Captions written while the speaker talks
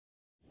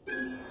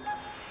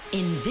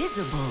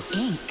Invisible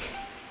ink.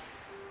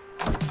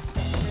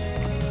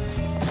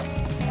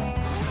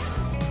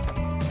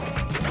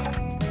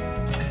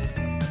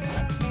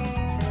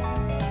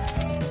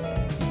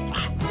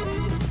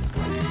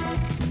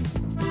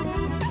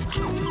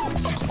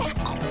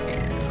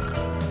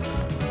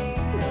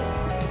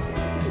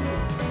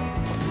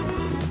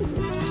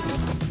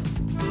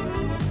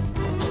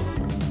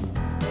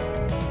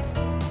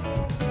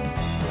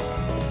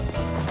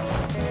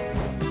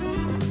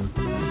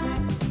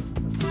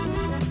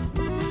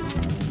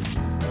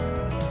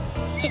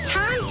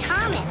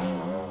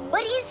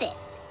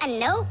 A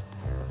note?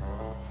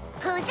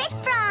 Who's it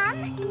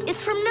from?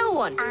 It's from no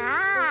one.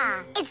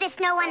 Ah, is this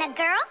no one a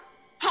girl?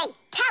 Hey,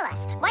 tell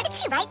us, what did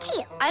she write to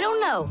you? I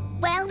don't know.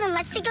 Well, then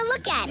let's take a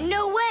look at it.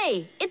 No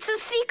way, it's a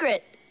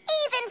secret.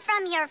 Even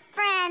from your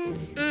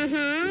friends?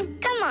 Mm-hmm.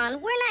 Come on,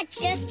 we're not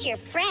just your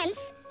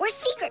friends. We're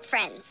secret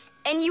friends.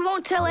 And you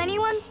won't tell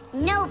anyone?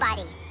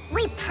 Nobody.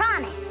 We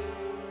promise.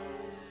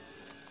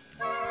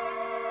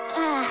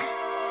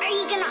 Are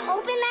you gonna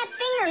open that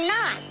thing or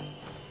not?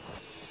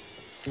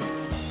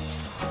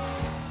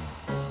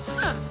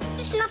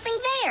 There's nothing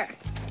there.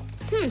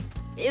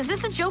 Is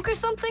this a joke or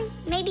something?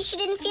 Maybe she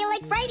didn't feel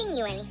like writing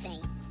you anything.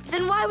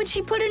 Then why would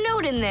she put a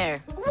note in there?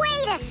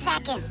 Wait a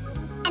second.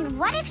 And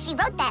what if she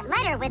wrote that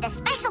letter with a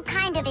special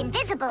kind of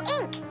invisible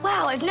ink?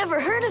 Wow, I've never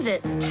heard of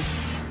it.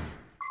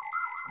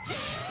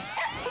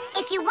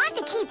 If you want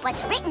to keep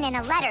what's written in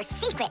a letter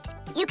secret,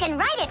 you can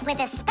write it with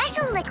a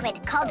special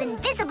liquid called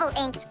invisible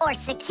ink or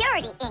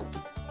security ink.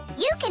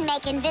 You can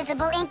make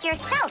invisible ink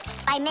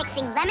yourself by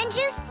mixing lemon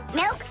juice,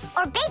 milk,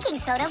 or baking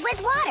soda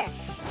with water.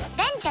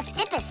 Then just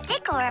dip a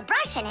stick or a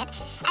brush in it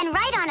and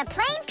write on a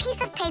plain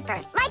piece of paper,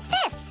 like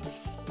this.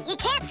 You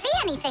can't see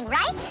anything,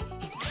 right?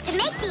 To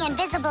make the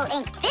invisible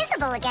ink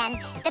visible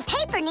again, the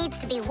paper needs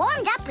to be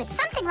warmed up with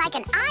something like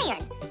an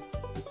iron.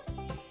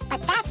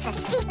 But that's a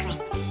secret.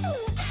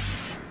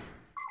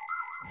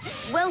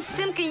 Well,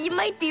 Simka, you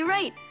might be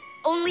right.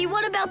 Only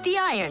what about the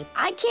iron?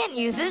 I can't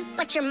use it.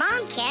 But your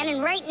mom can,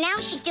 and right now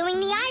she's doing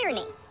the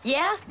ironing.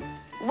 Yeah?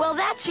 Well,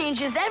 that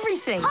changes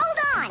everything. Hold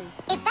on!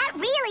 If that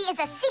really is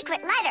a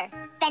secret letter,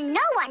 then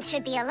no one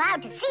should be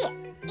allowed to see it.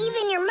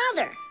 Even your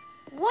mother.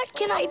 What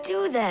can I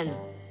do then?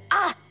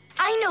 Ah,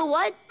 I know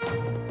what.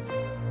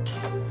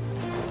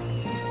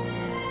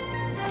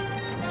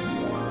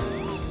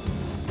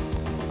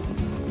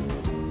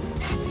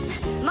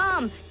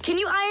 Mom, can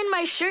you iron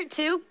my shirt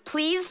too,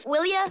 please,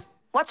 will ya?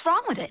 What's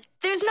wrong with it?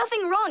 There's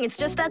nothing wrong, it's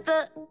just that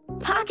the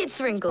pocket's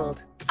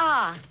wrinkled.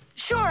 Ah,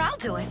 sure, I'll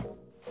do it.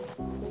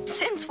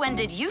 Since when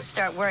did you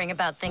start worrying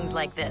about things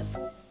like this?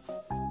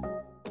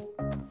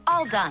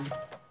 All done.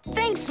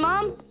 Thanks,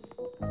 Mom.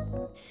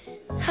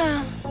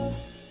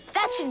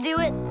 That should do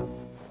it.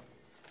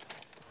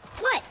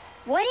 What?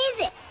 What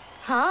is it?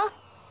 Huh?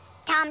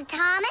 Tom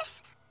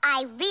Thomas,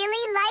 I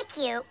really like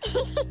you.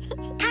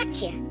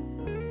 Katya.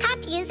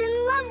 Katya's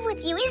in love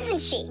with you, isn't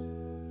she?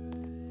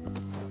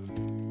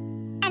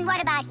 And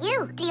what about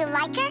you? Do you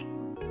like her?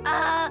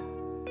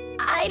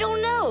 I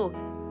don't know.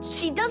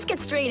 She does get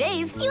straight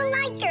A's. You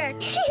like her.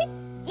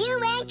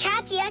 You and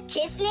Katya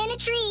kissing in a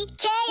tree.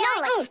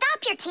 Nolan,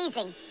 stop your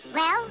teasing.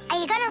 Well, are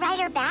you gonna write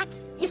her back?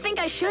 You think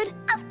I should?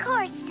 Of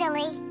course,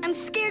 silly. I'm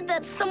scared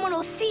that someone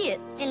will see it.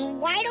 Then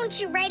why don't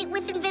you write it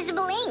with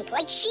invisible ink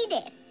like she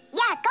did?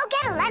 Yeah, go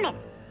get a lemon.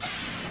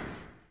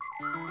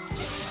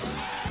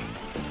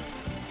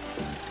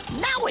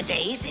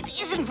 Nowadays, it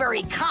isn't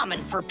very common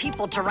for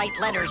people to write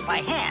letters by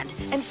hand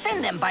and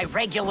send them by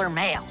regular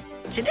mail.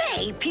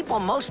 Today, people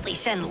mostly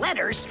send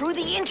letters through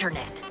the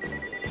internet.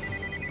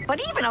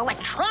 But even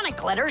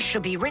electronic letters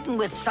should be written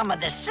with some of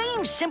the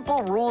same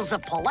simple rules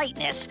of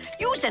politeness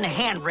used in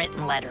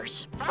handwritten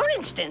letters. For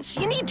instance,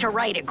 you need to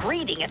write a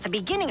greeting at the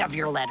beginning of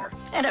your letter,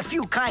 and a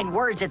few kind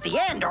words at the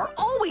end are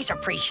always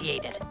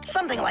appreciated.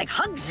 Something like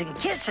hugs and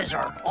kisses,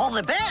 or all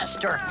the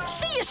best, or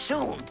see you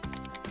soon.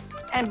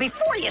 And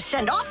before you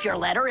send off your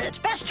letter, it's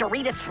best to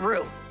read it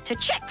through to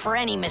check for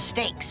any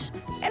mistakes.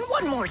 And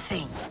one more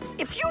thing.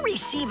 If you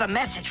receive a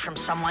message from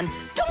someone,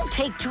 don't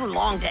take too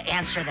long to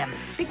answer them,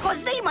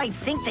 because they might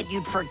think that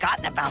you'd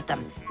forgotten about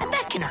them, and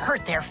that can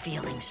hurt their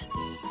feelings.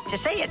 To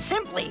say it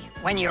simply,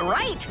 when you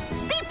write,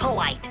 be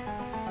polite.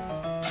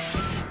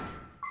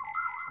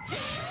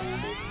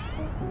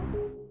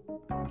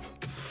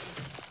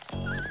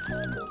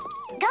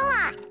 Go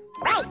on,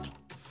 write.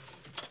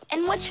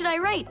 And what should I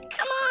write?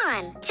 Come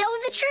on, tell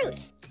the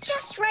truth.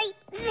 Just write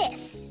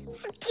this.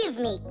 Forgive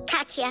me,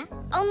 Katya.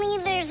 Only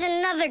there's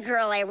another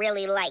girl I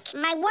really like.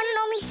 My one and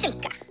only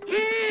Simka.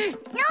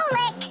 No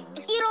lick.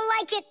 If you don't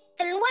like it,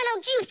 then why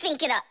don't you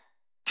think it up?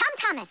 Tom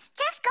Thomas,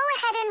 just go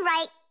ahead and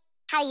write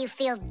how you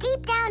feel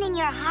deep down in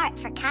your heart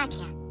for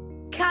Katya.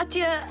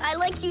 Katya, I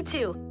like you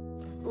too.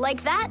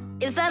 Like that?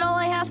 Is that all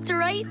I have to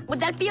write? Would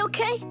that be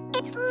okay?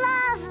 It's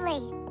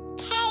lovely.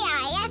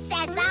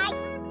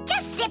 Kissi.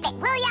 Just zip it,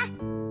 will ya?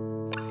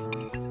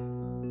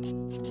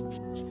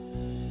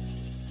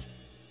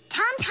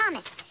 Tom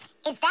Thomas,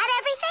 is that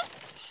everything?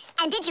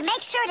 And did you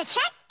make sure to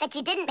check that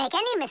you didn't make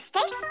any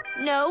mistakes?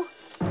 No.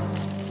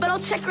 but I'll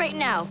check right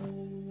now.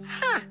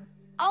 Huh.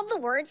 All the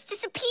words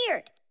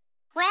disappeared.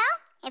 Well,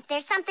 if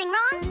there's something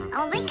wrong,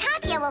 only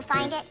Katya will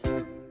find it.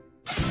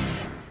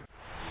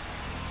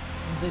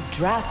 The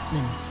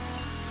Draftsman.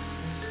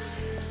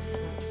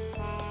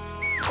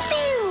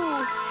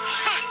 Boo!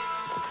 Ha!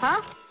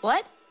 Huh?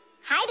 What?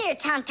 Hi there,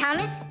 Tom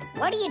Thomas.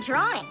 What are you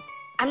drawing?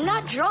 I'm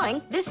not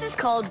drawing. This is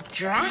called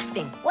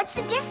drafting. What's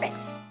the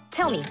difference?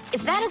 Tell me,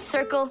 is that a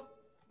circle?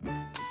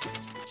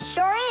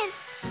 Sure is.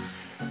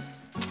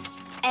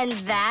 And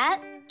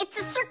that? It's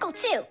a circle,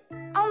 too.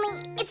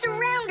 Only it's a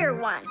rounder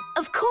one.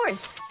 Of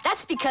course.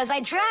 That's because I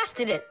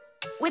drafted it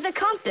with a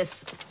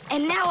compass.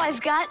 And now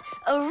I've got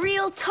a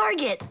real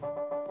target.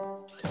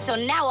 So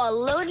now I'll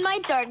load my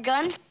dart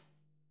gun.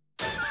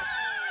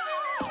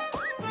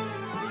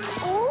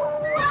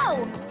 Whoa!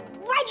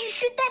 Why'd you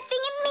shoot that thing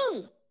at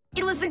me?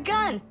 It was the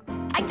gun.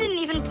 I didn't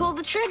even pull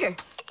the trigger.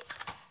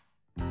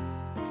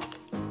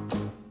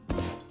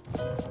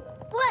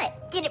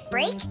 What? Did it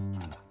break?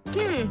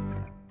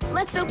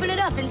 Let's open it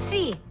up and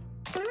see.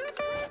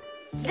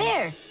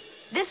 There.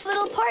 This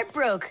little part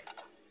broke.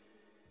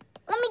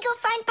 Let me go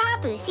find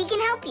Papoose. He can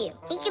help you.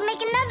 He can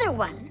make another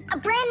one. A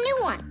brand new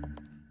one.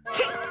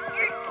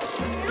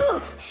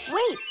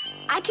 Wait,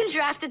 I can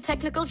draft a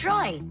technical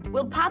drawing.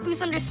 Will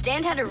Papoose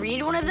understand how to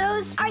read one of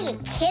those? Are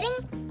you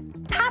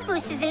kidding?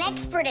 Papoose is an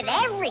expert at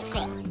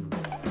everything.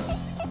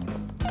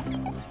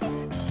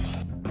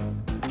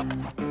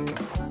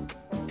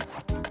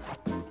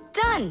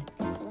 Done.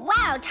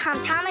 Wow,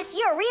 Tom Thomas,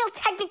 you're a real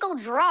technical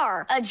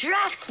drawer. A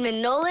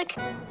draftsman, Nolik.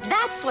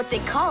 That's what they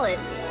call it.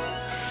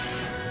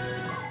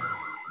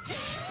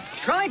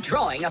 Try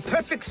drawing a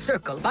perfect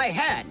circle by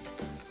hand.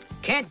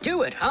 Can't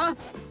do it, huh?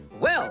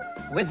 Well,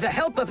 with the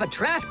help of a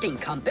drafting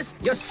compass,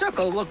 your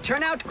circle will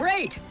turn out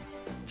great.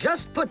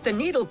 Just put the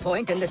needle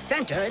point in the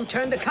center and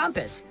turn the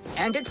compass,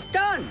 and it's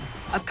done.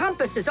 A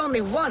compass is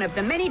only one of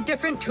the many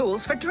different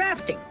tools for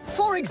drafting.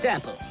 For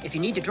example, if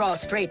you need to draw a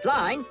straight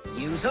line,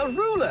 use a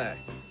ruler.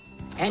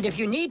 And if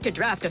you need to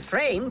draft a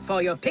frame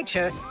for your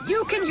picture,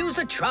 you can use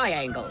a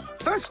triangle.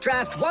 First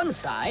draft one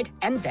side,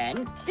 and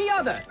then the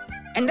other.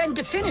 And then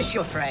to finish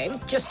your frame,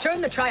 just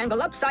turn the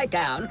triangle upside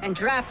down and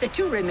draft the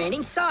two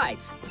remaining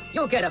sides.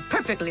 You'll get a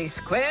perfectly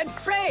squared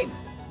frame.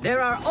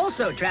 There are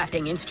also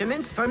drafting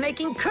instruments for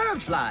making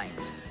curved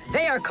lines.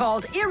 They are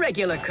called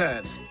irregular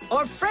curves,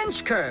 or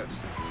French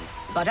curves.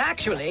 But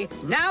actually,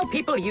 now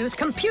people use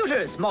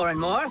computers more and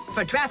more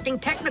for drafting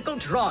technical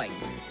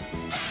drawings.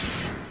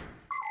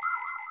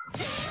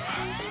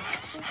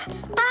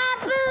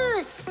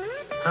 Papoose!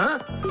 Huh?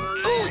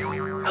 Oh!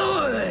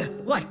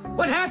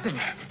 What happened?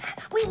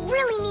 We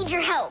really need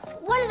your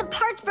help. One of the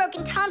parts broke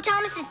in Tom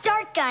Thomas's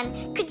dart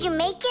gun. Could you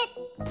make it?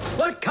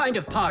 What kind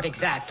of part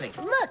exactly?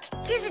 Look,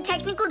 here's a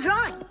technical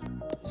drawing.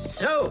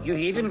 So, you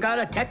even got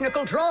a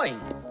technical drawing.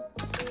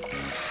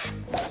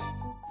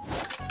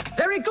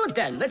 Very good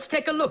then, let's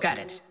take a look at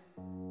it.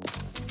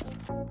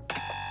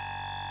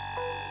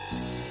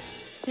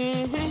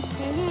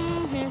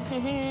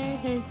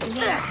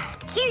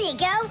 Here you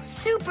go.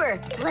 Super.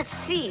 Let's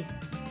see.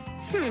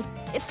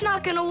 It's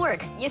not gonna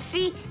work. You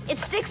see, it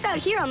sticks out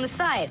here on the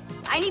side.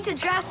 I need to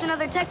draft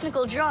another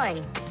technical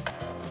drawing.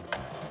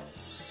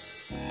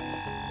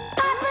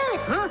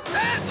 Papoose! Huh?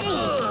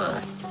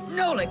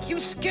 Nolik, you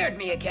scared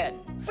me again.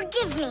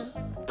 Forgive me,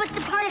 but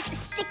the part has to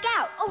stick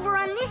out over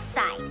on this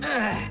side.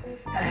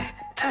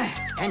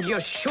 And you're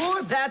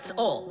sure that's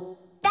all?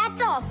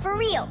 That's all, for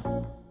real.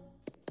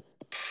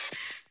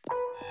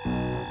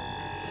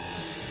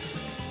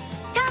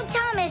 Tom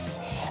Thomas,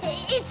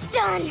 it's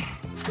done.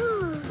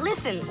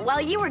 Listen,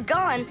 while you were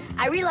gone,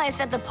 I realized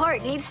that the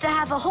part needs to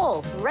have a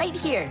hole right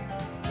here.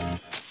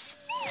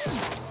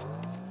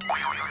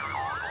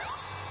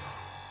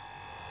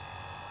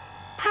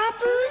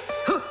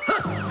 Papoose?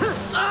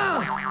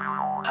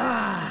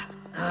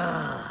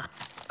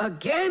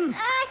 Again?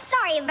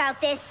 Sorry about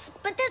this,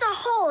 but there's a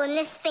hole in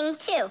this thing,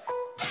 too.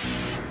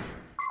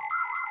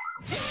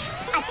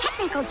 A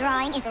technical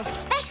drawing is a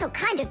special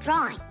kind of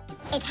drawing.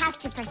 It has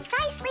to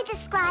precisely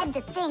describe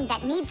the thing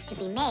that needs to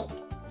be made.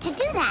 To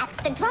do that,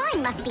 the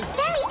drawing must be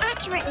very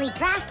accurately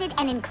drafted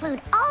and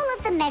include all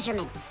of the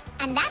measurements.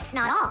 And that's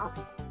not all.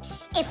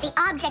 If the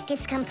object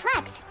is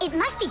complex, it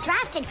must be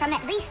drafted from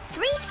at least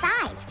 3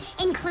 sides,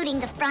 including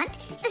the front,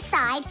 the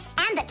side,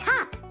 and the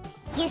top.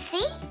 You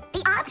see,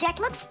 the object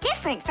looks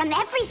different from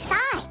every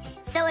side.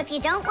 So if you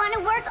don't want to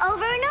work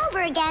over and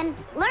over again,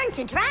 learn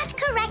to draft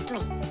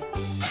correctly.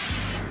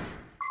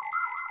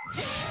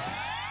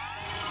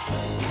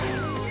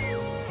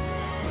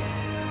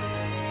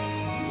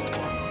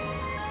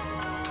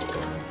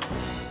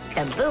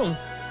 Kaboom.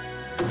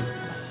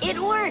 It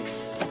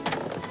works.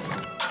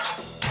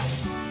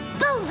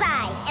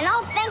 Bullseye! And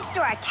all thanks to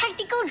our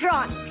technical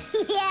drawings.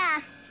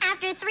 Yeah,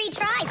 after 3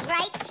 tries,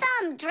 right?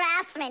 Some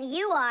draftsman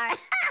you are.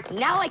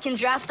 Now I can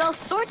draft all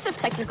sorts of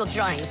technical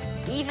drawings.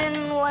 Even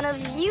one of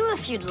you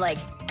if you'd like.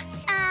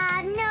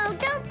 No,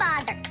 don't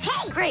bother.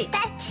 Hey, Great.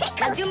 that tickles.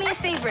 Now do me a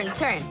favor and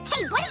turn.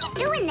 Hey, what are you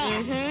doing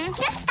there?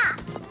 Just stop.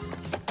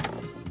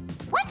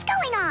 What's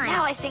going on?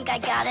 Now I think I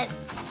got it.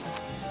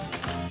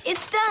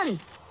 It's done. And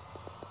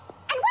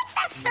what's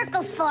that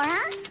circle for,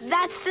 huh?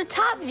 That's the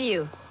top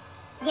view.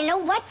 You know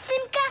what,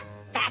 Simka?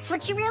 That's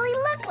what you really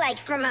look like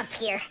from up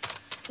here.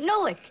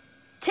 Nolik,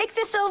 take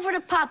this over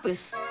to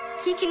Papus.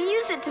 He can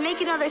use it to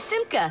make another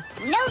Simka.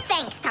 No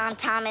thanks, Tom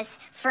Thomas.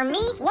 For me,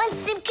 one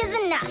Simka's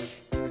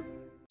enough.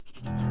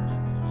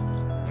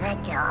 The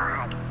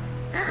dog.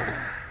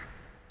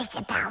 It's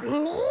about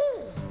me.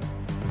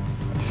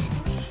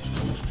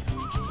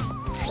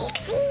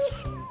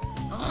 Fixies?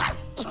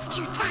 It's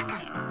Chusaka.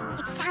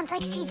 It sounds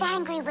like she's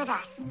angry with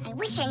us. I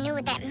wish I knew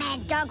what that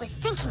mad dog was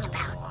thinking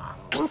about.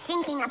 I'm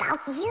thinking about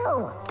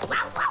you.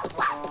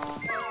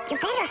 You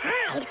better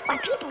hide or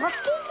people will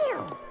see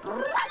you.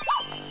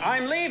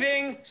 I'm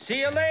leaving.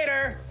 See you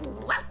later.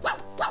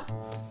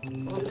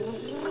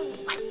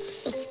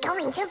 It's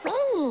going to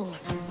rain.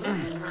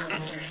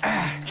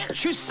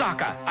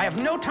 Chusaka, I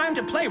have no time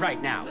to play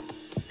right now.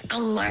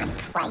 I'm not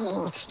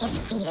playing. His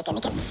feet are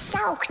gonna get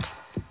soaked.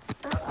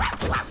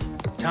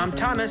 Tom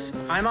Thomas,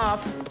 I'm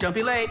off. Don't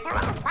be late.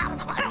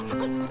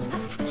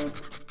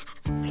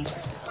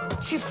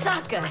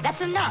 Chusaka,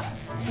 that's enough.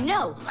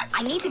 No,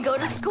 I need to go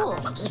to school.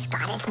 He's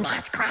got his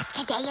math class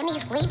today and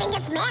he's leaving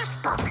his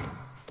math book.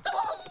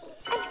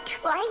 I'm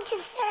trying to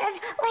serve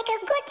like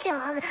a good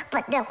dog,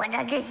 but no one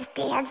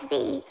understands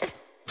me.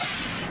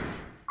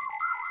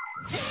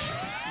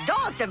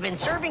 Dogs have been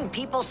serving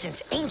people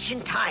since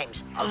ancient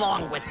times,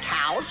 along with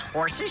cows,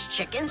 horses,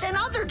 chickens, and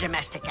other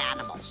domestic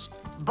animals.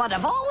 But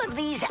of all of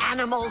these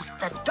animals,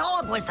 the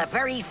dog was the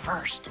very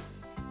first.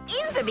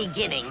 In the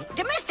beginning,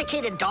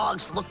 domesticated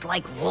dogs looked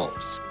like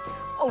wolves.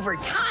 Over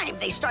time,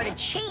 they started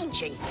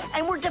changing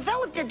and were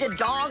developed into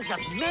dogs of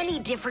many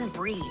different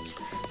breeds,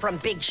 from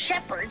big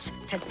shepherds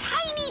to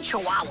tiny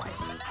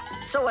chihuahuas.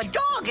 So a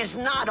dog is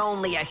not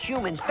only a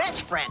human's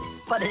best friend,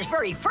 but his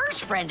very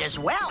first friend as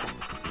well.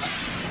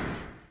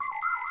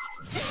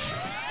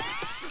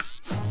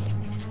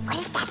 What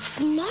is that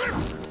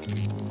smell?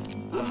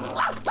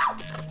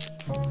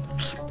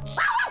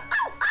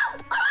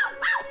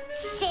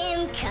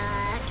 Simka,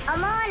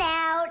 come on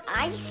out.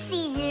 I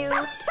see you.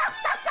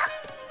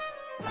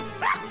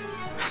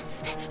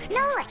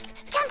 Nolik,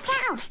 jump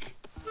down.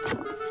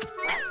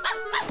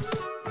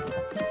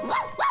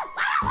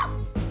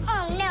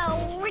 Oh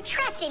no, we're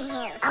trapped in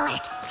here.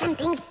 Alert,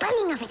 something's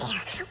burning over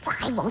there.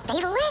 Why won't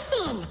they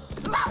listen?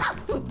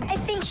 I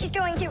think she's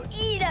going to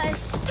eat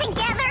us.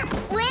 Together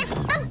with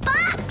the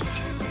box.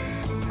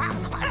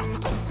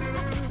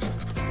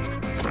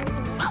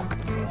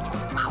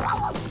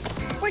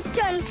 We're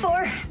done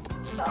for.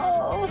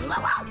 Oh.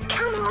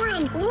 Come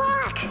on,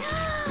 look.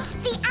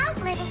 The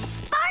outlet is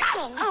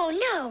sparking. Oh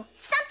no,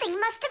 something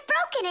must have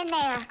broken in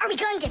there. Are we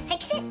going to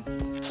fix it?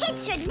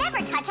 Kids should never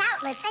touch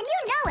outlets, and you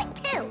know it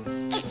too.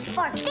 It's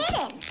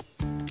forbidden.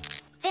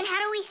 Then how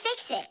do we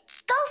fix it?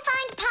 Go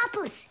find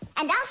Papus,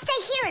 and I'll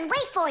stay here and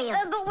wait for you.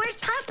 But where's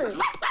Papus?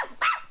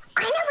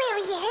 I know where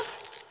he is.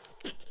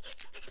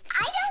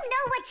 I don't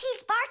know what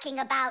she's barking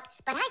about,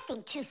 but I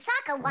think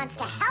Chusaka wants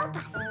to help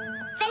us.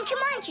 Then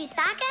come on,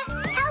 Chusaka,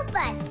 help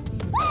us.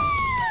 Woo!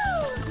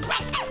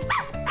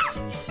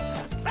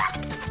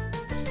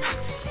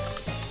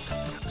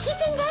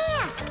 He's in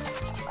there.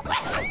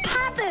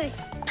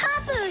 Papus,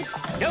 Papus.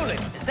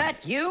 Nolik, is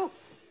that you?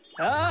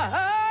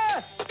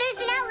 There's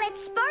an outlet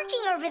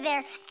sparking over there,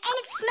 and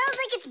it smells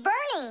like it's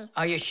burning.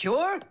 Are you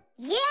sure?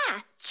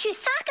 Yeah,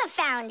 Chusaka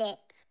found it.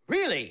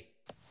 Really?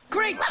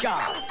 Great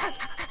job!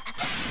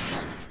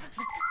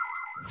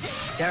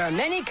 There are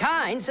many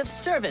kinds of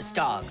service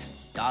dogs.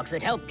 Dogs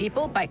that help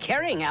people by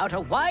carrying out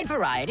a wide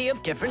variety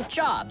of different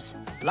jobs,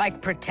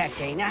 like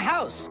protecting a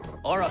house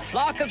or a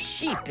flock of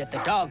sheep if the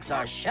dogs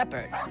are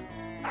shepherds.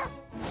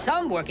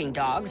 Some working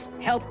dogs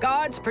help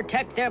guards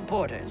protect their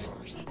borders,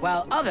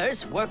 while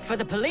others work for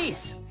the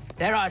police.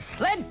 There are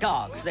sled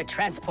dogs that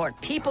transport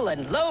people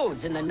and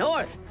loads in the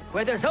north,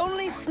 where there's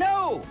only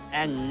snow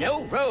and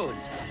no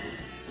roads.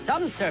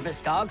 Some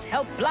service dogs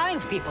help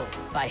blind people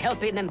by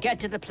helping them get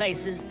to the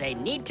places they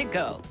need to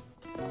go.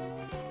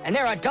 And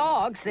there are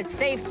dogs that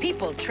save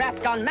people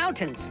trapped on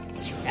mountains.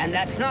 And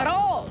that's not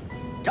all.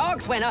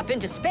 Dogs went up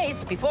into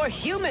space before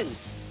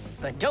humans.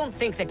 But don't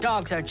think that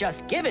dogs are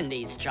just given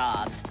these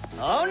jobs.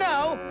 Oh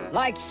no,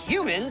 like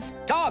humans,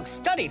 dogs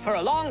study for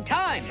a long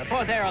time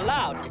before they're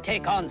allowed to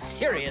take on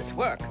serious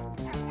work.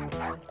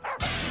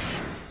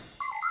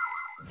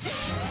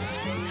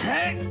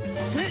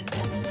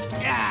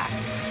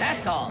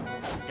 That's all.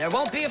 There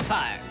won't be a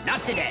fire,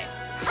 not today.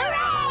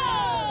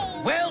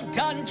 Hooray! Well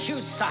done,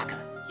 Chusaka.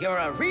 You're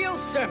a real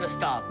service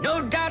dog,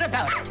 no doubt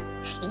about it.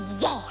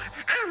 Yeah,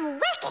 I'm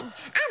working.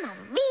 I'm a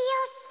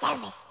real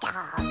service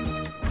dog.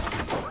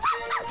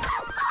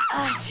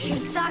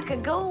 Chusaka,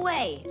 go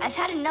away. I've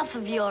had enough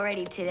of you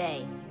already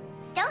today.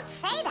 Don't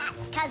say that,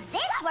 because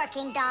this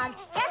working dog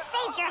just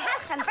saved your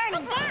house from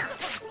burning down.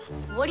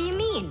 What do you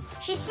mean?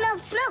 She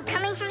smelled smoke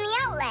coming from the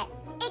outlet.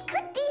 It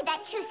could be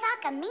that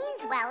Chusaka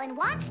means well and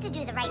wants to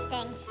do the right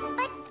thing,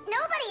 but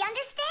nobody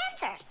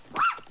understands her.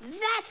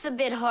 That's a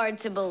bit hard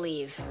to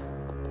believe.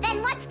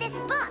 Then what's this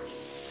book?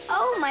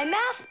 Oh, my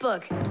math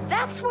book.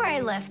 That's where I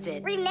left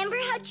it. Remember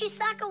how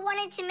Chusaka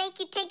wanted to make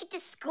you take it to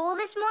school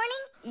this morning?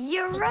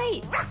 You're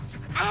right.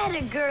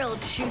 Atta girl,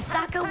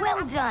 Chusaka.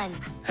 Well done.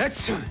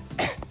 Achoo.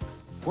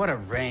 What a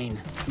rain.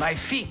 My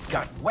feet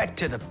got wet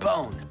to the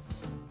bone.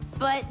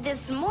 But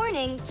this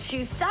morning,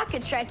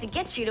 Chusaka tried to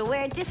get you to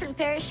wear a different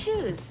pair of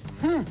shoes.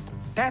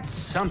 That's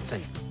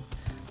something.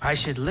 I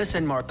should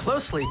listen more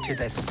closely to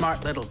this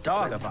smart little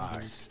dog of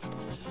ours.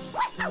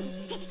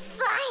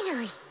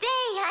 Finally,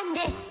 they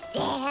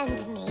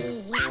understand me.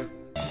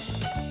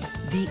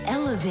 The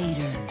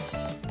elevator.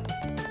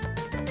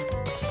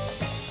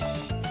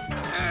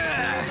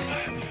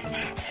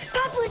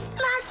 Papu's,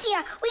 Marcia,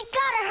 we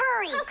gotta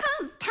hurry. How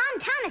come? Tom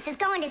Thomas is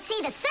going to see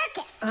the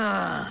circus.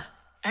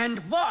 And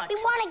what? We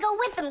want to go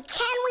with him,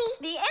 can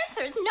we? The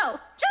answer's no.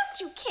 Just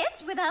you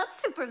kids without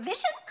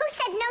supervision. Who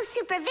said no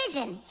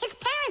supervision? His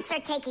parents are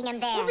taking him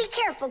there. We'll be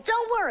careful,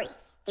 don't worry.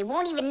 They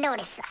won't even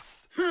notice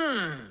us.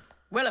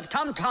 Well, if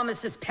Tom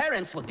Thomas's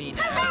parents will be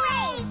there...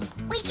 Hooray!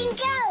 We can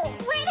go!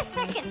 Wait a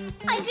second.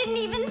 I didn't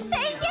even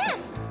say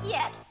yes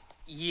yet.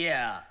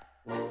 Yeah.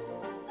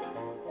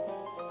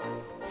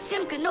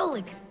 Simka,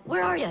 Nolik,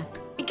 where are you?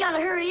 We gotta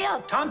hurry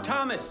up. Tom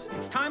Thomas,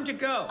 it's time to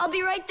go. I'll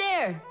be right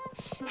there.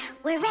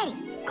 We're ready.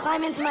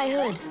 Climb into my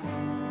hood.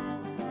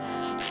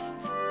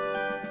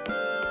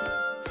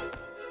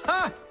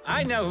 Ha!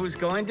 I know who's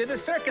going to the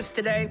circus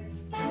today.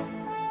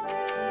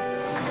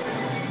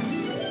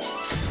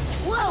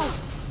 Whoa!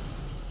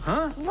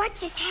 Huh? What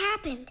just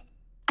happened?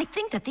 I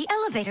think that the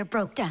elevator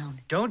broke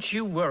down. Don't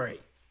you worry.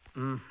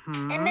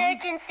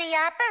 Emergency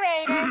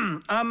operator.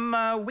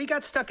 We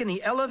got stuck in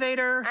the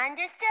elevator.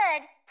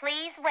 Understood.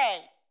 Please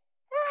wait.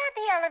 We'll have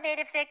the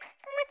elevator fixed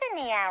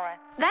within the hour.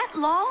 That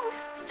long?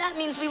 That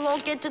means we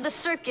won't get to the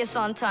circus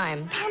on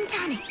time. Tom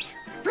Thomas,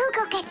 we'll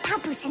go get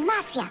Pampus and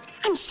Marcia.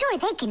 I'm sure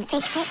they can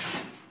fix it.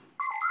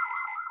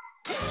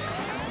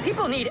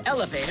 People need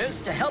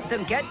elevators to help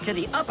them get to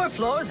the upper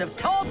floors of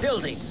tall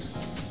buildings.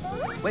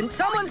 When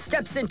someone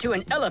steps into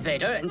an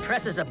elevator and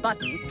presses a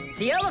button,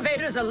 the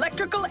elevator's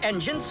electrical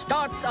engine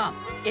starts up.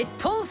 It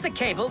pulls the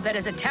cable that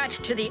is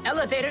attached to the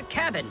elevator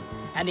cabin,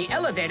 and the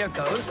elevator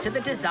goes to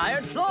the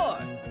desired floor.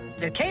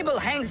 The cable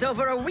hangs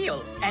over a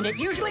wheel, and it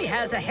usually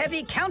has a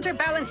heavy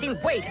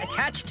counterbalancing weight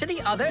attached to the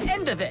other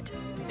end of it.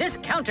 This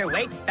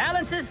counterweight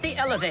balances the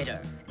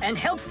elevator and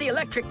helps the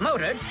electric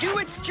motor do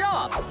its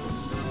job.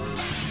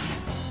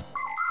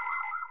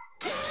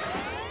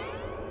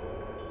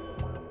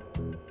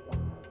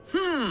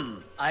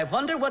 I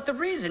wonder what the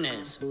reason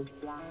is.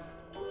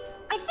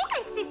 I think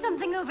I see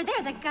something over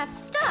there that got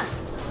stuck.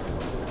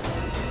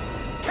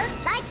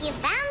 Looks like you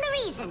found the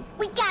reason.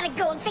 We gotta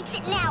go and fix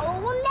it now, or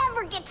we'll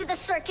never get to the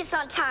circus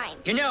on time.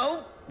 You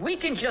know, we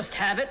can just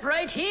have it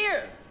right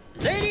here.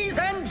 Ladies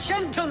and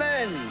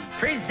gentlemen,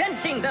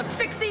 presenting the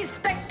Fixies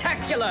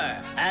Spectacular.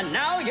 And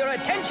now your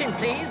attention,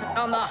 please,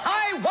 on the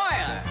high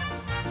wire.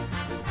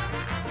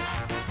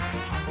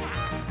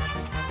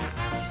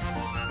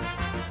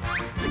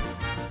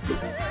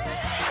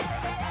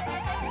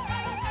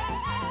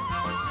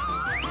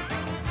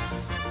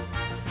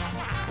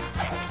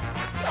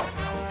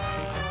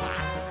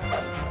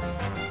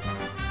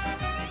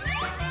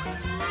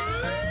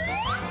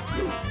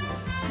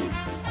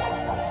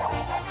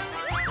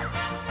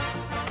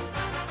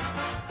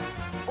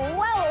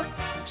 Whoa!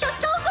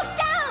 Just don't look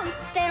down!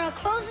 Then I'll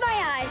close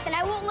my eyes and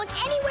I won't look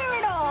anywhere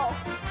at all.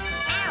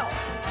 Ow!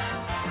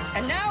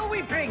 And now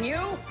we bring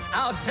you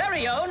our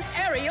very own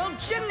aerial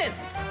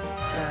gymnasts.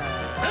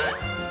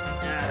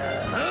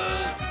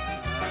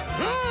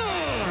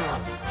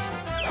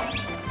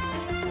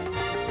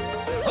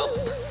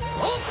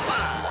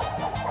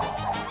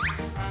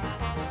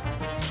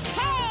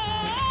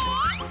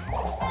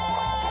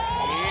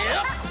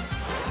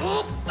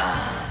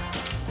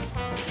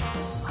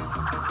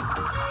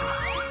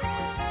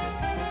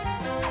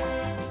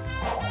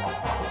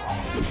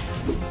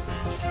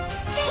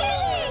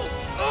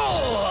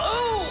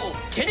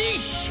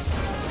 Tadish!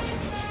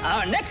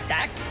 Our next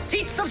act,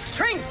 feats of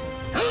strength.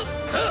 It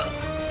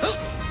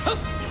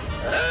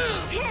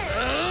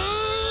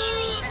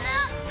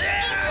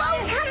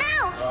won't come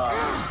out!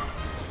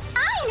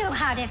 I know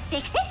how to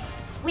fix it.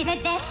 With a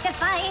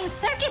death-defying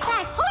circus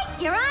act,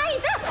 point your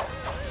eyes up.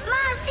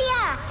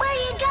 Marcia, where are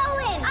you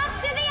going? Up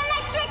to the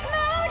electric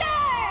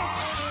motor!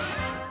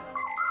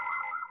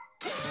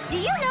 Do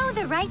you know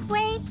the right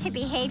way to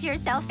behave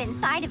yourself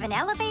inside of an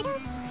elevator?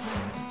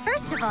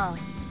 First of all,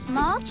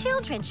 small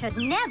children should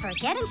never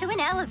get into an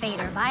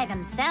elevator by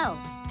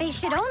themselves. They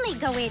should only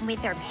go in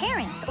with their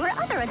parents or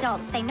other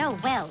adults they know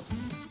well.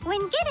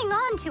 When getting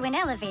onto an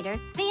elevator,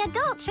 the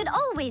adult should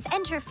always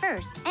enter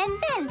first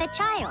and then the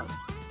child.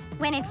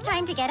 When it's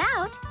time to get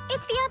out,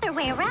 it's the other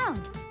way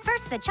around.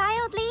 First the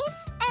child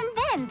leaves and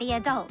then the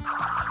adult.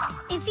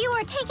 If you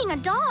are taking a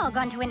dog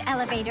onto an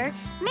elevator,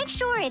 make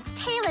sure its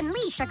tail and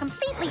leash are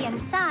completely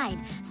inside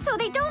so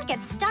they don't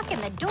get stuck in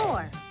the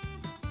door.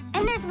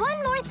 And there's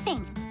one more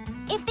thing.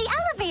 If the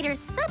elevator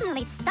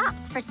suddenly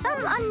stops for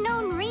some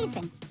unknown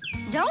reason,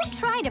 don't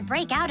try to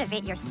break out of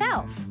it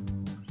yourself.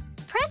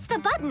 press the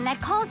button that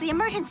calls the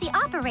emergency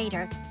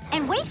operator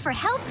and wait for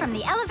help from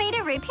the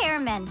elevator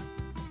repairmen.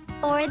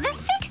 Or the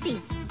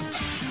Fixies.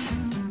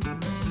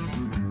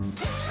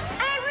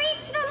 I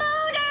reached the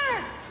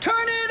motor!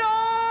 Turn it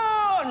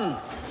on!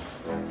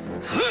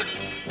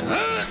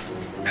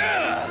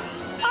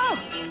 Oh,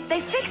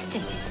 they fixed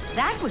it.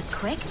 That was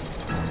quick.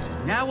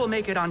 Now we'll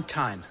make it on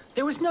time.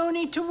 There was no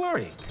need to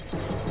worry.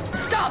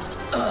 Stop!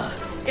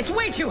 It's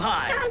way too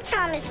high. Tom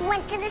Thomas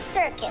went to the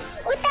circus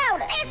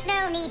without us. There's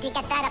no need to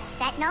get that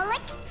upset, Nolik.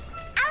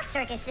 Our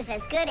circus is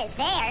as good as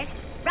theirs.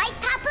 Right,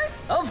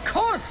 Papoose? Of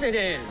course it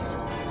is.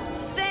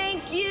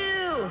 Thank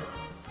you.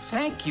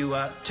 Thank you,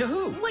 to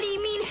who? What do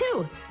you mean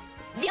who?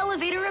 The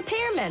elevator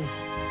repairmen.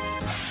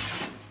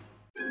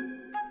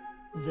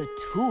 The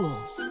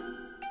tools.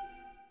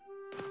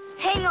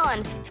 Hang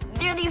on.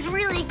 There are these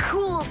really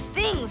cool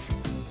things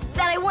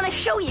that I want to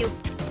show you.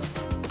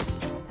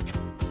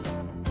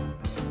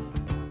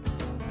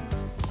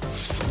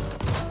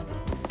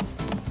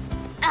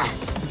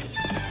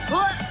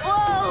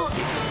 Whoa!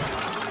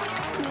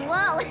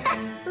 Whoa,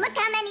 look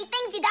how many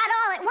things you got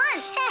all at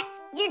once.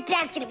 Your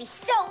dad's gonna be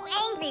so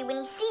angry when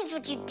he sees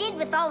what you did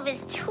with all of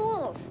his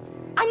tools.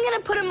 I'm gonna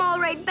put them all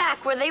right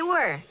back where they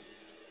were.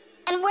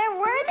 And where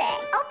were they?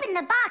 Open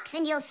the box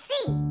and you'll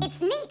see. It's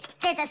neat.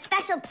 There's a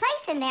special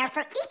place in there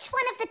for each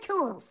one of the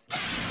tools.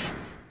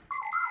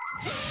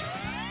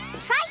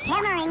 Try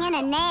hammering in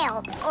a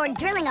nail or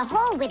drilling a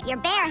hole with your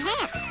bare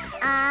hands.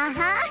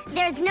 Uh-huh,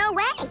 there's no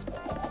way.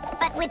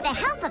 But with the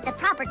help of the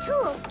proper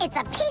tools, it's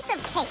a piece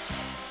of cake.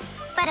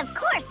 But of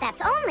course,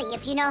 that's only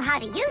if you know how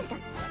to use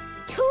them.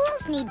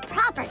 Tools need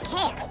proper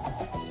care.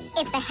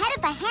 If the head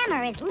of a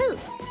hammer is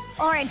loose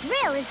or a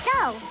drill is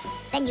dull,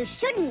 then you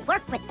shouldn't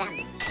work with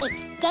them.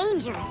 It's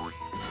dangerous.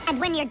 And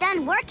when you're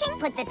done working,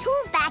 put the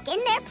tools back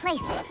in their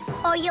places,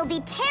 or you'll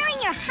be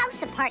tearing your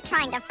house apart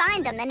trying to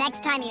find them the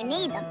next time you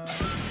need them.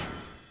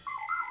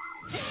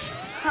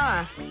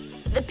 Huh.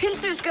 The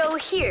pincers go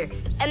here,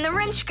 and the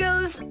wrench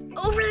goes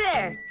over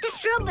there. This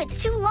drill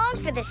bit's too long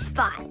for this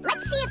spot.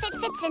 Let's see if it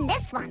fits in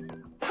this one.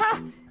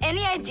 Huh.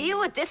 Any idea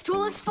what this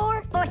tool is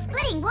for? For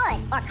splitting wood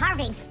or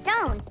carving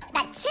stone,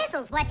 that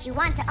chisels what you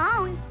want to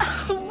own.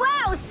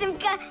 Wow,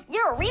 Simka,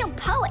 you're a real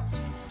poet.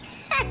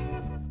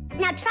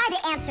 Now try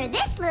to answer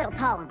this little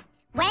poem.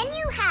 When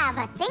you have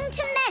a thing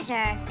to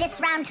measure, this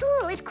round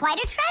tool is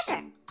quite a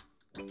treasure.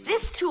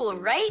 This tool,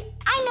 right?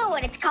 I know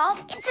what it's called.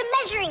 It's a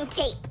measuring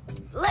tape.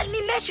 Let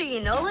me measure you,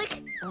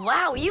 Nolik.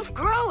 Wow, you've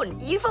grown.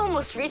 You've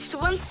almost reached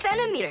 1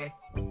 centimeter.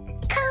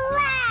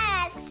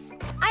 Class!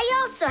 I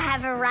also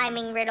have a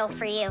rhyming riddle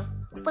for you.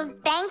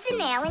 What bangs a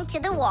nail into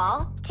the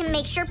wall to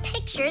make sure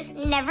pictures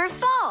never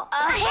fall?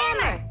 A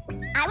hammer!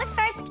 I was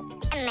first,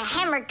 and the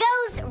hammer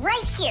goes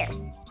right here.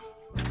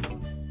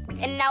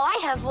 And now I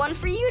have one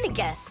for you to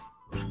guess.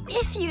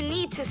 If you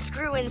need to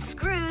screw in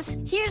screws,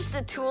 here's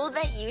the tool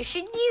that you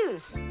should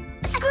use.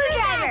 A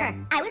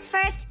screwdriver! I was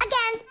first,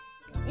 again.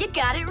 You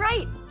got it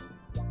right.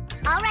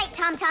 All right,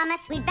 Tom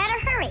Thomas, we'd better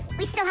hurry.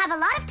 We still have a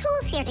lot of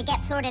tools here to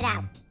get sorted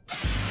out.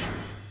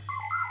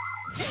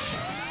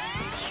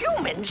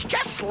 Humans,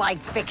 just like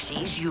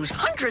Fixies, use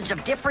hundreds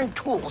of different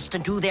tools to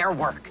do their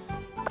work.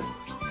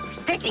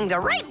 Picking the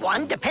right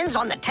one depends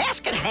on the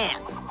task at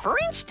hand. For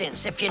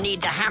instance, if you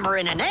need to hammer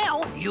in a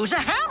nail, use a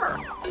hammer.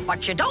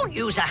 But you don't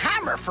use a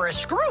hammer for a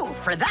screw.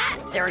 For that,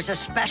 there's a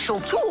special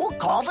tool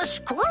called a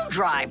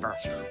screwdriver.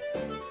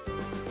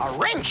 A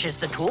wrench is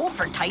the tool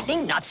for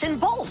tightening nuts and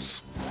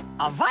bolts.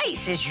 A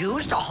vise is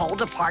used to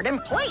hold a part in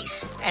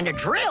place, and a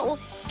drill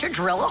to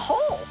drill a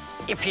hole.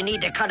 If you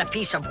need to cut a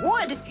piece of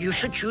wood, you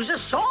should choose a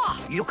saw.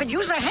 You could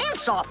use a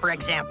handsaw, for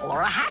example,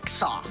 or a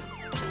hacksaw.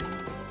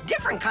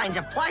 Different kinds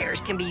of pliers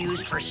can be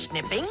used for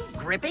snipping,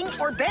 gripping,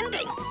 or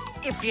bending.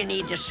 If you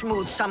need to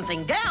smooth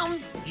something down,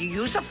 you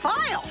use a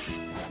file.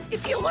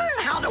 If you learn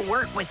how to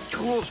work with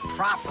tools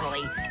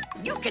properly,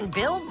 you can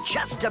build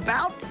just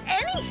about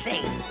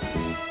anything.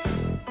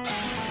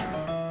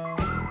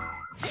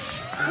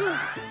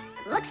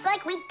 Looks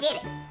like we did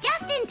it,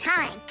 just in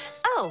time.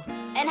 Oh,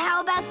 and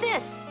how about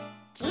this?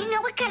 Do you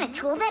know what kind of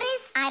tool that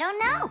is? I don't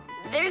know.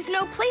 There's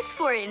no place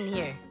for it in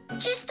here.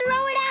 Just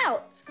throw it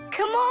out.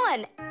 Come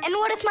on. And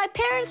what if my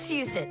parents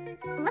use it?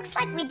 Looks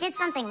like we did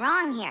something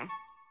wrong here.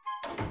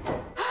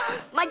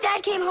 My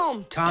dad came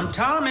home. Tom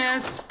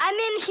Thomas! I'm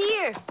in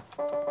here.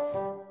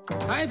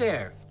 Hi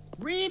there.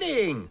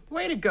 Reading.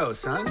 Way to go,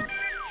 son.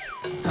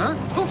 Huh?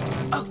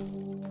 Oh!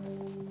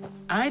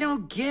 I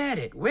don't get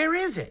it. Where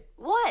is it?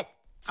 What?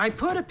 I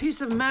put a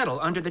piece of metal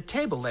under the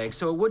table leg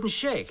so it wouldn't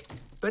shake,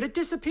 but it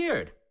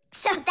disappeared.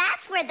 So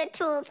that's where the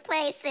tools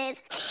place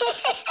is.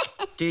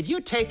 Did you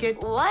take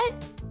it? What?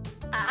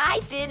 I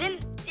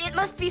didn't. It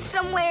must be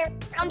somewhere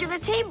under the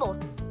table.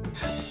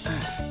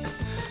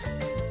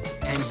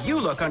 And you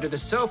look under the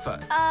sofa.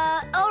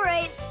 All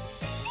right.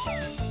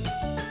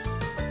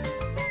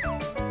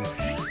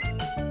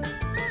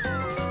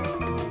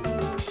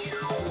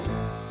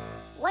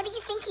 What do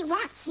you think he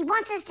wants? He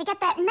wants us to get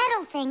that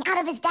metal thing out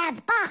of his dad's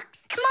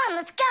box. Come on,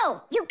 let's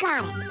go. You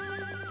got it.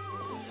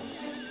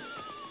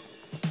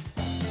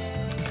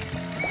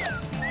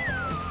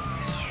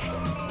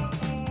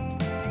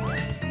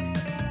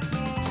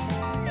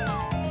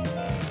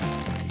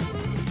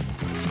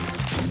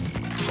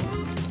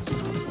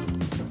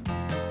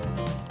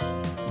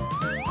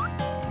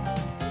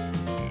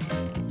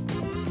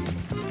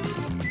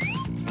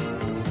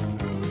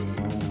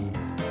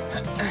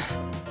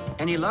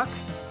 Any luck?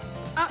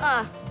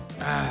 Uh-uh.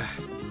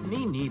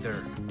 Me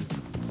neither.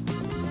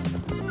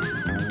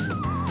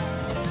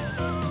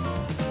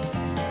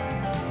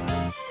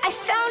 I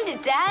found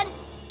it, Dad.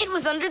 It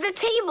was under the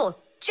table,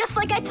 just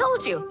like I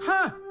told you.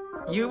 Huh.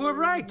 You were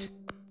right.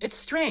 It's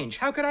strange.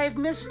 How could I have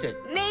missed it?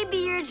 Maybe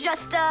you're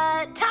just,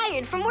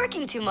 tired from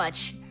working too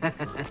much.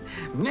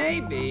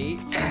 Maybe.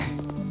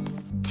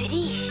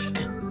 Tadish.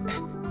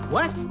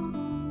 What?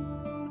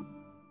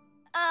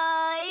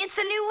 It's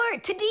a new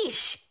word,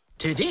 Tadish.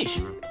 Tadish.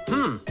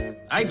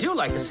 I do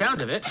like the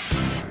sound of it.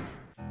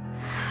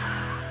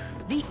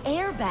 The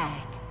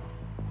airbag.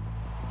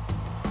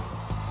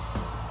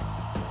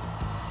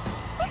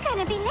 We're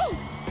gonna be late.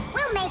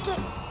 We'll make it.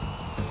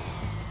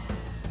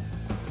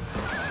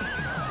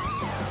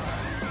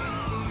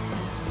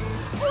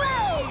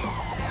 Whoa!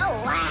 Oh,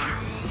 wow.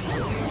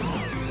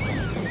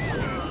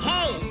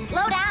 Hey,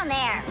 slow down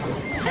there.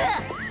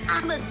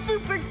 I'm a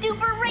super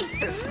duper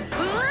racer.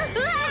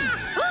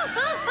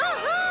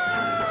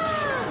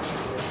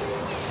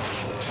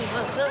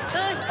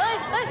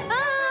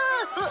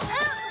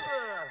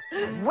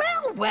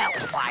 Well,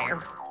 Fire.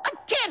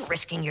 Again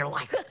risking your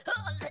life.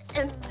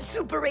 And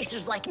super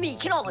racers like me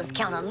can always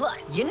count on luck.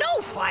 You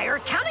know, Fire,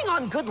 counting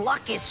on good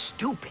luck is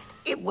stupid.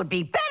 It would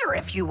be better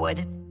if you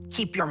would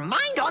keep your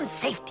mind on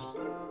safety.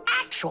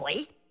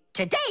 Actually,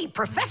 today,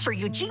 Professor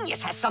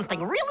Eugenius has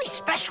something really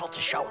special to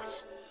show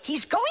us.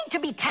 He's going to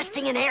be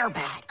testing an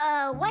airbag.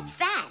 What's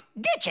that?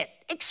 Digit,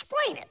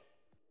 explain it.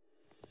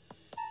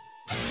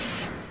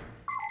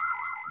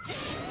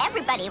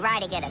 Everybody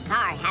riding in a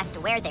car has to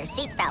wear their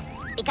seatbelt,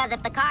 because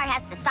if the car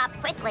has to stop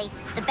quickly,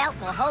 the belt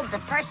will hold the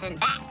person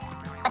back.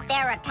 But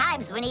there are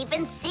times when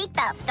even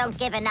seatbelts don't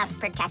give enough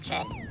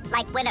protection,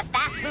 like when a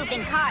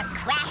fast-moving car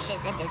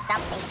crashes into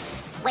something.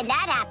 When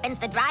that happens,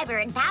 the driver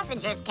and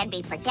passengers can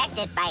be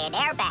protected by an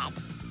airbag.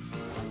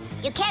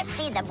 You can't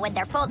see them when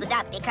they're folded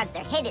up because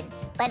they're hidden,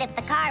 but if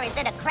the car is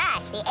in a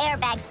crash, the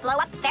airbags blow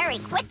up very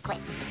quickly,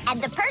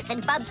 and the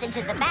person bumps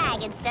into the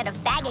bag instead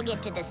of banging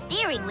into the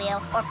steering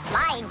wheel or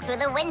flying through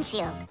the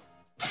windshield.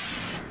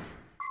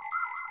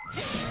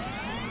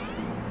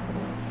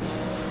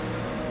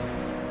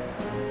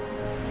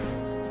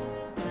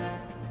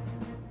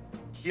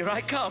 Here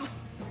I come.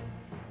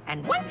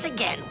 And once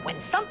again,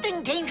 when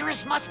something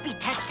dangerous must be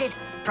tested,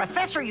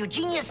 Professor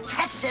Eugenius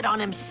tests it on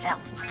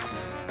himself.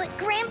 But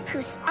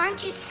Grampus,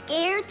 aren't you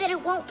scared that it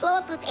won't blow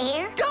up with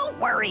air? Don't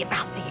worry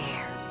about the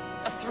air.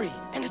 A 3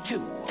 and a 2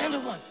 and a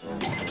 1.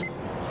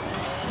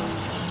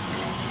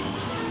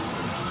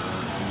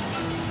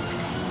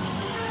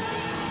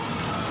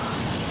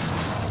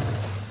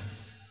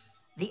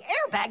 The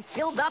airbag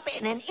filled up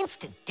in an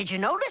instant. Did you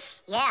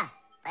notice? Yeah,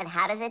 but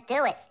how does it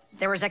do it?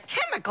 There is a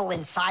chemical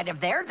inside of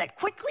there that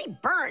quickly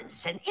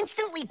burns and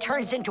instantly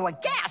turns into a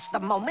gas the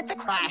moment the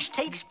crash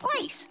takes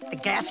place. The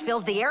gas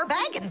fills the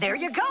airbag, and there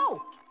you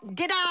go.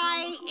 Did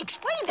I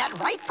explain that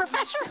right,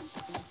 Professor?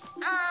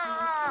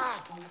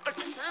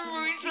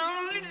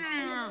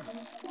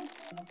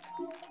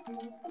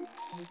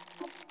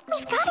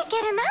 We've got to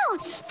get him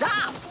out.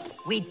 Stop!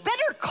 We'd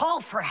better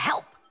call for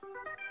help.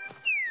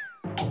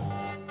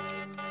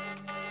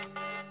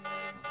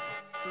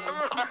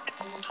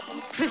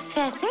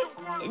 Professor,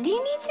 do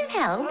you need some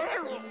help?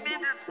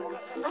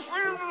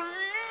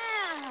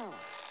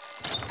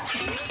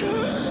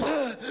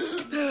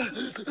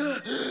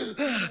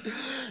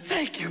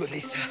 Thank you,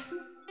 Elisa.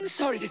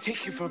 Sorry to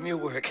take you from your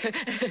work.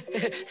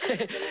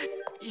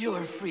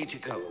 You're free to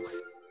go.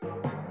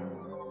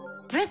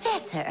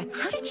 Professor,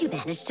 how did you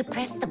manage to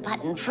press the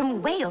button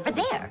from way over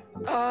there?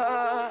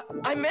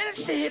 I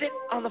managed to hit it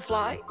on the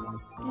fly.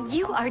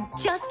 You are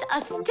just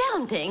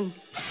astounding.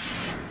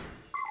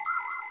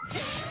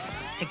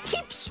 To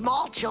keep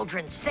small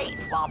children safe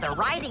while they're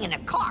riding in a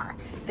car,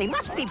 they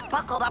must be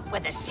buckled up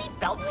with a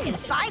seatbelt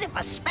inside of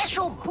a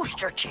special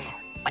booster chair.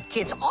 But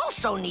kids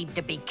also need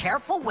to be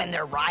careful when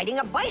they're riding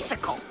a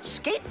bicycle,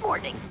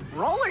 skateboarding,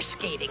 roller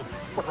skating,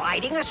 or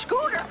riding a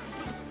scooter.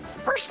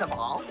 First of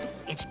all,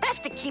 it's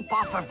best to keep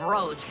off of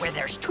roads where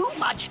there's too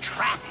much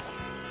traffic.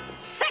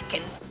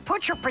 Second,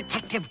 put your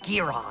protective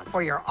gear on.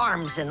 For your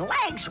arms and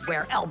legs,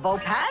 wear elbow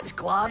pads,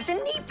 gloves,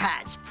 and knee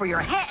pads. For your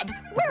head,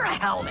 wear a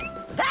helmet.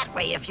 That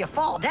way, if you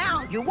fall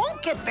down, you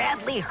won't get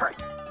badly hurt.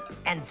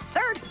 And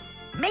third,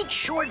 make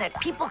sure that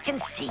people can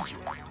see you.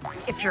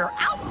 If you're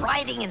out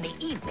riding in the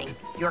evening,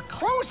 your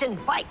clothes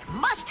and bike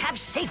must have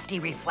safety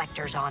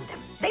reflectors on them.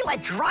 They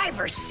let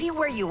drivers see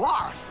where you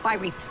are by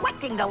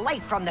reflecting the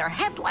light from their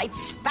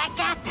headlights back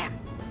at them.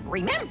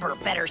 Remember,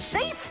 better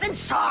safe than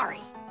sorry.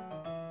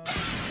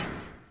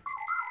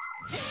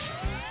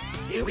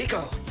 Here we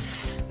go.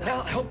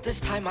 Well, I hope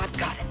this time I've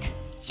got it.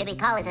 Should we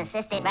call his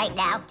assistant right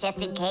now, just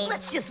in case?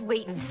 Let's just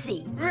wait and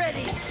see. Ready,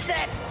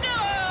 set, go!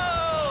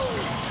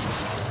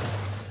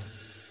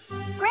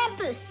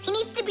 Grampus, he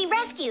needs to be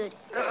rescued.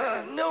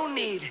 No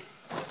need.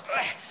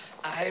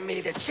 I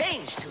made a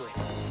change to it.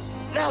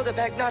 Now the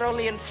bag not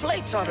only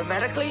inflates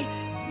automatically,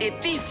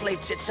 it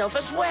deflates itself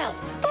as well.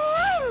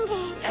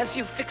 Splendid! As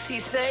you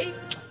Fixies say,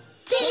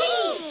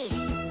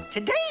 Tadish!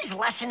 Today's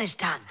lesson is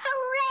done.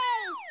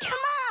 Hooray! Come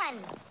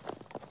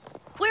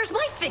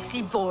Where's my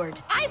fixie board?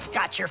 I've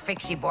got your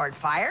fixie board,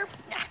 Fire.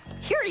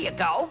 Here you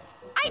go.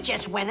 I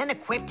just went and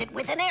equipped it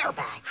with an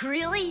airbag.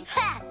 Really?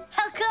 Ha!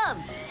 How come?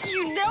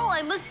 You know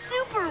I'm a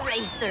super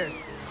racer.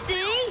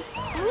 See?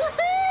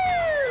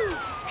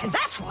 Woohoo! And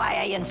that's why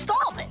I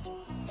installed it.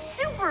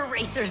 Super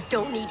racers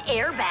don't need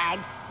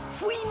airbags.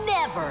 We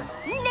never,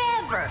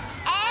 ever.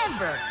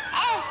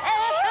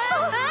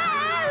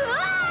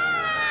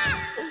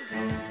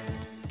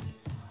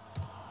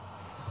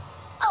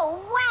 Oh,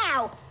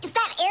 wow! Is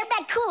that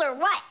airbag cool or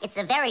what? It's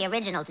a very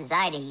original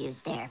design you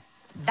used there.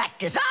 That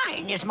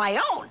design is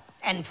my own,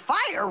 and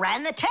Fire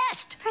ran the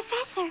test.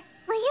 Professor,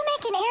 will you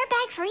make an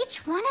airbag for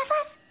each one of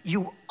us?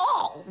 You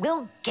all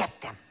will get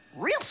them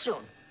real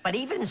soon. But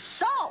even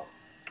so...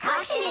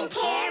 Caution and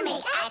care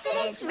make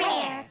accidents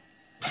rare.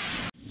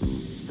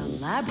 The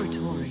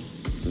laboratory.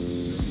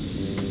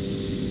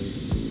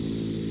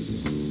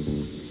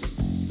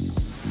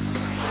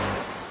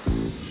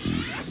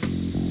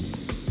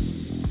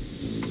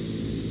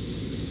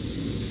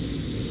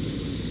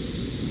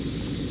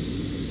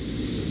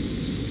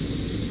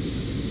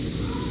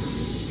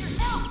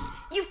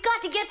 You've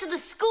got to get to the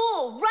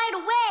school right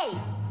away.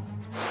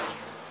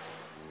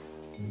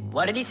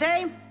 What did he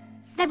say?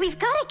 That we've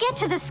got to get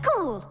to the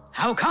school.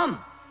 How come?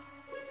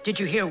 Did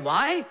you hear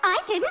why? I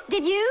didn't,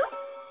 did you?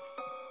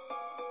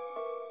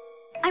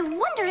 I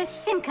wonder if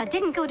Simka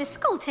didn't go to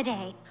school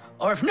today.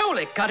 Or if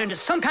Nolik got into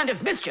some kind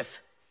of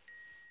mischief.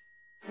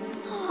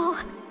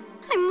 Oh,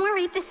 I'm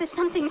worried this is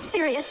something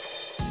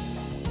serious.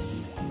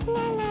 La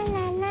la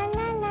la la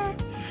la la.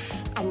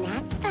 And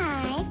that's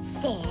 5,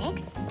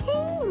 6.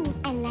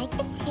 I like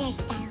this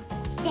hairstyle.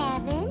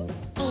 7,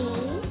 8.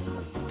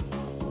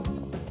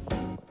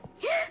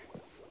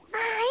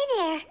 Hi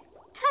there.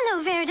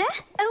 Hello, Verda.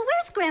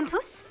 Where's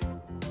Grampus?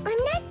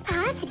 I'm not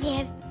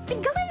positive,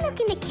 but go and look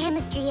in the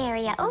chemistry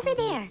area over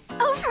there.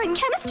 Over in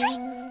chemistry?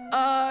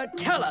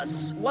 Tell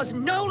us, was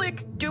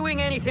Nolik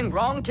doing anything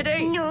wrong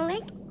today?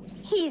 Nolik?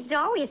 He's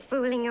always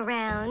fooling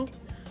around.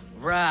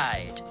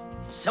 Right.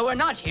 So we're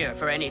not here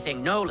for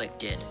anything Nolik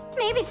did.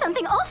 Maybe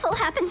something awful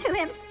happened to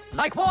him.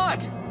 Like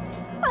what?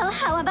 Well,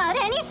 how about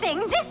anything?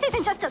 This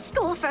isn't just a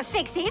school for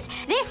Fixies.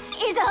 This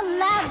is a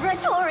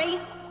laboratory.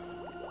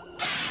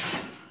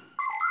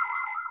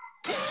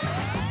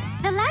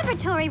 The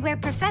laboratory where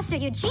Professor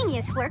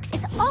Eugenius works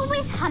is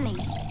always humming.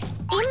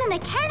 In the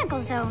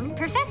mechanical zone,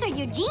 Professor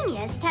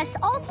Eugenius tests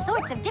all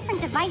sorts of different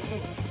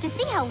devices to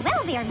see how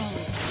well they are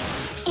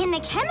made. In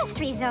the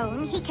chemistry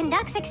zone, he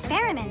conducts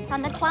experiments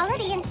on the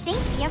quality and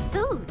safety of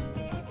food.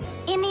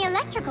 In the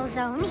electrical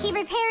zone, he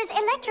repairs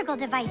electrical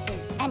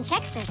devices and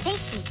checks their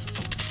safety.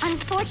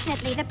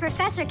 Unfortunately, the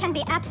professor can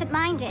be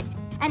absent-minded,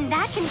 and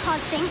that can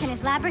cause things in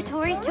his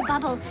laboratory to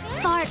bubble,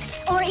 spark,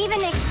 or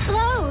even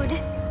explode.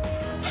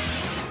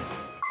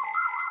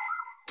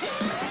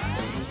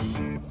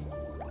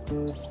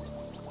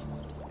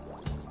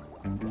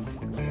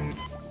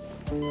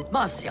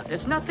 Marcia,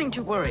 there's nothing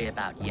to worry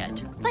about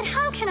yet. But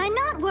how can I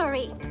not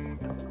worry?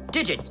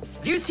 Digit,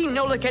 have you seen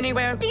Nolik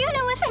anywhere? Do you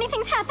know if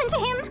anything's happened to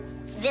him?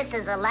 This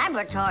is a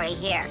laboratory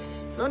here.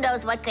 Who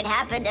knows what could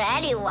happen to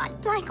anyone?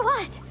 Like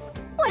what?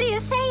 What are you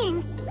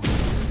saying?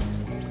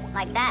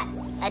 Like that.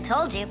 I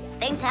told you,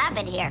 things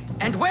happen here.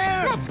 And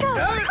where? Let's go,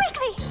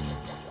 quickly!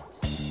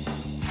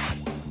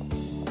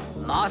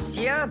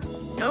 Marcia,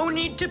 no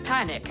need to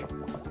panic.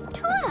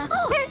 Tula,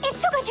 where is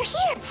so glad you're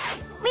here?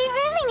 We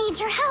really need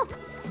your help.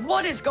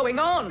 What is going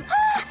on?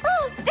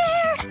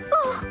 There!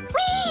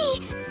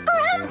 Wee!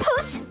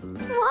 Grampus!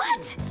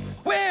 What?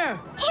 Where?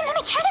 In the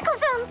mechanical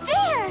zone,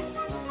 there!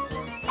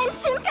 And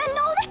Simka and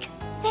Nolik,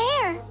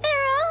 there!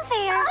 They're all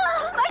there!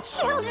 Oh, my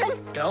children!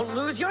 Don't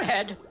lose your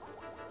head.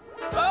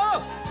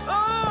 Oh!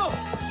 Oh!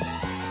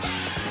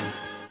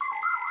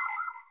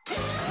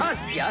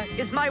 Marcia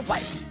is my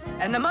wife,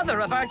 and the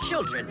mother of our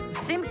children,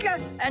 Simka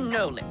and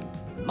Nolik.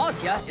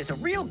 Marcia is a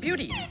real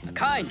beauty, a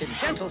kind and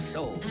gentle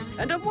soul,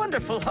 and a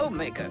wonderful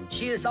homemaker.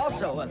 She is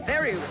also a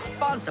very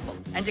responsible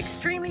and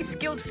extremely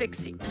skilled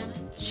fixie.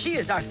 She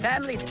is our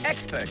family's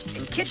expert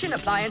in kitchen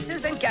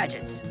appliances and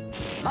gadgets.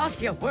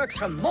 Marcia works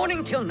from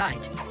morning till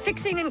night,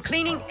 fixing and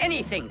cleaning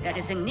anything that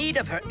is in need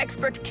of her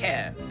expert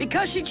care,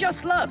 because she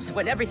just loves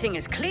when everything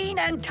is clean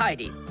and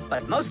tidy.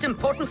 But most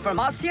important for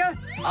Marcia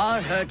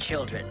are her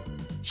children.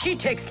 She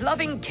takes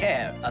loving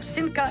care of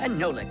Simka and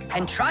Nolik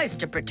and tries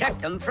to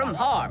protect them from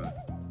harm.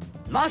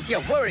 Marcia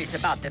worries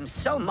about them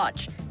so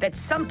much that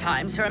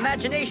sometimes her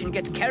imagination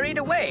gets carried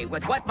away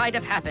with what might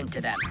have happened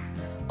to them.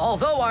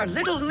 Although our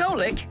little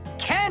Nolik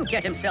can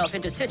get himself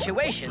into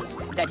situations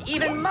that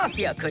even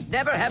Marcia could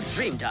never have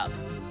dreamed of.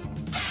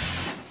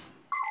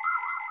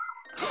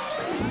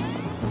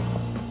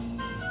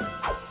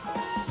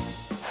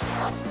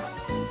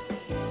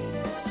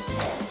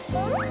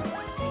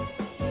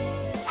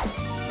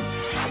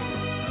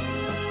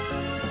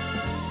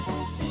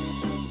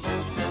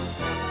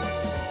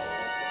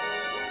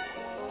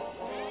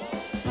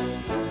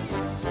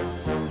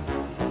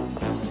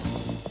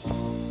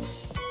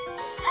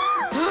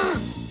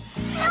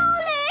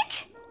 Nolik!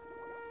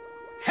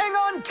 Hang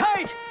on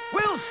tight!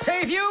 We'll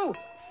save you!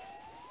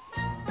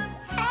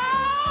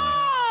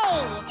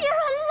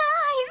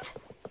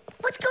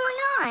 What's going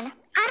on?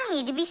 I don't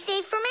need to be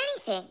saved from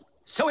anything.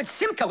 So it's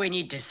Simka we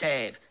need to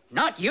save,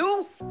 not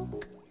you?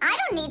 I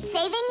don't need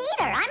saving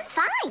either. I'm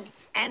fine.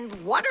 And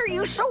what are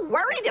you so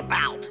worried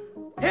about?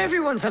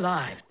 Everyone's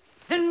alive.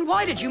 Then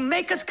why did you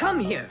make us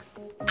come here?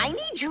 I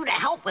need you to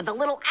help with a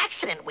little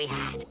accident we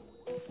had.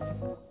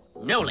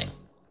 Nolik,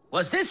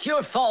 was this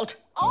your fault?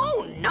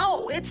 Oh,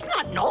 no, it's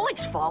not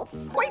Nolik's fault.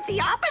 Quite the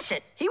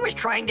opposite. He was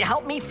trying to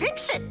help me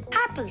fix it.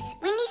 Papoose,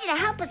 we need you to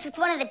help us with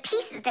one of the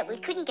pieces that we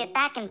couldn't get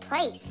back in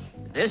place.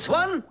 This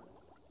one?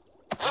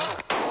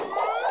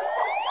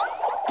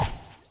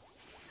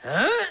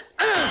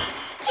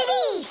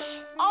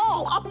 Tadish!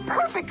 Oh, a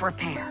perfect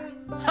repair.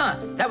 Huh,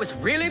 that was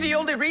really the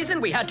only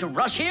reason we had to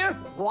rush here?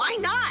 Why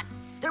not?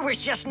 There was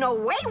just no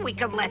way we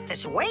could let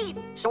this wait,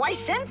 so I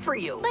sent for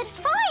you. But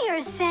Fire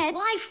said...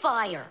 Why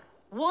fire?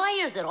 Why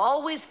is it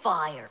always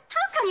fire?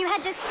 How come you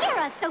had to scare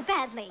us so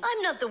badly?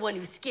 I'm not the one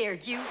who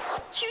scared you.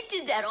 You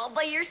did that all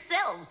by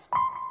yourselves.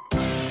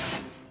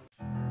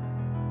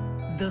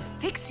 The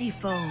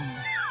Fixiephone.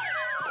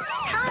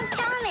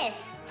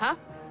 Thomas! Huh?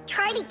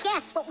 Try to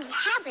guess what we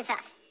have with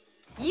us.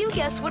 You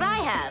guess what I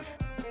have.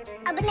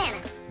 A banana.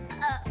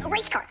 A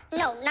race car.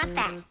 No, not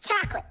that.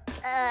 Chocolate.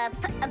 A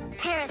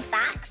pair of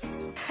socks.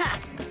 Ha!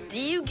 Do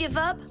you give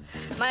up?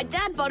 My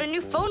dad bought a new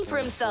phone for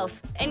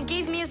himself and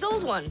gave me his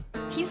old one.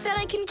 He said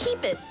I can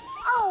keep it.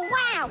 Oh,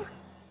 wow!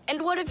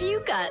 And what have you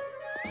got?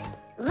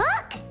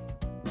 Look!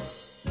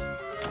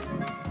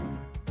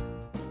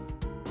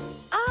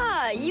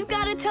 Ah, you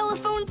got a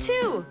telephone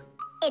too.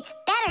 It's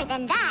better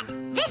than that.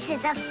 This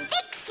is a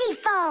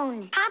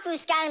Fixiephone.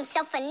 Papoose got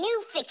himself a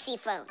new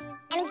Fixiephone,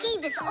 and he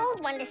gave this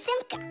old one to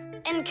Simka.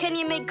 And can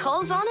you make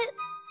calls on it?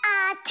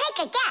 Take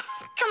a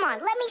guess. Come on,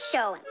 let me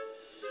show him.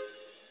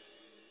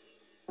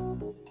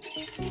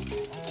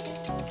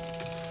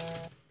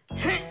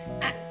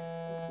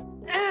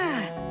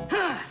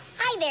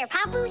 Hi there,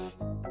 Papoose.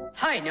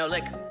 Hi,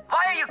 Nolik.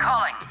 Why are you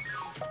calling?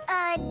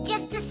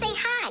 Just to say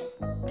hi.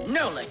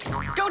 Nolik,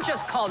 don't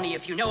just call me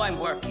if you know I'm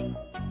working.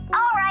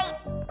 All right.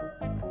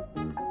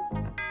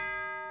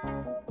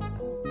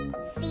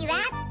 See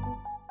that?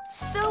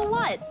 So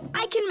what?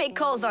 I can make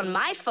calls on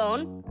my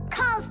phone.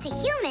 Calls to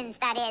humans,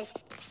 that is.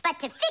 But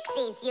to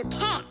Fixies, you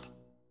can't.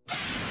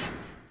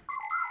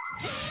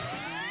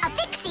 A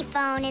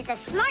Fixiephone is a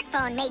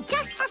smartphone made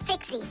just for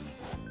Fixies.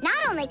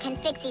 Not only can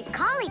Fixies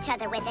call each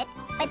other with it,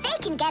 but they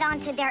can get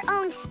onto their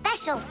own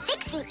special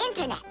Fixie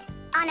internet.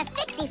 On a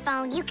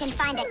Fixiephone, you can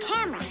find a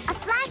camera, a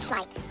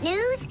flashlight,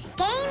 news,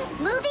 games,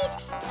 movies,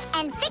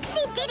 and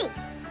Fixie ditties.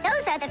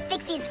 Those are the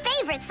Fixies'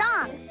 favorite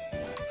songs.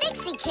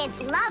 Fixie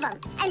kids love them,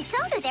 and so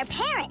do their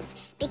parents,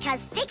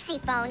 because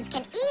Fixiephones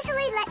can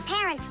easily let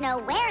parents know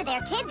where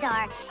their kids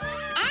are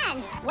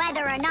and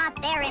whether or not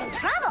they're in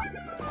trouble.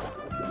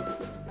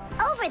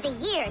 Over the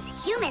years,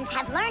 humans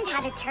have learned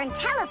how to turn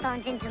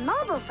telephones into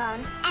mobile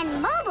phones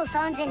and mobile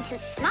phones into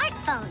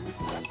smartphones.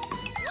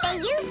 They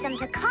use them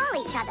to call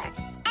each other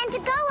and to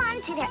go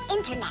onto their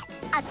internet.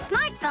 A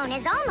smartphone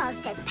is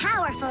almost as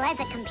powerful as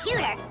a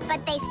computer,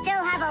 but they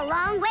still have a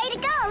long way to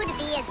go to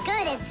be as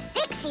good as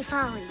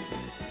Fixiephones.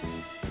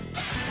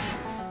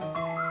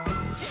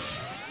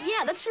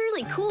 Yeah, that's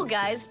really cool,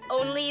 guys.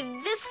 Only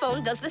this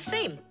phone does the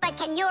same. But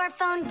can your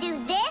phone do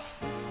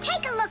this?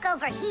 Take a look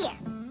over here.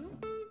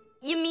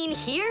 You mean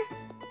here?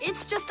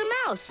 It's just a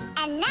mouse.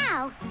 And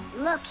now,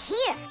 look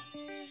here.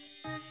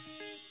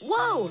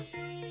 Whoa!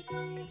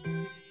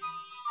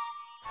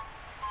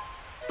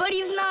 But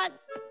he's not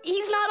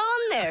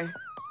on there.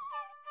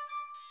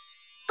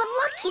 But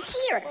look, he's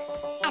here.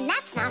 And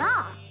that's not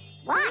all.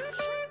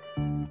 Watch. A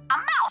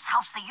mouse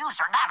helps the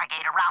user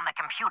navigate around the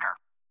computer.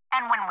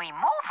 And when we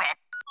move it...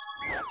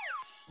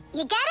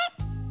 You get it?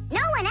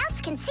 No one else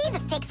can see the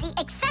Fixie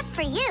except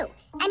for you.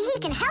 And he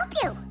can help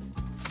you.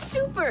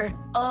 Super!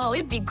 Oh,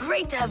 it'd be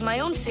great to have my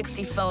own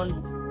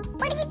Fixiephone.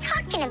 What are you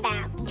talking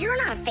about? You're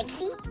not a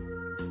Fixie.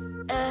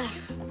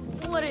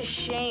 What a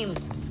shame.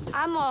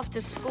 I'm off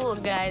to school,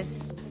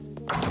 guys.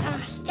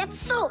 He gets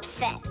so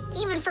upset.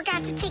 He even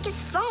forgot to take his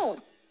phone.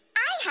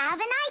 I have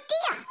an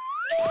idea.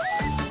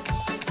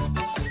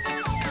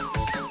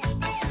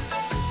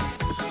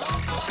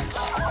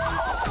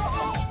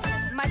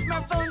 My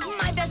smartphone's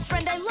my best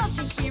friend. I love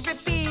to hear it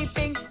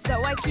beeping,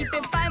 so I keep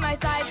it by my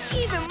side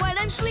even when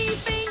I'm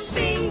sleeping.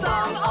 Bing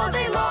bong all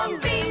day long,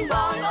 bing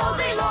bong all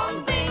day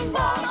long, bing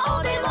bong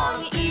all day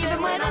long,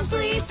 even when I'm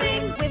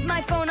sleeping. With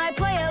my phone I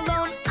play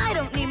alone. I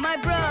don't need my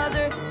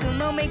brother. Soon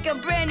they'll make a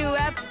brand new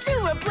app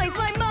to replace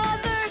my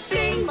mother.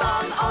 Bing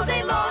bong all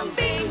day long,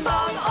 bing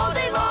bong all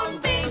day long,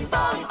 bing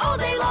bong all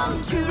day long,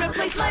 to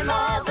replace my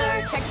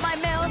mother. Check my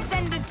mail,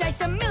 send it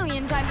text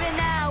 1,000,000 times an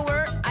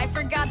hour. I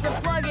forgot to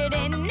plug it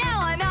in, now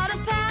I'm out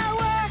of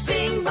power.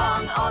 Bing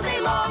bong all day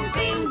long,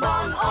 bing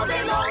bong all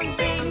day long,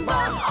 bing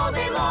bong all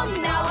day long,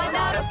 now I'm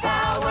out of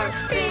power.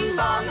 Bing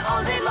bong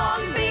all day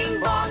long, bing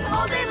bong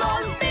all day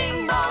long,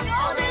 bing bong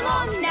all day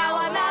long, now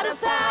I'm out of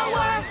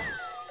power.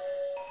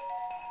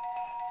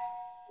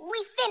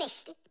 We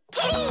finished it.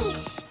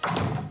 Tadish!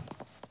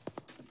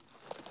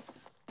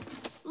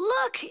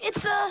 Look,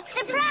 it's a...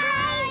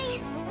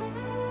 Surprise!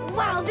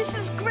 Wow, this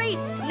is great!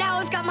 Now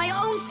I've got my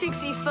own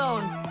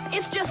Fixiephone.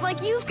 It's just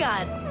like you've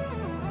got.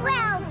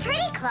 Well,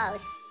 pretty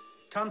close.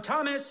 Tom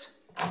Thomas!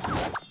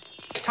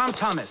 Tom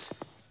Thomas,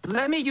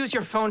 let me use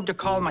your phone to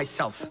call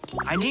myself.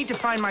 I need to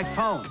find my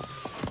phone.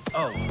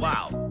 Oh,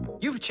 wow.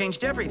 You've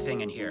changed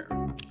everything in here.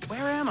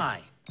 Where am I?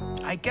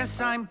 I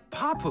guess I'm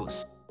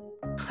Papoose.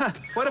 Huh,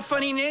 what a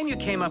funny name you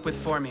came up with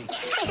for me.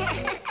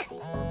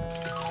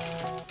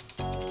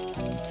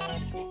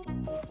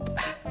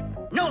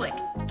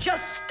 Nolik,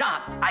 just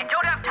stop. I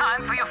don't have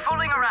time for you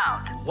fooling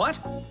around. What?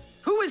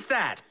 Who is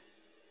that?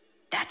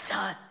 That's,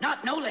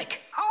 not Nolik.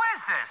 Who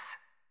is this?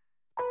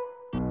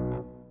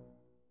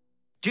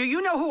 Do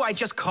you know who I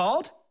just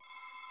called?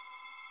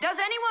 Does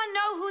anyone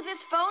know who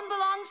this phone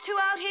belongs to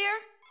out here?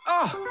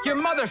 Oh, your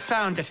mother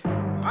found it.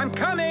 I'm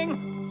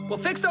coming. We'll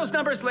fix those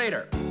numbers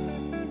later.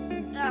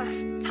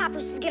 Ugh,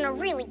 Papoose is gonna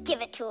really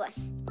give it to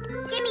us.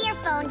 Give me your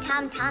phone,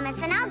 Tom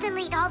Thomas, and I'll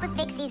delete all the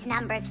Fixies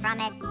numbers from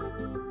it.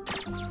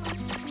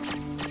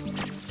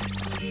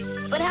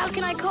 But how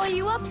can I call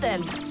you up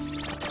then?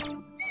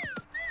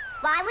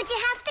 Why would you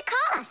have to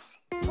call us?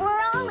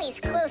 We're always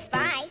close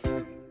by.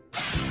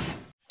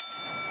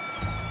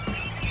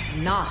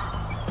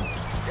 Knots.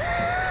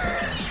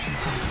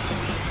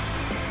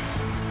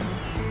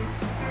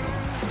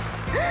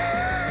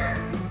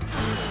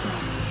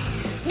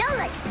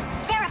 Nolik,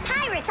 there are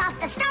pirates off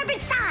the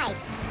starboard side.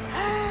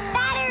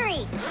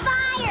 Battery,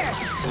 fire!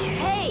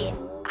 Hey,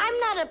 I'm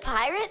not a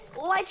pirate.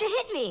 Why'd you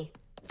hit me?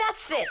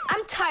 That's it.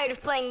 I'm tired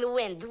of playing the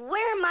wind.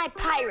 Where are my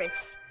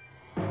pirates?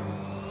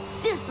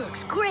 This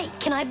looks great.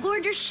 Can I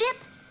board your ship?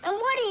 And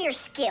what are your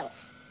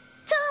skills?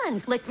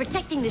 Tons, like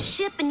protecting the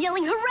ship and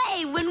yelling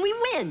hooray when we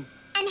win.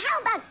 And how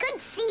about good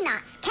sea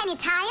knots? Can you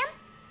tie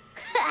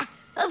them?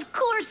 Of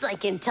course I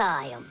can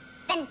tie them.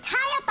 Then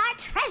tie up our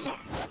treasure.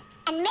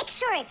 And make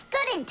sure it's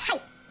good and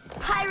tight.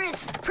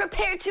 Pirates,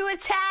 prepare to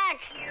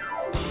attack!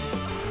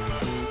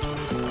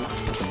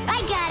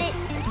 I got it.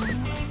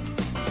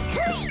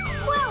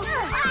 Whoa!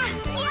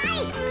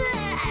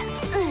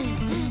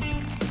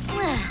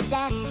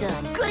 That's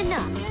done. Good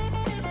enough.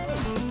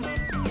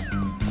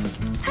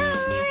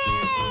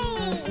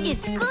 Hooray!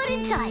 It's good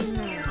and tight.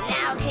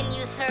 Now can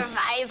you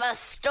survive a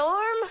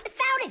storm?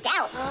 Without a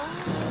doubt.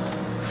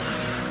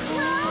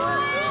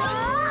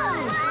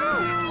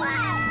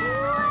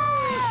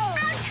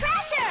 Our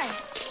treasure!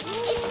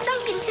 It's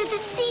sunk into the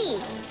sea.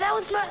 That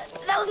was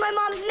my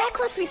mom's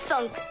necklace we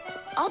sunk.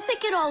 I'll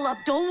pick it all up,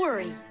 don't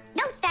worry.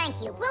 No,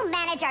 thank you. We'll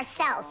manage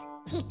ourselves.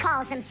 He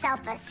calls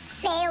himself a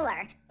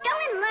sailor. Go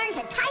and learn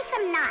to tie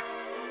some knots.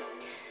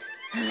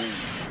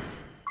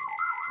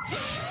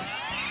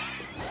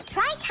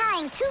 Try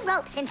tying 2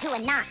 ropes into a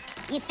knot.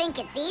 You think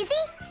it's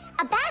easy?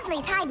 A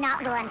badly tied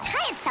knot will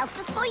untie itself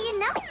before you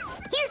know it.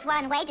 Here's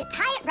one way to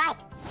tie it right.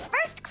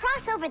 First,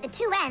 cross over the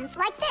 2 ends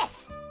like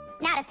this.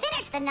 Now, to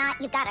finish the knot,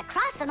 you've got to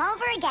cross them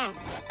over again.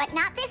 But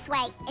not this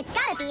way. It's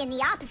got to be in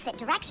the opposite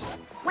direction.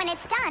 When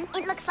it's done,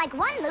 it looks like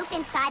one loop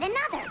inside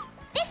another.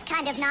 This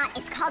kind of knot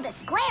is called a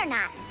square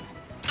knot.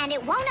 And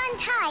it won't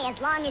untie as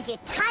long as you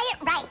tie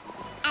it right.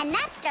 And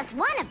that's just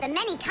one of the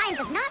many kinds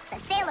of knots a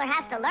sailor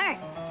has to learn.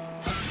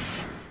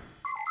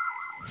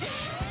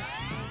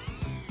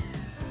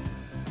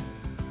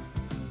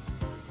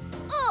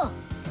 Oh!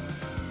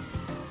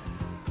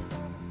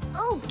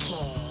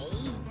 Okay.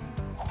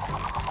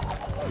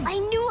 I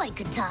knew I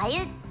could tie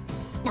it.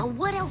 Now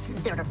what else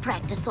is there to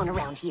practice on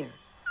around here?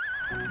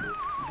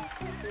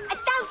 I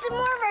found some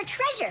more of our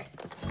treasure.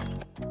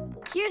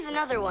 Here's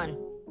another one.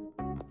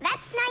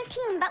 That's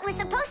 19, but we're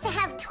supposed to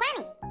have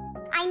 20.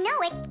 I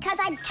know it because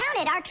I'd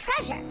counted our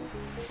treasure.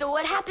 So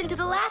what happened to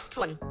the last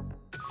one?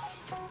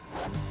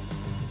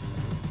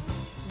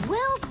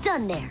 Well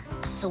done there.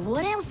 So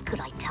what else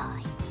could I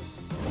tie?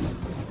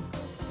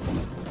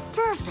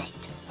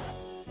 Perfect.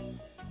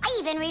 I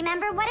even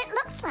remember what it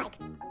looks like.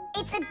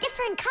 It's a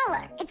different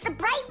color. It's a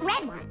bright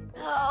red one.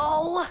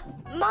 Oh,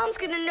 Mom's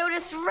gonna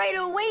notice right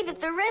away that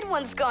the red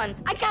one's gone.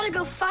 I gotta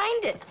go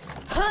find it.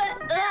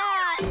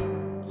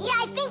 Yeah,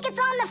 I think it's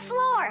on the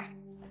floor.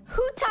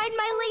 Who tied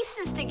my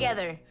laces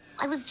together?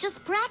 I was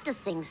just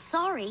practicing,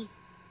 sorry.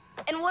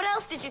 And what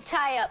else did you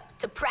tie up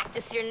to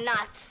practice your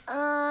knots?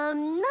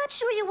 Not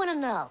sure you want to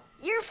know.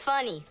 You're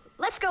funny.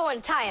 Let's go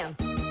untie them.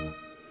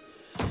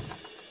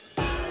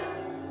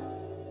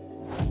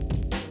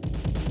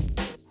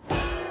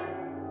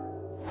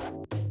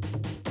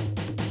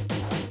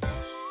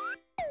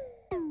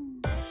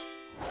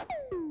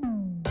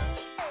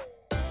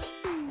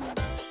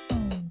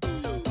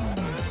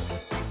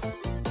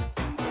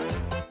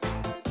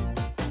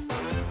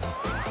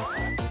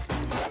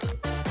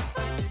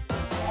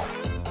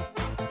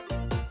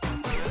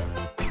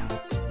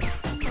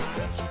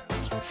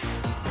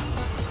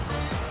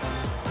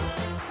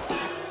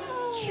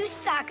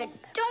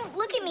 Don't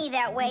look at me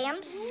that way.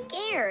 I'm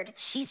scared.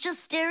 She's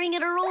just staring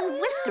at her own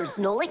whiskers,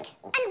 Nolik.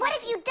 And what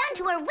have you done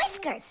to her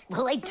whiskers?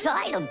 Well, I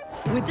tied them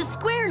with the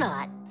square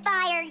knot.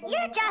 Fire,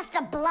 you're just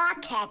a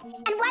blockhead.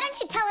 And why don't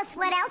you tell us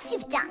what else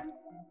you've done?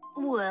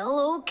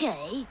 Well,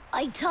 okay.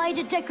 I tied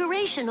a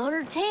decoration on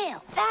her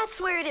tail. That's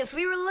where it is.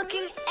 We were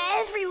looking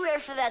everywhere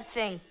for that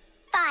thing.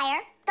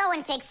 Fire, go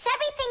and fix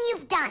everything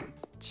you've done.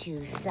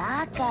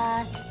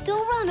 Chusaka,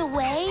 don't run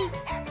away.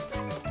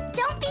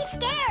 Don't be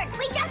scared.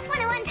 We just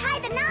want to untie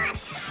the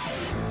knots.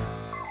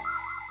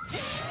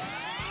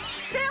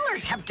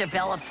 Sailors have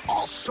developed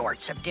all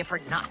sorts of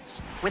different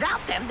knots.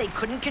 Without them, they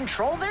couldn't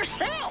control their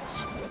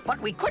sails.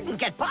 But we couldn't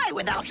get by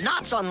without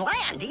knots on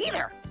land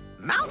either.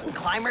 Mountain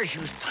climbers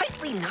use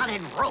tightly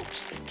knotted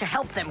ropes to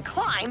help them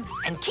climb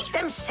and keep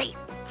them safe.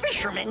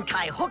 Fishermen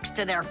tie hooks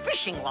to their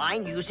fishing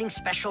line using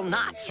special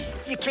knots.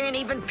 You can't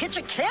even pitch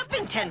a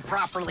camping tent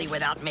properly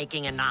without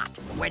making a knot.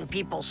 When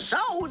people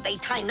sew, they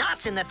tie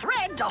knots in the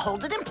thread to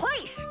hold it in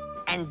place.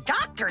 And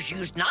doctors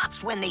use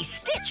knots when they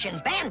stitch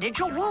and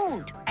bandage a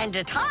wound. And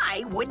a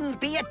tie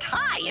wouldn't be a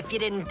tie if you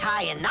didn't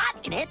tie a knot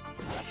in it.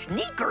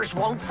 Sneakers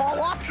won't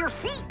fall off your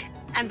feet.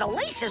 And the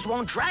laces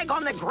won't drag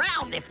on the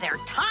ground if they're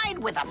tied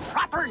with a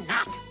proper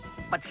knot.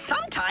 But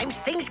sometimes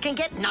things can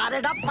get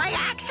knotted up by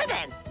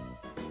accident.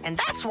 And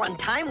that's one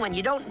time when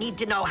you don't need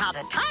to know how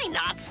to tie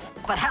knots,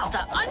 but how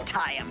to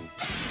untie them.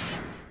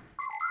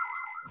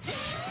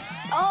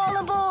 All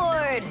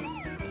aboard!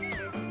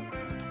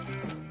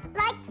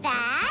 Like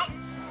that.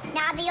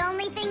 Now the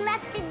only thing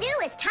left to do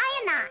is tie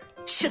a knot.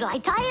 Should I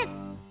tie it?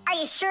 Are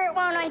you sure it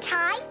won't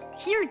untie?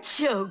 You're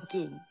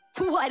joking.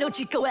 Why don't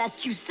you go ask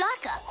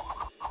Chusaka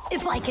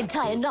if I can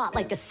tie a knot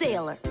like a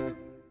sailor?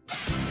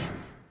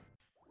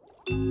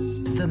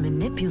 The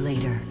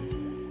Manipulator.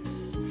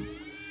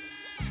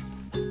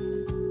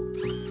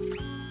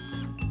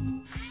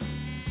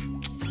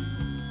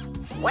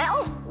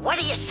 Well, what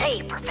do you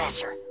say,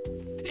 Professor?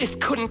 It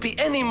couldn't be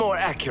any more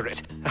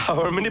accurate.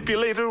 Our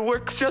manipulator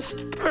works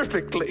just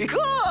perfectly.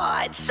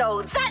 Good!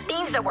 So that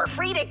means that we're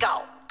free to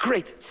go.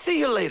 Great. See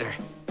you later.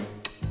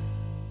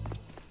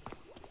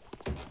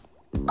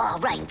 All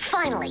right,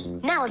 finally.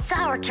 Now it's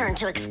our turn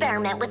to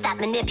experiment with that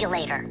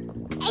manipulator.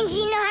 And do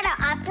you know how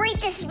to operate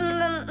this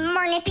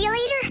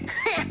manipulator?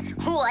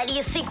 Why do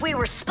you think we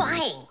were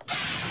spying?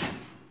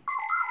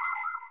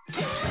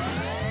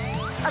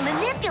 A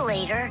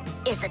manipulator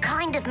is a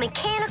kind of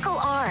mechanical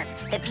arm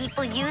that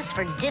people use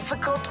for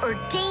difficult or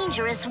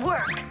dangerous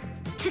work.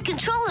 To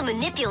control a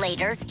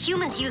manipulator,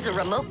 humans use a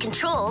remote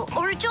control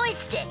or a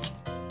joystick.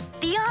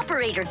 The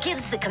operator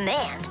gives the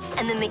command,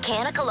 and the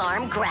mechanical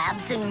arm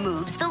grabs and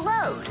moves the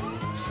load.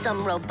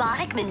 Some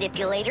robotic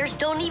manipulators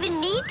don't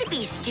even need to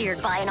be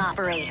steered by an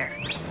operator.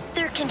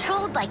 They're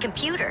controlled by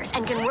computers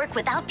and can work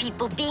without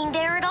people being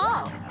there at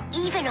all,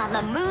 even on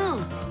the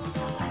moon.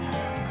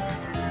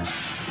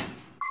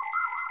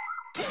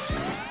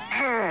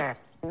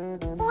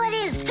 What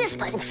is this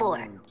button for?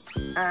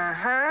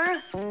 Uh-huh.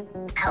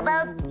 How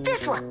about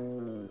this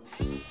one?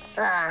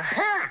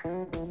 Uh-huh.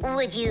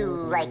 Would you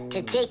like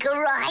to take a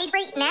ride?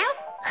 Right now?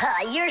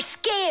 You're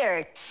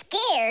scared.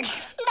 Scared?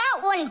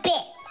 Not one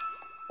bit.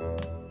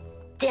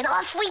 Then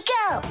off we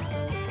go.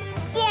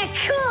 Yeah,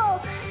 cool.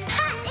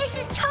 Ha, this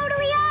is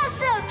totally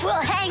awesome.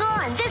 Well, hang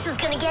on. This is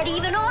gonna get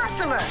even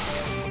awesomer.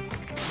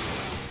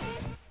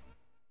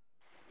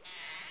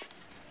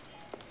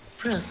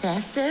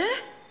 Professor?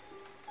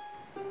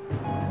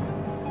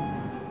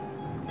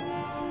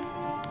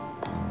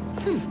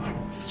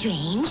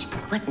 Strange.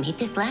 What made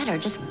this ladder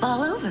just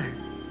fall over?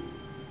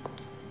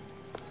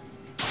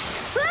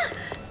 Ah!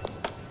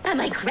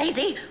 Am I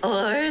crazy?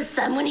 Or is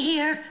someone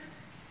here?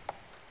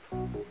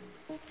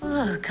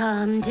 Oh,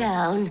 calm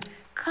down.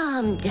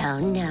 Calm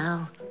down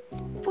now.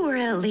 Poor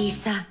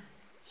Elisa.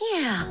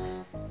 Yeah,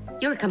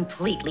 you're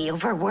completely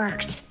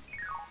overworked.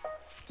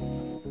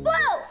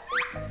 Whoa!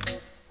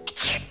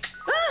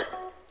 Ah!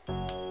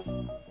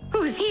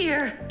 Who's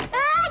here?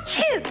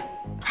 Achoo!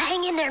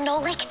 Hang in there,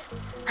 Nolik.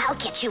 I'll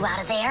get you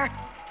out of there.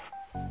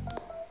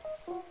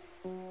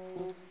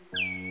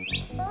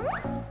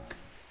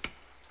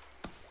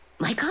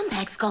 My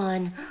compact's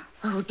gone.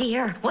 Oh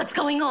dear, what's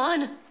going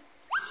on?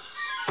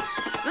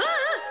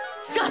 Ah!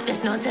 Stop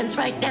this nonsense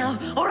right now,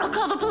 or I'll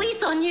call the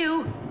police on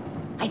you.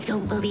 I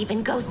don't believe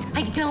in ghosts.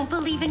 I don't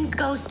believe in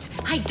ghosts.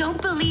 I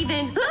don't believe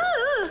in...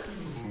 Ah!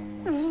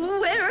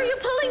 Where are you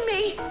pulling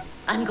me?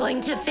 I'm going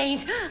to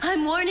faint.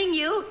 I'm warning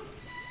you.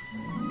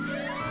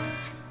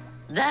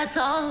 That's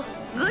all.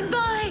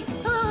 Goodbye.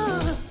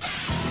 Oh.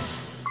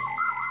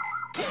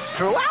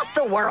 Throughout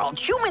the world,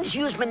 humans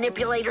use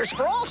manipulators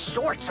for all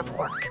sorts of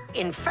work.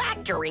 In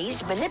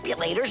factories,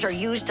 manipulators are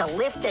used to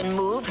lift and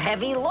move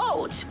heavy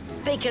loads.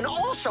 They can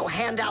also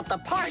hand out the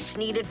parts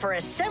needed for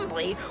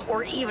assembly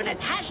or even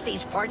attach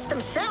these parts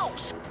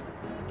themselves.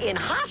 In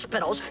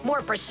hospitals,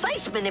 more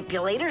precise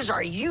manipulators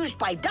are used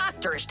by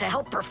doctors to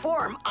help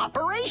perform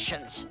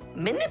operations.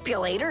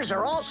 Manipulators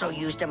are also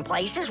used in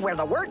places where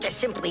the work is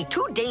simply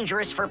too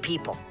dangerous for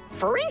people.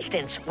 For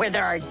instance, where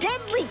there are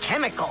deadly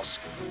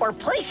chemicals, or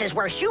places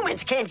where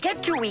humans can't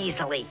get to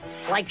easily,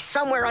 like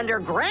somewhere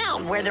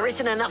underground where there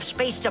isn't enough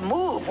space to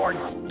move, or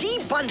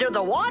deep under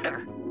the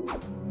water.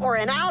 or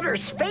in outer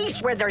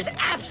space where there's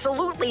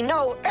absolutely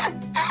no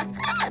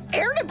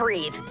air to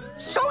breathe.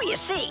 So you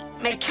see,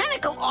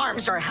 mechanical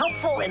arms are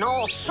helpful in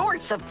all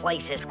sorts of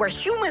places where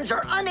humans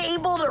are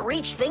unable to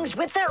reach things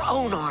with their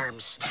own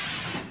arms.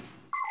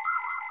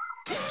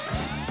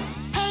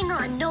 Hang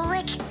on,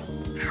 Nolik.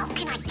 How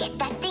can I get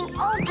that thing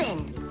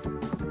open?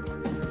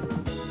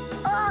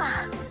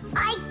 Ugh,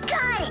 I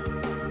got it!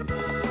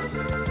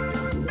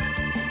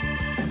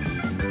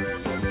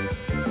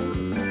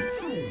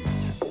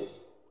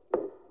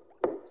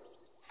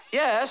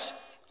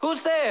 Yes?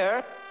 Who's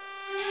there?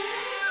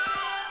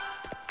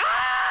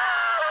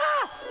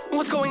 Ah!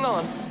 What's going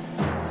on?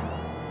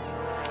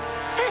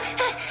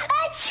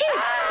 Achoo!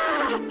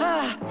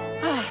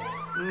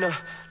 No,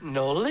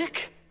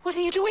 Nolik? What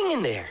are you doing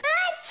in there?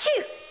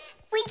 Achoo!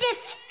 We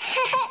just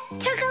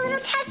took a little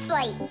test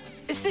flight.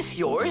 Is this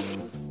yours?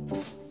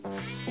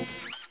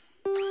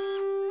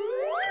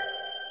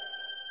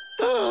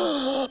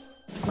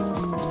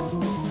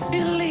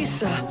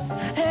 Elisa!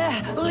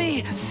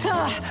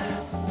 Elisa!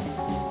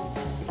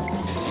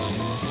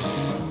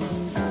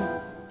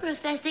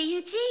 Professor,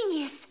 you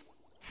genius.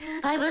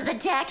 I was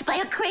attacked by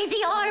a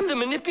crazy arm. The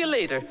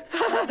manipulator.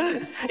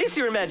 It's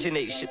your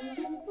imagination.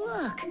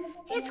 Look,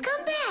 it's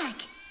come back.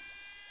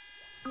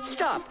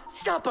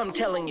 Stop, I'm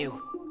telling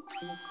you.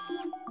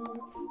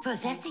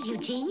 Professor, you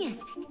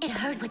genius. It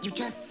heard what you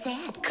just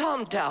said.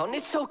 Calm down,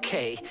 it's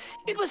okay.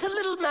 It was a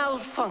little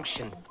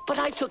malfunction, but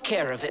I took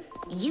care of it.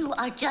 You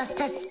are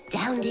just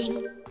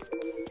astounding.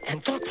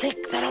 And don't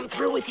think that I'm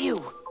through with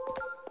you.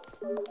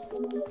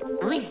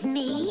 With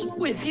me?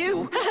 With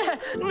you?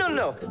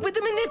 No, with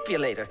the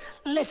manipulator.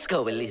 Let's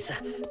go, Elisa.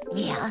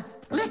 Yeah,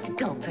 let's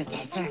go,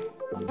 Professor.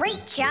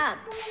 Great job,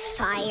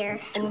 Fire.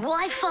 And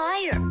why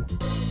fire?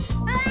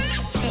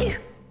 Achoo!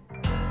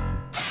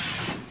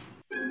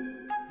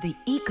 The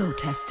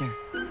Ecotester.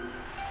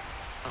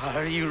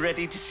 Are you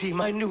ready to see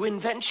my new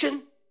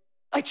invention?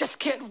 I just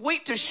can't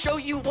wait to show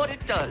you what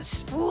it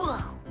does. Whoa,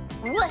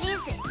 what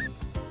is it?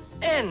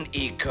 An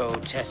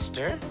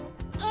Ecotester.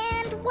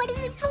 And what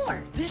is it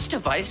for? This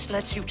device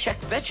lets you check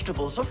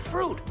vegetables or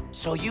fruit,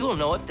 so you'll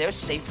know if they're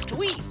safe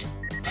to eat.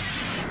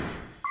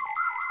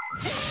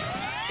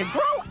 To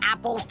grow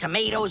apples,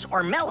 tomatoes,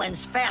 or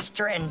melons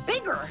faster and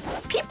bigger,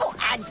 people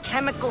add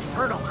chemical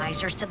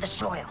fertilizers to the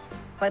soil.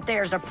 But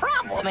there's a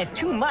problem if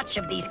too much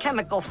of these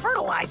chemical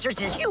fertilizers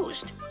is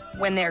used.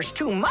 When there's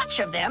too much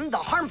of them, the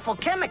harmful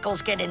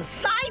chemicals get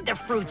inside the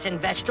fruits and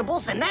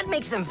vegetables, and that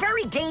makes them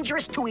very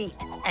dangerous to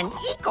eat. An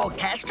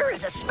Ecotester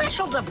is a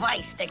special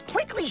device that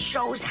quickly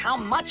shows how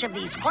much of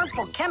these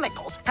harmful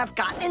chemicals have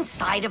gotten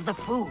inside of the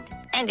food.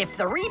 And if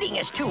the reading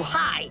is too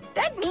high,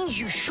 that means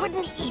you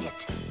shouldn't eat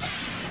it.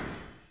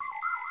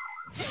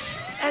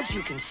 As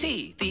you can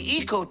see, the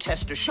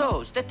Ecotester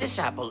shows that this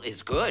apple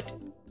is good.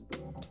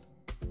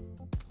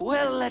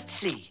 Well, let's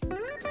see.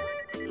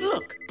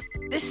 Look,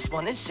 this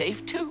one is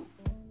safe too.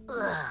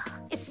 Ugh,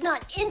 it's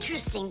not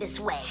interesting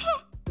this way.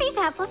 These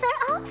apples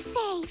are all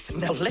safe.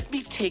 Now let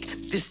me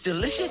take this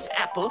delicious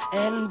apple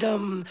and,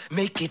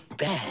 make it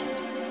bad.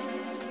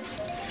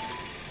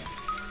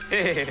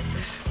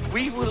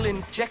 We will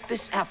inject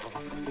this apple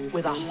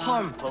with a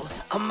harmful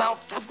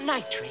amount of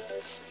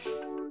nitrates.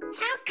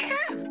 How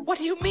come? What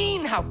do you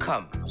mean, how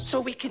come?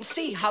 So we can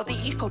see how the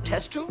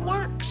Ecotester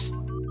works.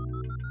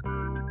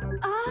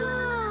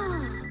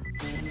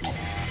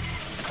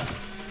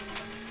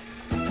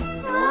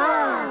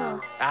 Whoa!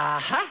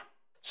 Aha!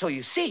 So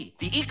you see,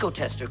 the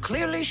Ecotester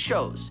clearly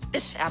shows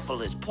this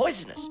apple is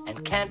poisonous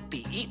and can't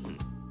be eaten.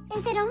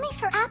 Is it only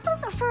for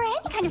apples or for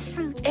any kind of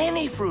fruit?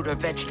 Any fruit or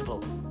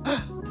vegetable.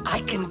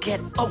 I can get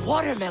a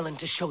watermelon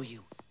to show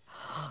you.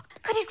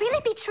 Could it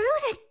really be true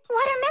that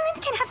watermelons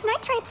can have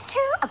nitrates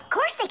too? Of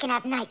course they can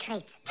have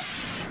nitrates.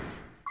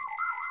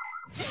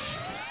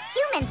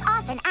 Humans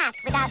often act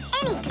without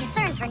any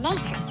concern for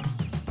nature.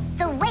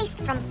 The waste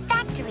from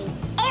factories,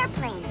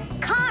 airplanes,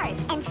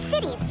 cars, and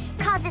cities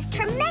causes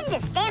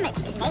tremendous damage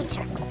to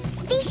nature.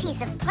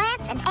 Species of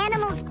plants and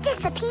animals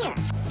disappear.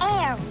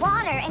 Air,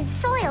 water, and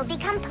soil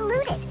become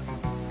polluted.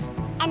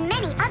 And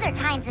many other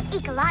kinds of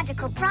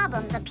ecological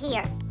problems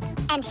appear.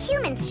 And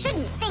humans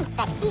shouldn't think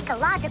that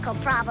ecological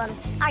problems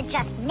are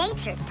just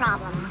nature's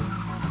problems.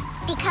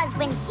 Because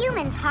when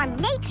humans harm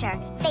nature,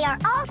 they are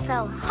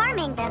also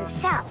harming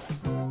themselves.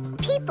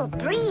 People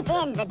breathe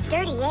in the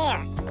dirty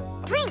air,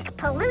 drink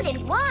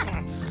polluted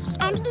water,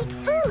 and eat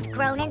food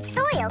grown in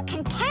soil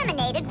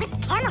contaminated with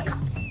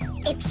chemicals.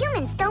 If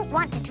humans don't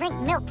want to drink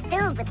milk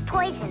filled with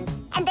poisons,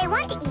 and they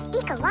want to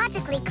eat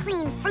ecologically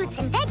clean fruits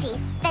and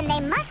veggies, then they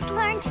must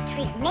learn to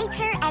treat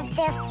nature as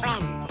their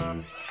friend.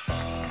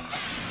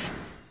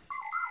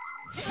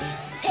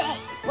 Hey,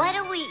 why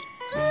don't we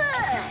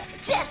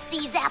test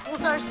these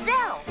apples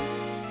ourselves?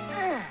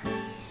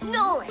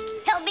 Nolik,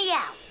 help me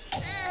out.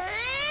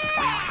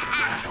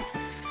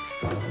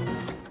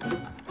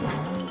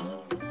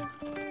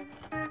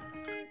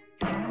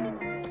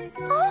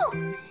 Oh,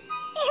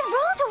 it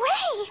rolled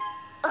away.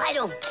 I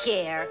don't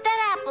care.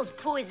 That apple's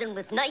poisoned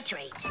with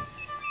nitrates.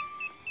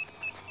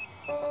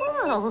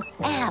 Oh,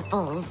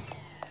 apples.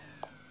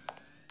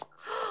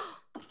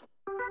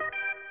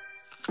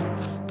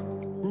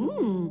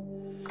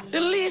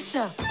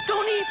 Lisa,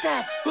 don't eat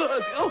that!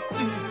 Oh,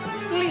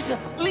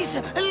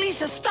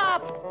 Lisa,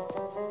 stop!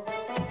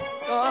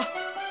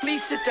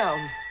 Please sit down.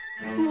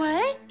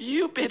 What?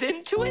 You bit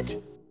into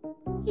it?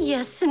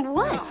 Yes, and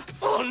what?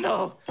 Oh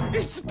no,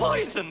 it's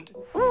poisoned!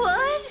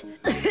 What?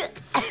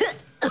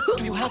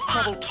 Do you have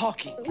trouble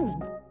talking?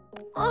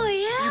 Oh,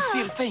 yeah. You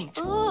feel faint?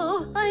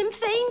 Oh, I'm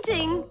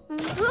fainting.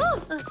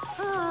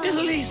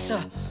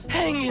 Elisa,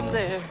 hang in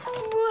there.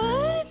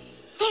 What?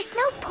 There's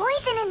no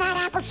poison in that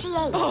apple she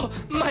ate. Oh,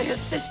 my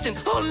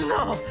assistant. Oh,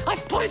 no.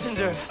 I've poisoned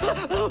her.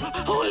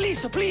 Oh,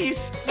 Lisa,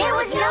 please. There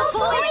was no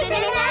poison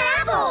in that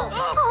apple.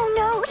 Oh,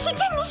 no. He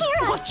didn't hear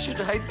us. What should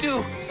I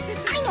do?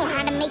 I know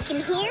how to make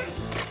him hear.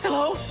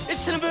 Hello?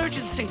 It's an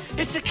emergency.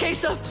 It's a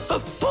case of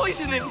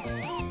poisoning.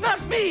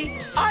 Not me.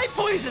 I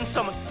poisoned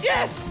someone.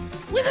 Yes,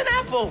 with an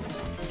apple.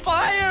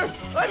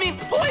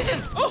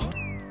 Poison. Oh.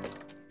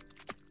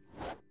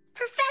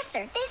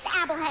 Professor, this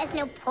apple has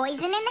no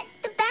poison in it.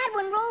 The bad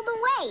one rolled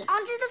away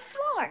onto the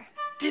floor.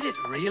 Did it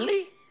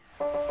really?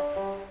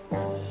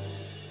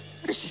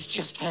 This is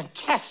just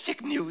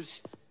fantastic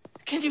news.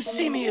 Can you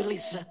see me,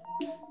 Elisa?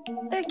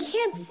 I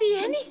can't see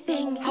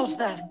anything. How's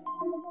that?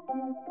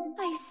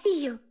 I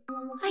see you.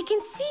 I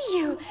can see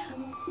you.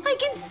 I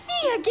can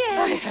see again.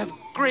 I have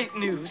great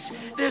news.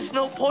 There's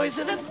no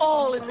poison at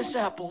all in this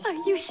apple. Are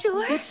you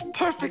sure? It's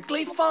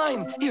perfectly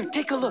fine. Here,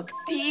 take a look.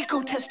 The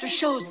Ecotester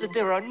shows that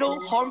there are no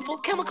harmful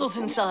chemicals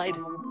inside.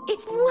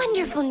 It's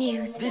wonderful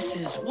news. This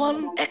is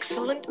one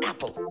excellent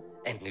apple.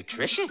 And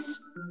nutritious.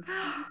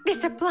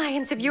 This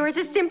appliance of yours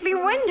is simply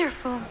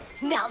wonderful.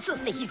 Now she'll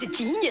say he's a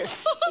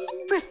genius.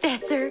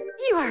 Professor,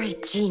 you are a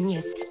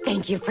genius.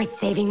 Thank you for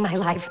saving my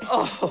life.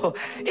 Oh,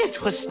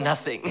 it was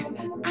nothing.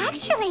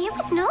 Actually, it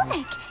was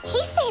Nolik.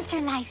 He saved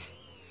her life.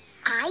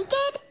 I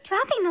did?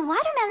 Dropping the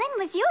watermelon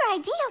was your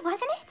idea,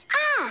 wasn't it?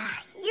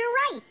 Ah, you're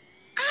right.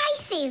 I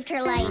saved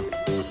her life.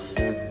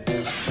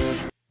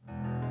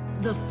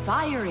 The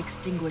fire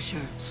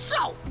extinguisher.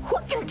 So, who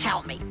can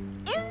tell me,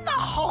 in the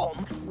home,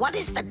 what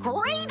is the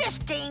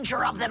greatest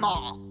danger of them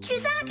all?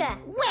 Chuzaka.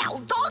 Well,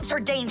 dogs are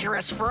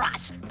dangerous for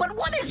us, but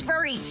what is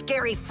very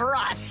scary for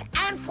us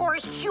and for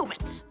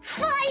humans?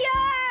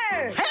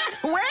 Fire! Huh?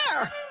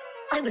 Where?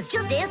 I was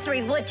just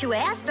answering what you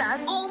asked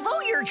us.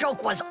 Although your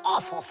joke was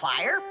awful,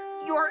 Fire,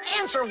 your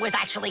answer was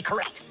actually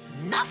correct.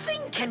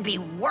 Nothing can be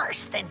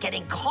worse than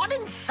getting caught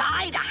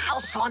inside a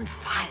house on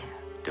fire.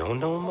 Don't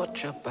know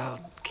much about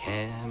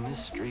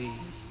chemistry,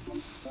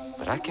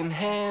 but I can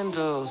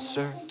handle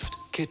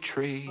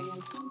circuitry.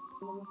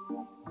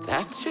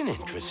 That's an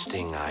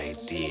interesting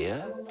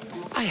idea.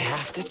 I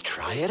have to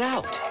try it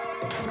out.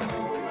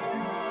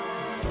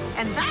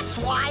 And that's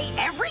why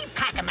every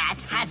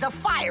Pack-A-Mat has a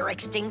fire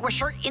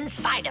extinguisher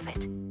inside of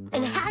it.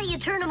 And how do you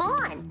turn them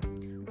on?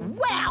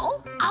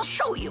 Well, I'll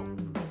show you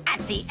at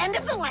the end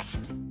of the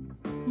lesson.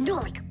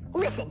 Nolik,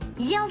 listen,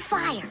 yell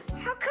fire.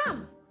 How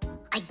come?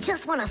 I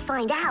just want to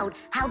find out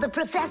how the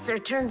professor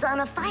turns on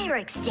a fire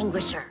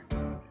extinguisher.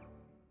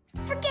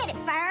 Forget it,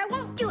 Fire. I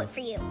won't do it for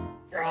you.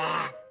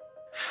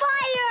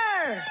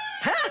 Fire!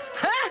 Huh?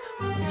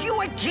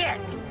 You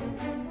again?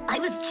 I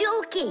was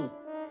joking.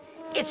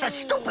 It's a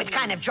stupid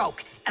kind of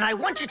joke, and I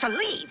want you to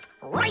leave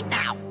right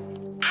now.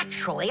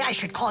 Actually, I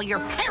should call your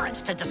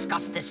parents to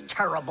discuss this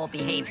terrible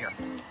behavior.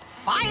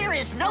 Fire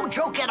is no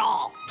joke at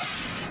all.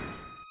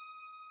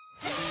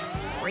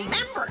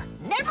 Remember,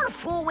 never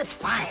fool with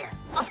fire.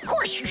 Of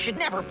course, you should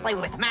never play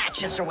with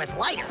matches or with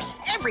lighters.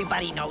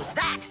 Everybody knows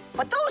that.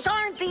 But those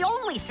aren't the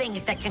only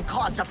things that can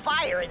cause a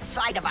fire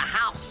inside of a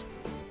house.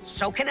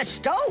 So can a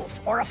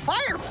stove or a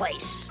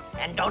fireplace.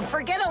 And don't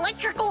forget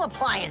electrical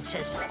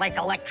appliances, like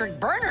electric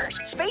burners,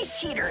 space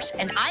heaters,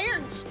 and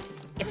irons.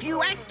 If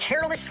you act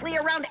carelessly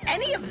around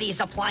any of these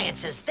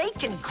appliances, they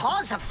can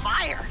cause a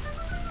fire.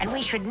 And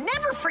we should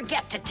never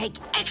forget to take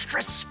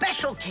extra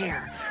special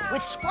care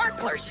with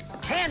sparklers,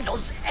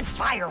 candles, and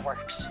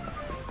fireworks.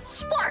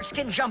 Sparks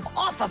can jump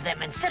off of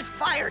them and set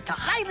fire to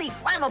highly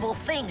flammable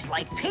things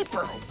like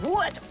paper,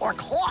 wood, or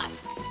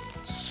cloth.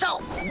 So,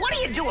 what do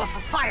you do if a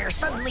fire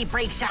suddenly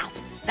breaks out?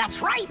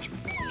 That's right.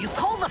 You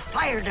call the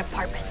fire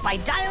department by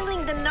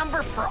dialing the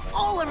number for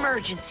all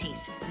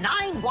emergencies,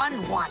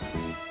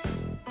 911.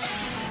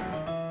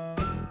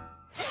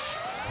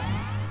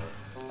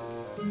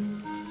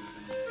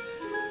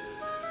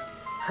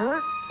 Huh?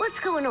 What's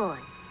going on?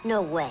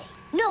 No way.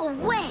 No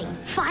way!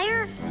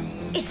 Fire?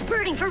 It's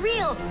burning for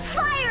real!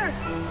 Fire!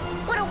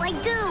 What do I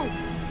do?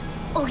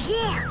 Oh,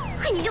 yeah!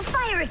 I need a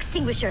fire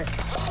extinguisher!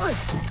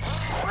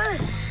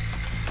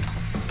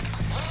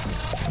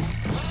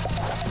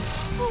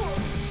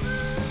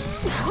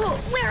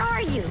 Where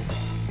are you?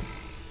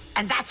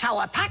 And that's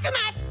how a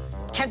Pack-A-Mat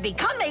can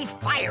become a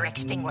fire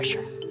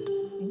extinguisher.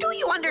 Do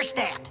you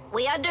understand?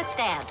 We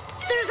understand.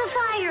 There's a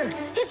fire!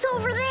 It's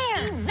over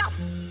there! Enough!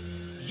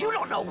 You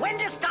don't know when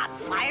to stop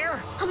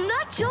fire. I'm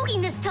not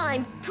joking this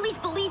time. Please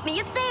believe me,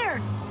 it's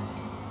there.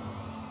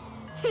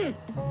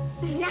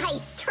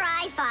 Nice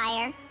try,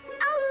 Fire.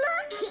 Oh,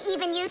 look, He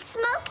even used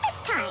smoke this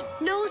time.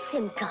 No,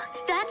 Simka.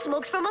 That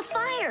smoke's from a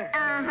fire.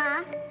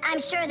 Uh-huh. I'm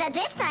sure that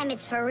this time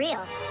it's for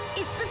real.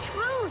 It's the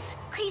truth.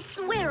 I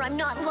swear I'm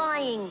not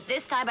lying.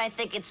 This time I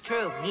think it's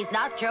true. He's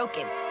not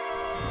joking.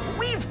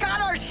 We've got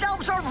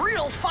ourselves a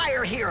real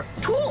fire here.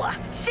 Tula,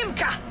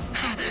 Simka,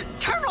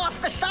 turn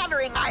off the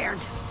soldering iron.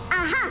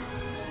 Uh-huh.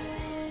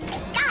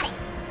 Got it.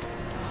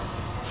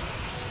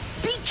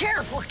 Be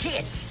careful,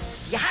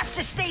 kids. You have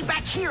to stay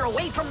back here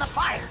away from the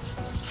fire.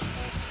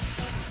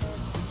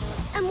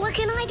 And what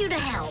can I do to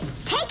help?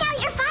 Take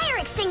out your fire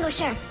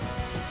extinguisher.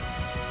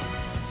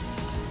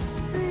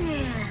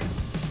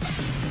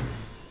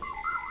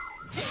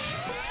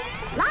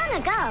 Long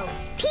ago,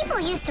 people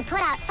used to put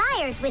out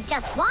fires with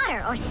just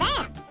water or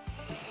sand.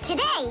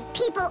 Today,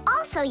 people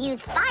also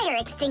use fire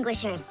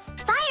extinguishers.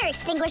 Fire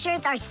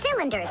extinguishers are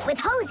cylinders with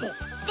hoses.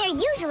 They're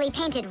usually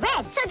painted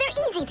red, so they're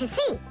easy to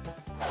see.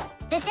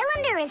 The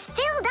cylinder is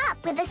filled up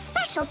with a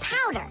special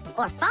powder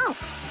or foam.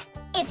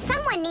 If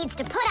someone needs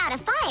to put out a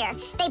fire,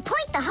 they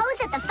point the hose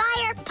at the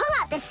fire, pull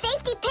out the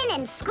safety pin,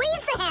 and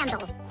squeeze the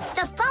handle.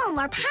 The foam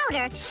or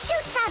powder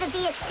shoots out of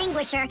the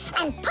extinguisher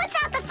and puts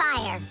out the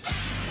fire.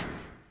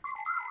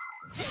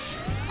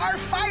 Our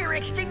fire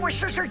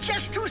extinguishers are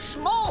just too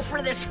small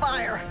for this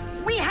fire.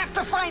 We have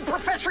to find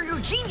Professor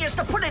Eugenius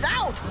to put it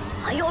out.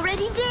 I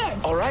already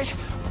did. All right,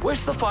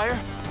 where's the fire?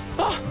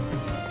 Ah.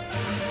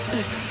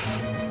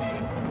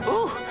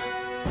 Ooh.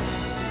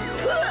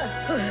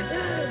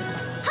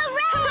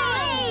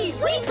 Hooray!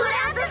 We put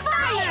out the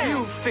fire!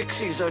 You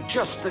Fixies are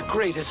just the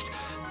greatest.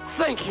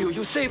 Thank you.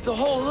 You saved the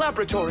whole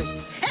laboratory.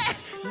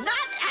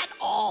 Not at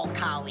all,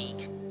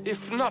 colleague.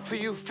 If not for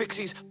you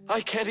Fixies, I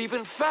can't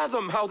even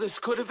fathom how this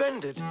could have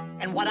ended.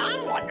 And what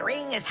I'm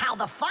wondering is how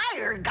the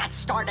fire got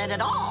started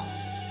at all.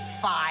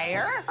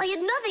 Fire? I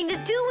had nothing to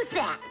do with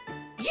that.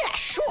 Yeah,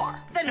 sure.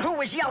 Then who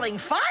was yelling,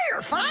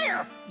 fire,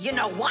 fire? You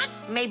know what?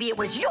 Maybe it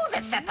was you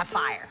that set the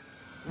fire.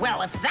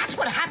 Well, if that's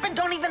what happened,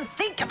 don't even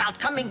think about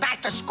coming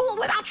back to school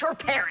without your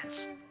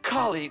parents.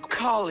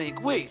 Colleague,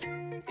 wait.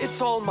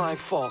 It's all my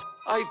fault.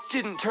 I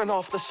didn't turn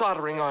off the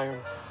soldering iron.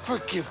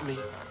 Forgive me.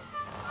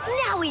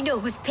 Now we know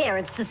whose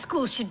parents the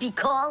school should be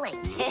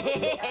calling.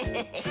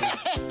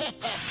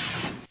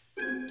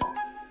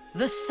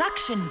 The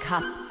suction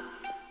cup.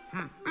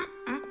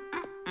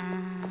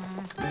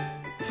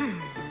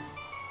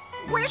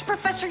 Where's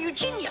Professor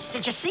Eugenius?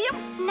 Did you see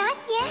him? Not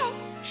yet.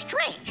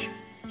 Strange.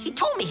 He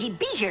told me he'd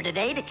be here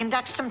today to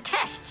conduct some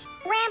tests.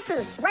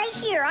 Rampoos, right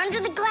here under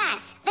the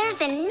glass.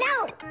 There's a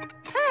note.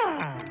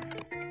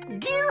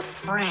 Dear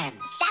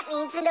friends. That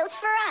means the note's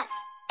for us.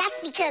 That's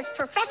because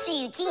Professor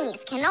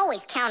Eugenius can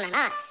always count on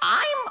us.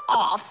 I'm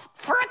off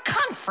for a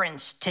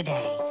conference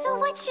today. So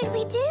what should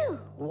we do?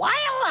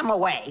 While I'm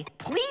away,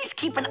 please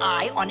keep an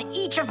eye on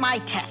each of my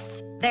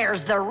tests.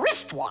 There's the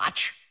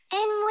wristwatch. And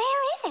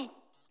where is it?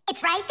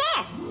 It's right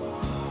there.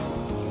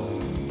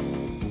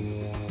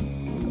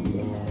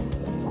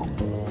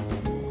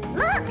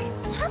 Look!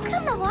 How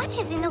come the watch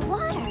is in the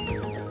water?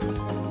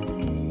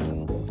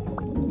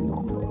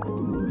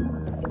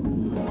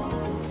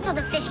 So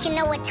the fish can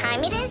know what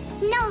time it is?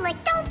 Nola,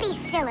 don't be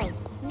silly.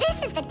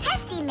 This is the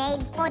test he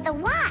made for the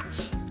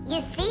watch.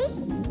 You see?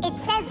 It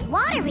says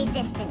water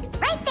resistant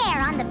right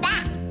there on the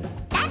back.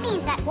 That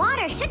means that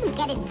water shouldn't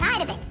get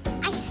inside of it.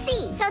 I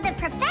see. So the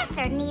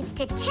professor needs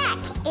to check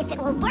if it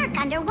will work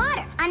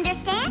underwater.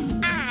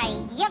 Understand?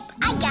 Yep,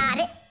 I got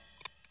it.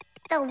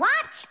 The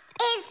watch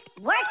is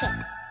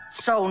working.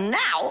 So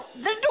now,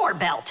 the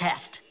doorbell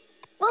test.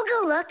 We'll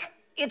go look.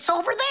 It's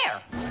over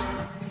there.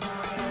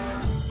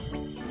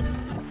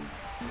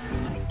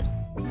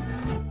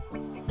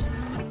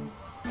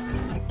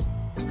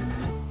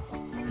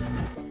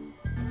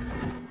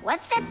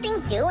 What's that thing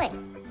doing?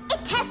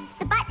 It tests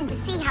the button to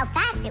see how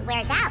fast it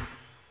wears out.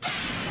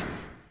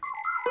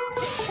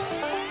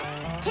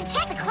 To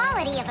check the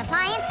quality of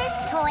appliances,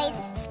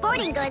 toys,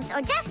 sporting goods,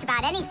 or just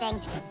about anything,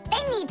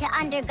 they need to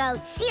undergo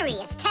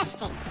serious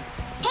testing.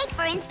 Take,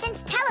 for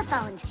instance,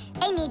 telephones.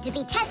 They need to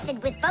be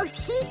tested with both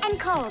heat and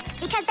cold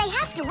because they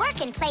have to work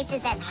in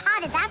places as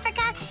hot as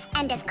Africa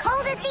and as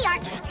cold as the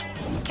Arctic.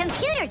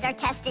 Computers are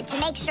tested to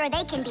make sure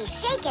they can be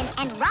shaken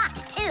and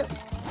rocked, too.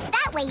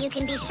 That way you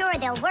can be sure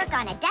they'll work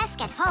on a desk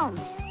at home,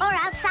 or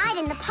outside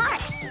in the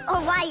park, or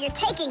while you're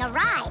taking a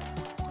ride.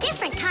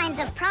 Different kinds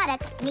of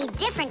products need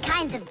different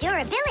kinds of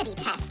durability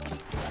tests.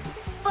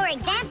 For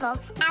example,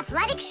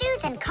 athletic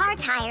shoes and car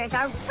tires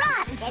are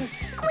rubbed and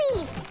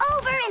squeezed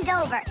over and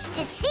over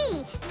to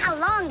see how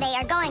long they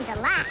are going to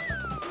last.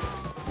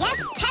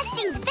 Yes,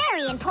 testing's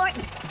very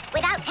important.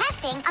 Without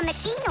testing, a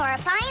machine or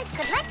appliance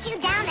could let you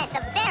down at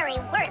the very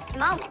worst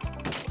moment.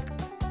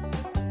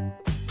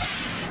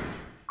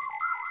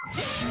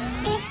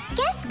 If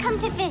guests come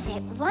to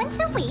visit once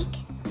a week,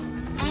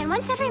 and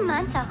once every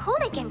month a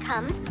hooligan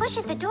comes,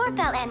 pushes the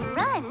doorbell and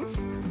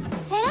runs,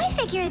 then I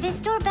figure this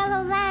doorbell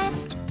will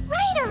last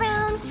right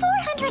around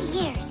 400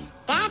 years.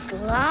 That's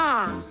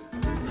long.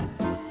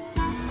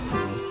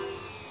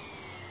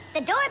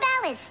 The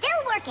doorbell is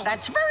still working.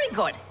 That's very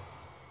good.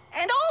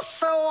 And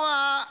also,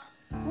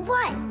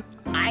 What?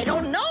 I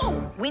don't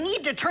know. We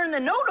need to turn the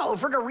note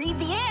over to read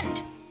the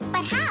end.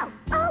 But how?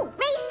 Oh,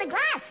 raise the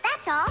glass,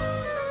 that's all.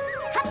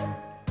 Hup,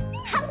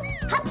 hup,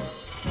 hup.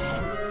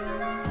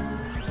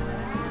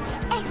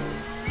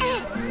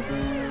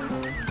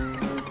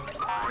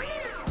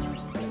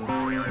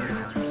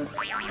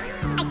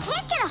 I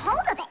can't get a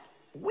hold of it.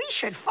 We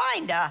should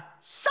find a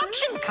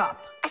suction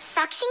cup. A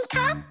suction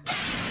cup?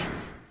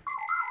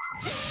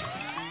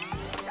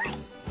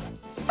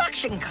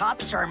 Suction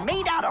cups are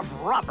made out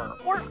of rubber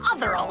or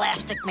other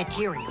elastic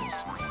materials.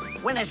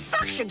 When a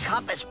suction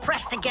cup is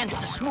pressed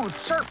against a smooth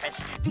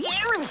surface, the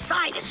air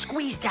inside is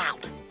squeezed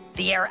out.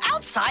 The air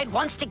outside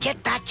wants to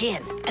get back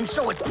in, and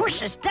so it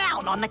pushes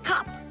down on the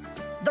cup.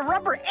 The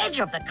rubber edge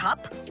of the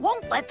cup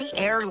won't let the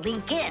air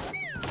leak in,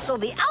 so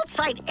the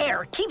outside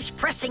air keeps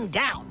pressing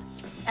down,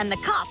 and the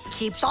cup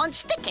keeps on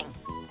sticking.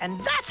 And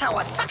that's how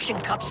a suction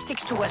cup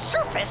sticks to a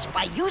surface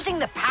by using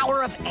the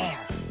power of air.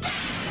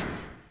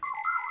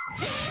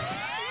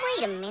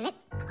 Wait a minute.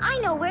 I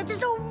know where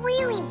there's a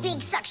really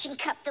big suction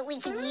cup that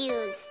we could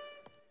use.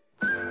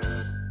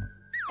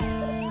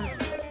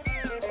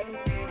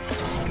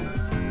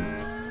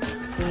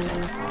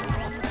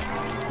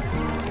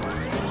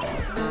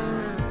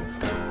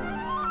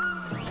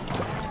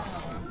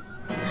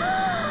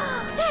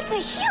 That's a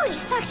huge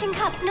suction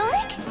cup,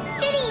 Nolik.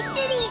 Stiddies,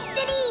 stiddies,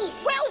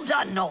 stiddies. Well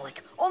done,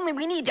 Nolik. Only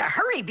we need to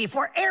hurry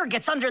before air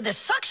gets under this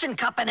suction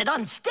cup and it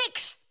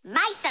unsticks.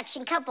 My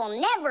suction cup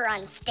will never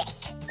unstick.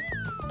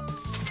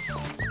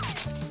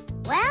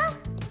 Well,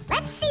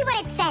 let's see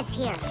what it says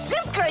here.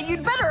 Simka,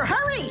 you'd better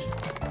hurry.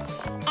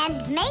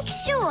 And make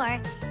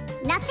sure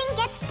nothing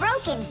gets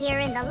broken here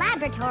in the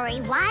laboratory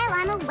while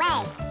I'm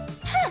away.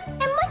 Huh, and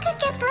what could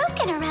get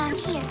broken around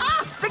here?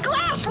 Ah, the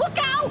glass, look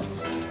out!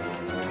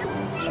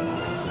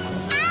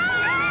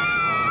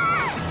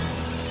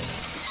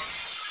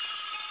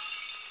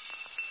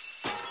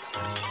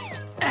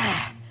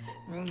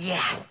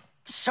 Yeah,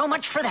 so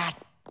much for that.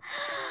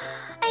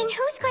 And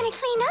who's going to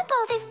clean up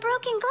all this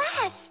broken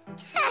glass?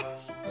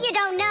 You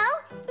don't know?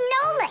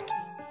 Nolik.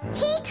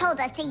 He told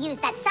us to use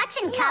that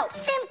suction cup. No,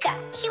 Simka.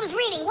 She was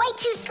reading way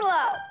too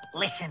slow.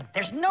 Listen,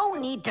 there's no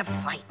need to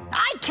fight.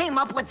 I came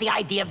up with the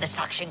idea of the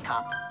suction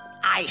cup.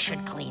 I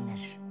should clean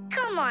this.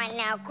 Come on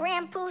now,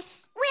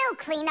 Grampus. We'll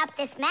clean up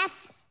this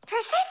mess.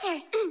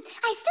 Professor,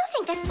 I still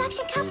think the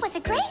suction cup was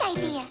a great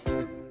idea.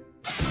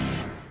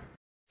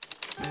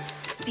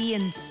 The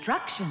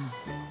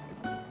instructions.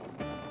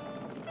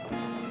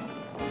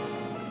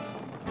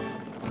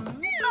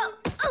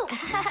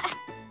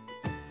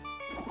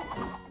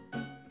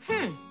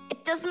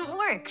 It doesn't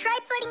work. Try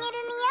putting it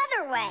in the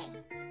other way.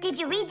 Did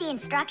you read the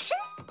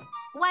instructions?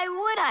 Why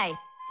would I?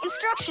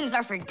 Instructions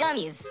are for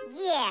dummies.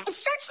 Yeah,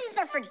 instructions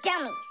are for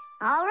dummies.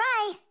 All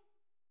right.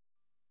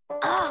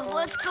 Oh,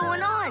 what's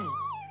going on?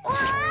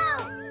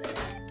 Whoa!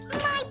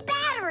 My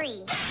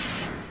battery!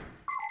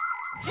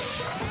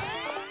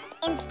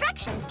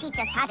 Instructions teach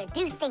us how to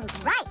do things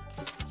right.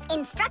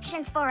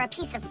 Instructions for a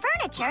piece of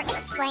furniture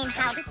explain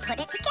how to put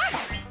it together.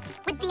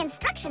 With the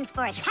instructions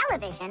for a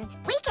television,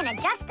 we can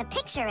adjust the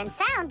picture and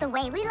sound the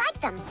way we like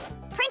them.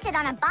 Printed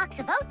on a box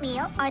of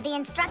oatmeal are the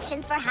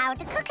instructions for how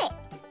to cook it.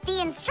 The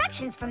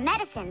instructions for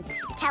medicines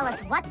tell us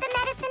what the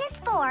medicine is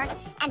for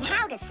and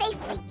how to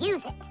safely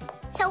use it.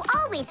 So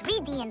always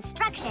read the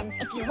instructions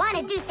if you want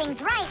to do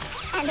things right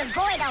and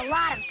avoid a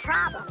lot of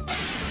problems.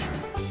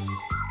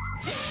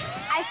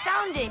 I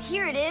found it.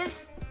 Here it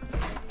is.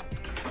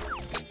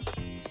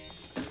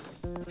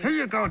 Here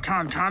you go,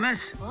 Tom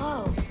Thomas.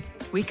 Whoa.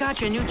 We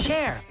got you a new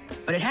chair,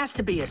 but it has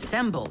to be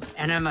assembled,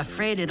 and I'm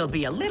afraid it'll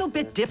be a little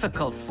bit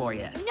difficult for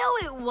you. No,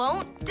 it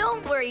won't.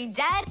 Don't worry,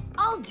 Dad.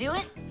 I'll do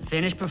it.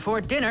 Finish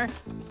before dinner,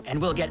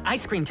 and we'll get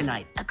ice cream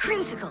tonight. A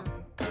creamsicle.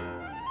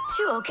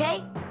 2,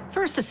 okay?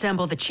 First,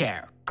 assemble the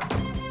chair.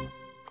 Tom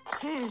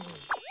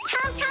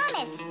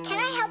Thomas, can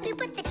I help you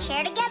put the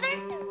chair together?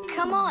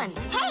 Come on.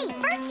 Hey,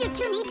 first you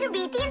two need to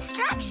read the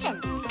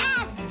instructions.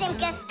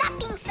 Simka, stop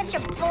being such a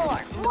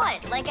bore. What,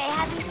 like I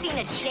haven't seen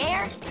a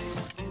chair?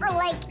 Or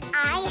like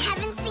I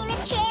haven't seen a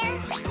chair?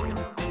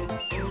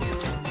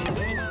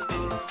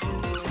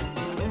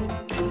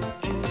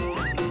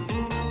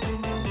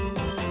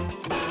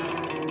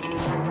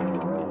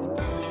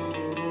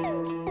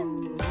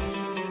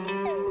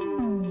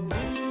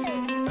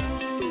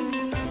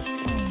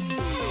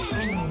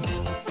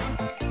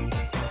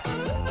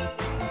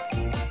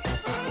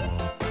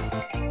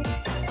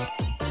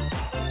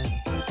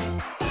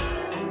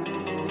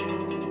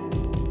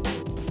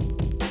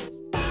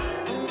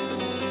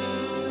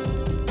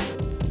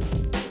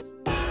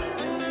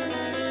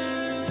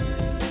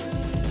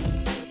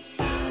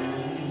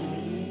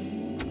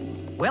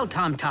 Well,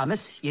 Tom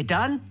Thomas, you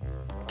done?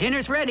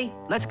 Dinner's ready.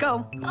 Let's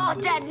go. Oh,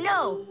 Dad,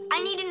 no.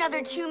 I need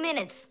another 2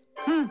 minutes.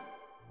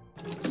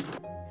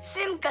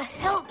 Simka,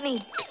 help me.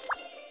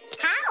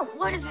 How?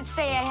 What does it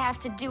say I have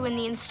to do in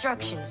the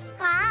instructions?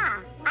 Ah,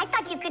 I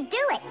thought you could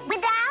do it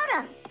without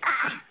them.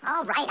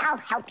 All right, I'll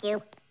help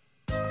you.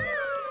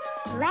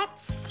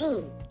 Let's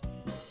see.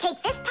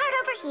 Take this part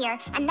over here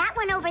and that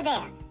one over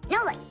there.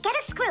 Nola, get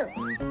a screw.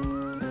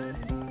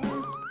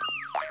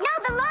 No,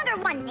 the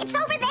one. It's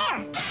over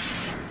there.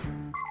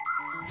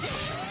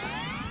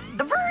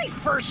 The very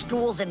first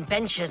stools and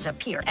benches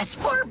appear as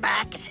far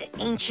back as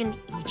ancient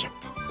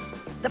Egypt.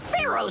 The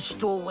pharaoh's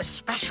stool was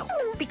special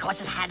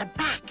because it had a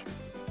back.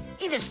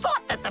 It is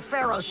thought that the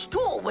pharaoh's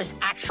stool was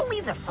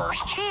actually the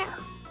first chair.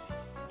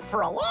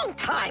 For a long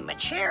time, a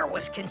chair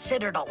was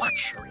considered a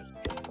luxury.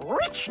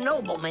 Rich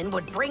noblemen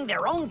would bring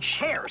their own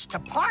chairs to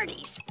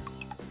parties.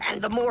 And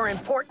the more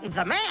important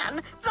the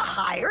man, the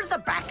higher the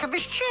back of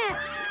his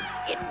chair.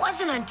 It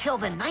wasn't until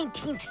the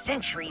 19th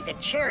century that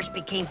chairs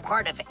became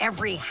part of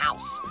every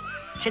house.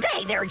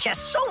 Today, there are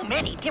just so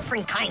many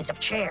different kinds of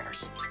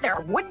chairs. There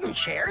are wooden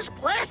chairs,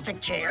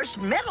 plastic chairs,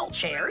 metal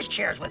chairs,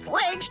 chairs with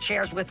legs,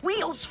 chairs with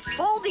wheels,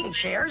 folding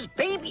chairs,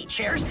 baby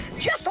chairs,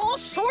 just all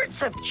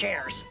sorts of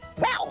chairs.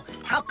 Well,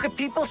 how could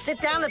people sit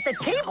down at the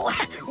table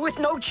with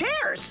no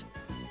chairs?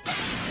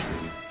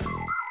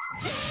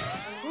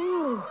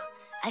 Ooh,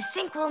 I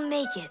think we'll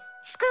make it.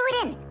 Screw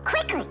it in,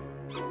 quickly.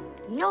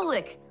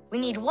 Nolik, we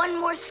need one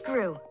more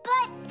screw.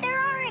 But there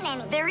aren't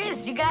any. There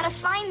is, you gotta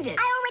find it.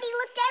 I already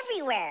looked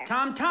everywhere.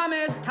 Tom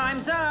Thomas,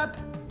 time's up.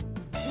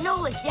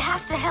 Nolik, you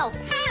have to help.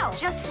 How?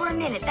 Just for a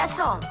minute, that's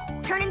all.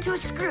 Turn into a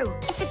screw.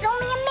 If it's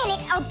only a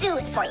minute, I'll do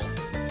it for you.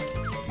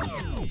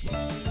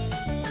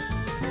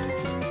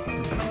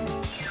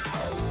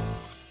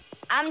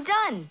 I'm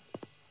done.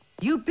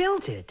 You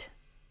built it.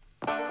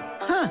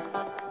 Huh.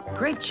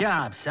 Great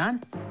job,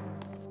 son.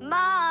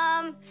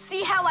 Mom,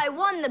 see how I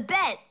won the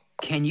bet.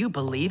 Can you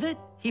believe it?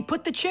 He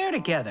put the chair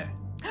together.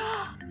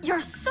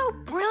 You're so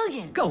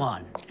brilliant. Go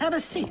on, have a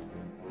seat.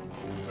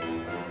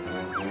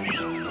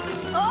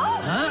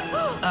 Oh!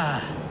 Huh?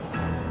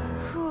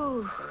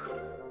 Whew.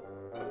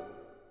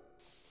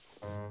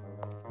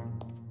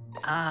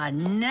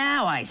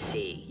 Now I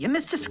see. You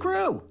missed a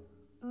screw.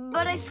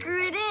 But I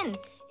screwed it in.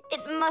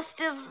 It must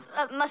have,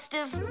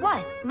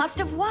 what? Must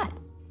have what?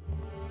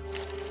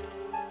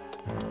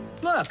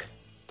 Look,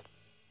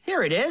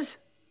 here it is.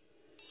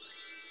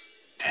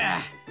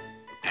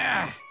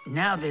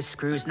 Now this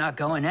screw's not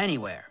going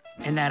anywhere.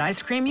 And that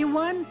ice cream you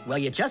won? Well,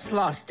 you just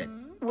lost it.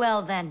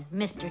 Well then,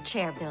 Mr.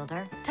 Chair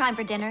Builder, time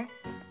for dinner?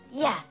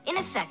 Yeah, in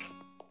a sec.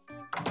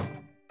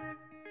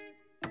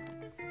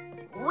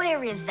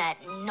 Where is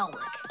that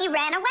Nolik? He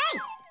ran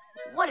away.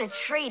 What a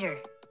traitor.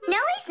 No,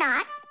 he's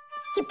not.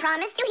 He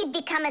promised you he'd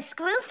become a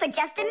screw for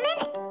just a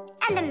minute.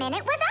 And the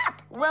minute was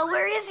up. Well,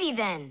 where is he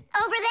then?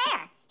 Over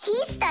there.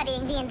 He's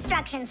studying the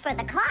instructions for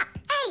the clock.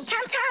 Hey,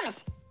 Tom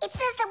Thomas, it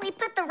says that we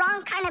put the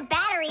wrong kind of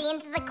battery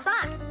into the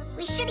clock.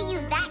 We should have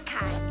used that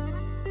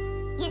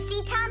kind. You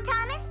see, Tom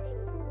Thomas?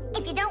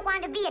 If you don't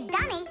want to be a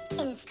dummy,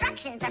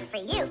 instructions are for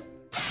you.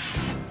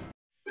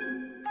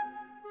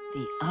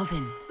 The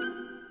oven.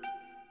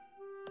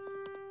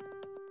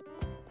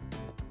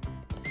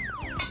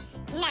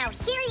 Now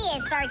here he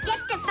is, our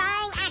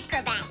death-defying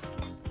acrobat.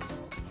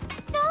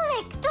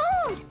 Nolik,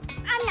 don't!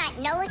 I'm not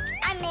Nolik,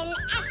 I'm an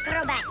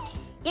acrobat.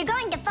 You're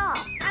going to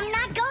fall. I'm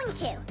not going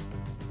to.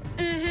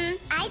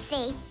 I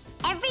see.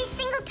 Every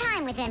single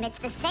time with him, it's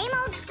the same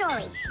old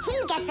story.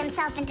 He gets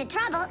himself into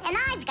trouble, and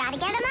I've got to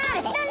get him out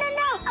of it.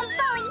 No, I'm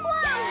falling.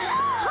 Whoa!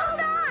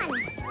 Hold on!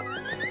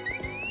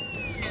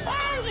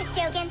 I'm just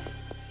joking.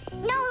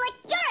 Nolik,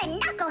 you're a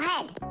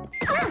knucklehead.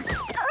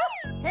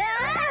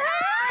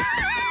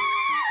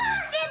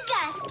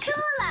 Simka,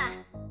 Tula,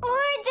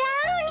 we're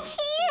down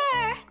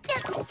here.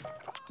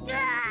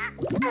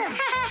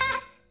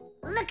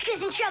 Look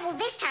who's in trouble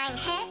this time,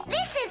 huh?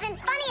 This isn't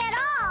funny at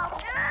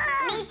all.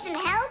 Need some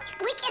help?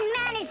 We can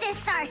manage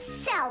this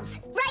ourselves.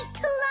 Right,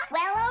 Tula?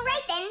 Well, all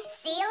right then.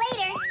 See you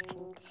later.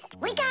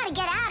 We gotta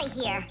get out of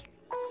here.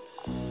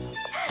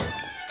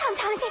 Tom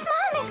Thomas's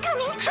mom is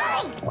coming.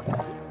 Hide!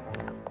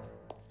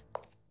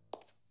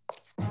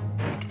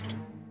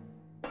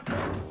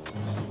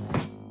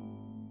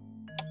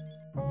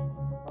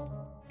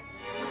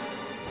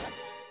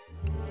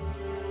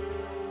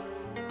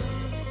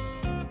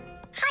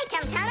 Hi,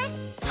 Tom Thomas.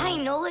 Hi,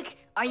 Nolik.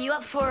 Are you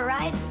up for a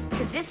ride?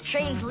 Because this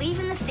train's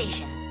leaving the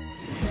station.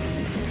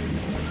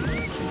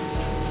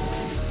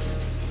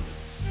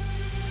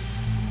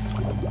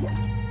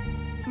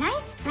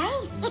 Nice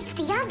place. It's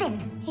the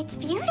oven. It's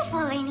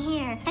beautiful in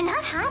here and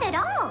not hot at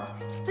all.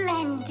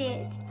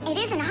 Splendid. It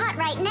isn't hot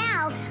right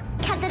now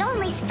because it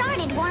only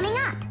started warming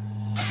up.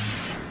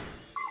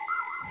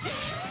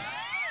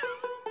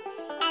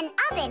 An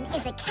oven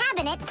is a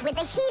cabinet with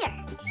a heater.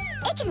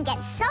 It can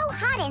get so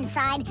hot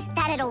inside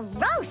that it'll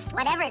roast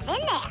whatever's in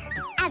there.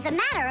 As a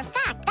matter of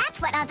fact,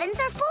 that's what ovens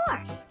are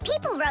for.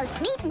 People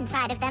roast meat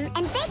inside of them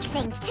and bake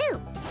things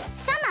too.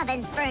 Some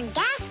ovens burn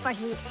gas for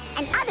heat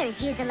and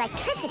others use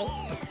electricity.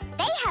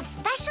 They have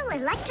special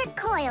electric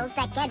coils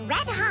that get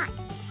red hot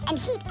and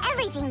heat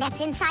everything that's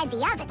inside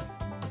the oven.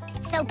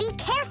 So be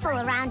careful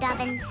around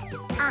ovens.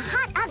 A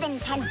hot oven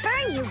can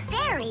burn you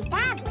very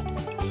badly.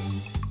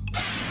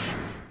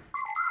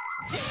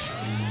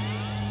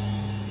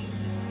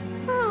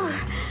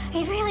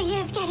 It really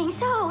is getting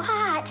so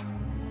hot.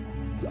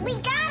 We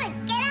gotta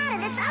get out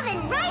of this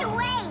oven right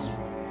away.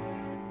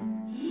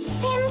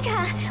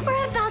 Simka,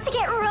 we're about to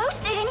get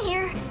roasted in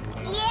here.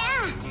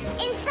 Yeah,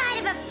 in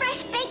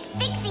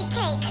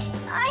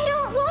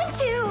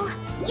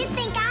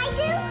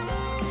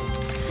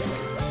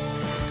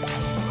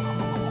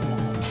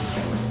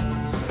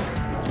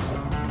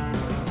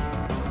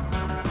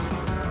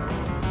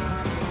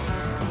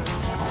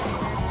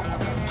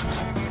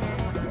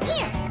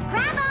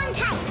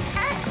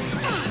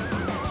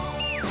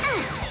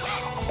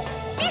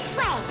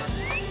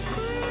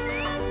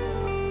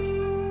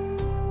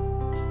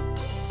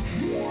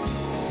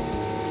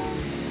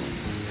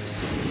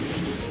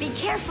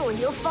careful,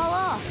 you'll fall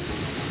off.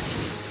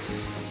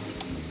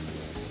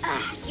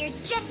 You're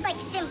just like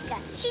Simka.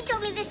 She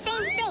told me the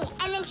same thing,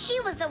 and then she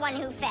was the one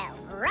who fell.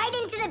 Right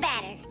into the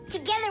batter.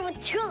 Together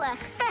with Tula.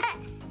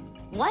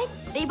 What?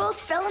 They both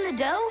fell in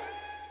the dough?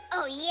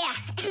 Oh, yeah.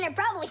 And they're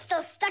probably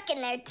still stuck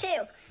in there,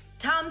 too.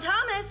 Tom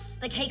Thomas,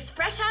 the cake's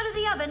fresh out of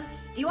the oven.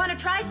 Do you want to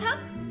try some?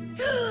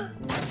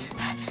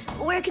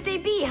 Where could they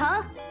be,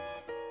 huh?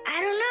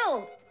 I don't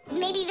know.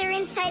 Maybe they're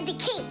inside the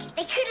cake.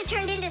 They could have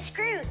turned into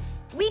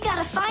screws. We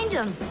gotta find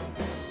them.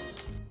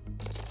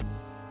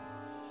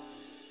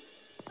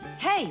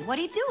 Hey, what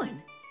are you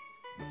doing?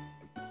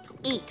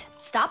 Eat.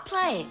 Stop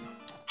playing.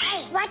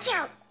 Hey, watch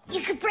out.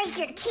 You could break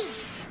your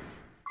teeth.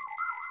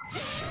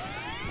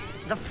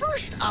 The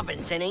first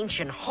ovens in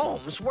ancient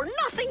homes were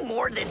nothing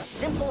more than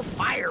simple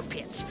fire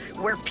pits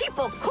where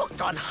people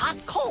cooked on hot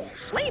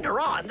coals. Later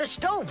on, the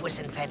stove was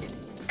invented.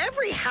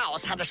 Every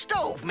house had a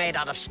stove made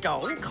out of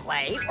stone,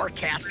 clay, or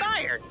cast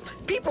iron.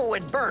 People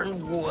would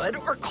burn wood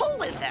or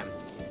coal in them.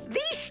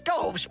 These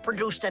stoves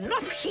produced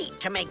enough heat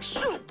to make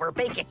soup or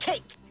bake a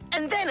cake.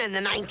 And then in the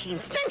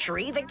 19th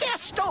century, the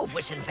gas stove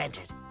was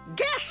invented.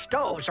 Gas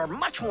stoves are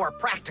much more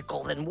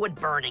practical than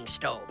wood-burning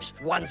stoves.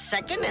 1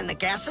 second and the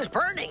gas is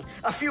burning.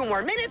 A few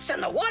more minutes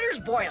and the water's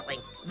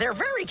boiling. They're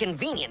very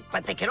convenient,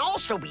 but they can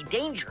also be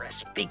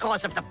dangerous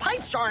because if the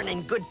pipes aren't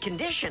in good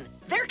condition,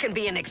 there can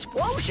be an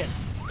explosion.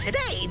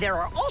 Today, there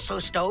are also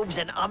stoves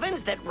and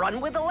ovens that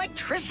run with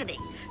electricity.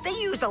 They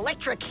use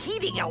electric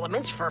heating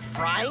elements for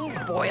frying,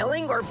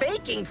 boiling, or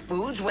baking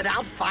foods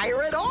without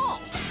fire at all.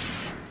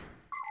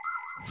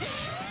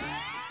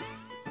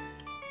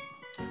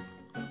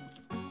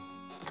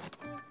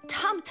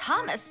 Tom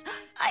Thomas,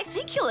 I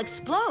think you'll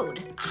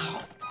explode.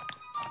 Ow.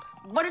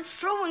 But it's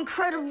so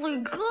incredibly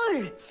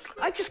good.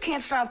 I just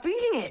can't stop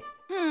eating it.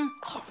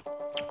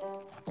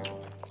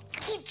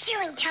 Keep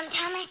chewing, Tom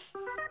Thomas.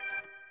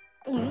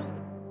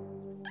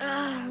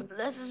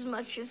 That's as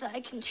much as I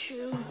can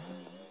chew.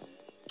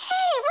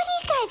 Hey, what are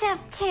you guys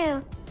up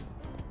to?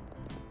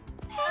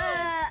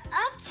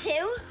 Up to?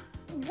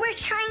 We're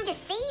trying to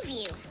save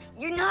you.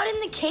 You're not in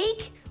the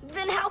cake?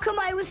 Then how come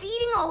I was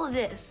eating all of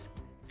this?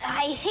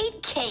 I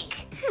hate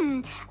cake.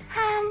 Maybe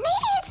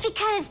it's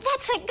because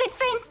that's what good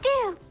friends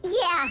do.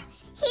 Yeah,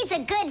 he's a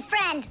good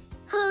friend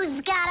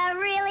who's got a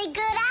really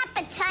good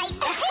appetite.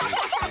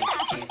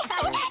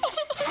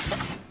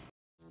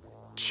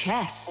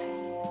 Chess.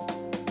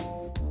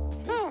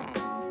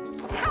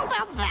 How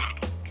about that?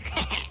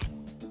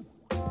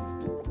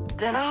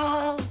 Then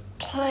I'll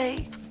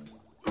play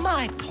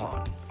my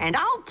pawn. And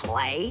I'll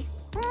play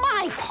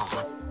my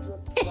pawn.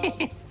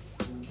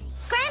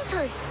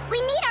 Grandpa's, we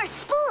need our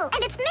spool,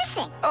 and it's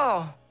missing.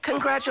 Oh,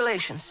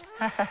 congratulations.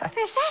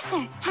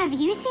 Professor, have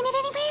you seen it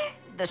anywhere?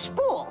 The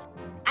spool?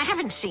 I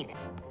haven't seen it.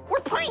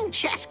 We're playing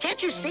chess,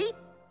 can't you see?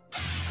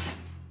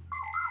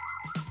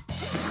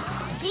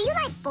 Do you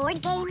like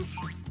board games?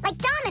 Like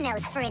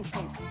dominoes, for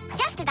instance.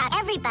 Just about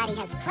everybody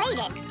has played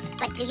it.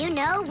 But do you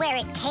know where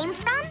it came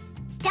from?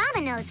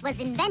 Dominoes was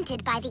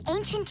invented by the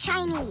ancient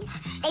Chinese.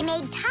 They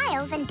made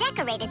tiles and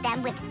decorated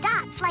them with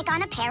dots like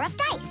on a pair of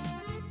dice.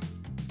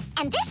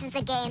 And this is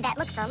a game that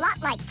looks a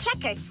lot like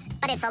checkers,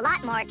 but it's a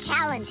lot more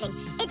challenging.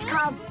 It's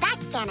called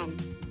backgammon.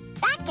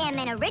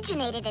 Backgammon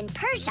originated in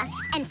Persia,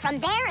 and from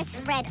there it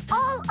spread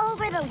all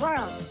over the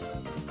world.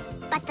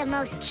 But the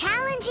most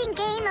challenging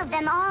game of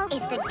them all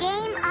is the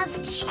game of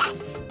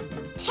chess.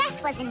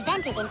 Chess was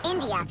invented in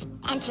India,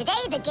 and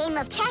today the game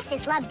of chess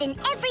is loved in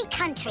every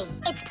country.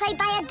 It's played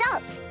by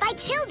adults, by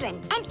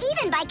children, and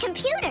even by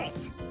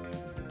computers.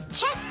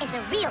 Chess is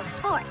a real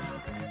sport.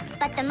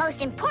 But the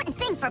most important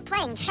thing for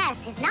playing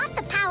chess is not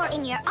the power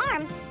in your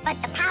arms,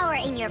 but the power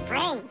in your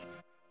brain.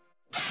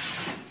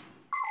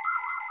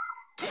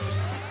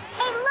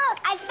 Hey, look,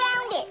 I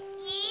found it!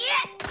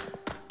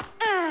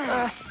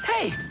 Yeah!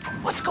 Hey,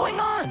 what's going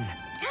on?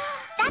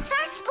 That's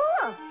our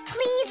spool.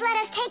 Please let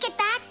us take it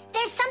back.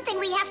 There's something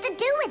we have to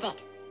do with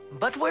it.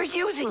 But we're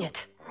using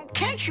it.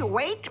 Can't you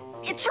wait?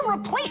 It's a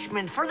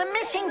replacement for the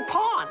missing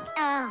pawn.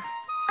 Oh,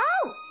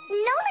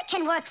 Nola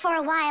can work for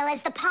a while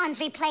as the pawn's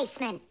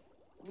replacement.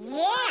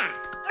 Yeah,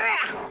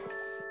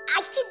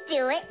 I can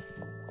do it.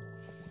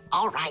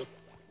 All right,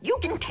 you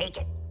can take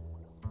it.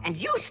 And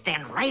you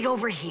stand right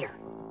over here.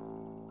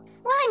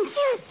 1, 2,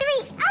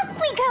 3,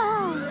 up we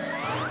go!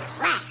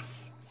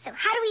 Class. So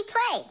how do we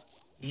play?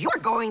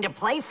 You're going to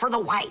play for the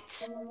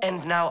whites.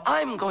 And now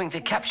I'm going to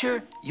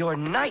capture your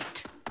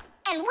knight.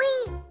 And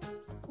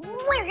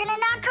we're gonna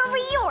knock over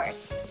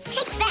yours.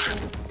 Take that.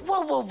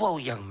 Whoa, whoa, whoa,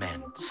 young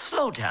man.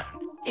 Slow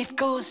down. It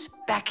goes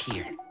back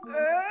here.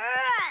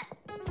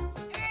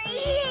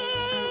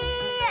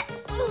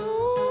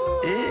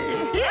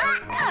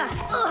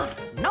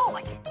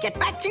 Nolan, get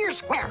back to your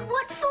square.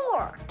 What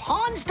for?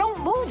 Pawns don't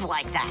move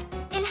like that.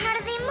 Then how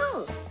do they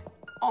move?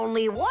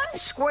 Only one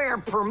square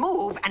per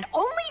move and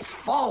only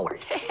forward.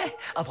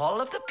 Of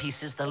all of the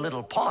pieces, the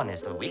little pawn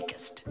is the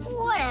weakest.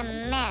 What a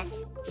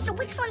mess. So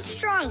which one's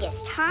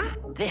strongest, huh?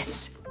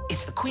 This.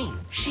 It's the queen.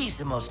 She's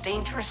the most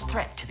dangerous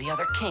threat to the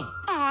other king.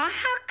 Aw,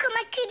 how come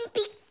I couldn't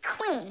be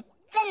queen?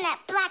 Then that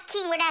black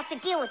king would have to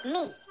deal with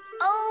me.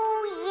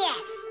 Oh,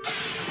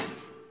 yes.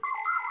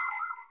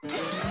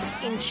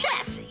 In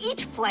chess,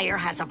 each player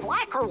has a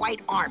black or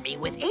white army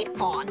with 8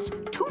 pawns,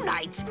 2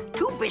 knights,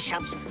 2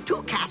 bishops,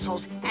 2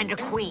 castles, and a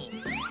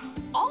queen.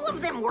 All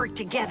of them work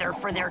together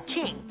for their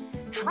king,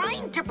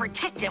 trying to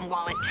protect him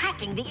while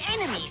attacking the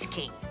enemy's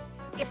king.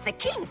 If the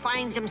king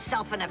finds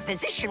himself in a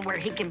position where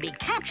he can be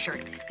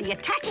captured, the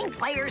attacking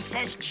player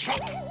says check.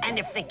 And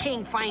if the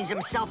king finds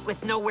himself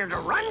with nowhere to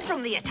run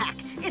from the attack,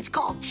 it's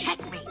called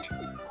checkmate.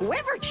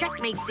 Whoever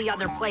checkmates the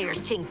other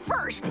player's king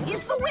first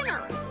is the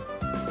winner.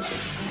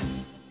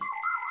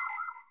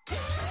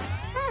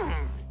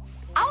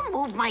 I'll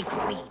move my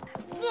queen.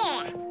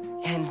 Yeah.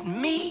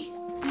 And me,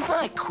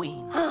 my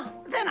queen.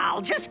 Then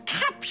I'll just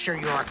capture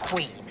your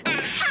queen.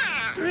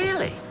 Aha!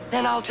 Really?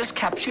 Then I'll just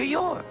capture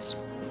yours.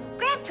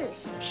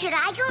 Grandpoos, should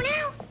I go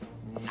now?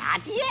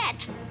 Not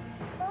yet.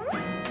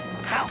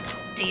 So,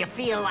 do you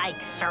feel like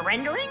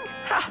surrendering?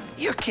 Ha!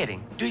 You're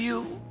kidding. Do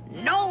you?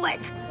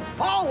 Nolik,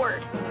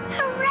 forward.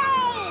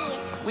 Hooray!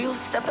 We'll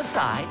step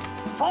aside.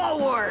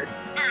 Forward.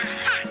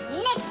 Aha!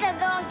 Next I'll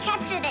go and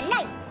capture the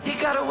knight. He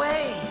got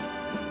away.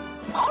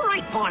 All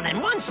right, Pawn,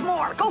 and once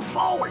more, go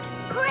forward.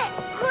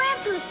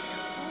 Grandpoos,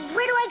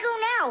 where do I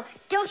go now?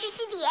 Don't you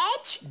see the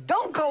edge?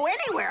 Don't go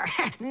anywhere.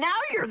 Now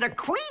you're the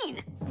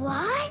queen.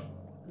 What?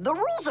 The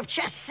rules of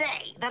chess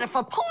say that if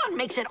a pawn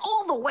makes it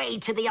all the way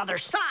to the other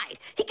side,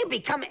 he can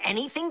become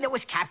anything that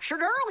was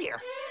captured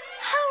earlier.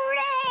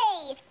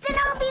 Hooray! Then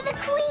I'll be the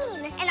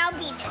queen, and I'll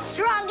be the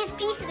strongest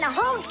piece in the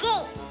whole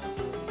game.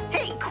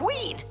 Hey,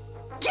 queen,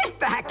 get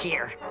back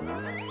here.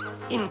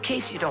 In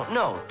case you don't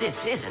know,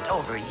 this isn't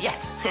over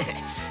yet.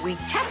 We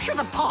capture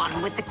the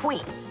pawn with the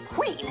queen.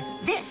 Queen,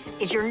 this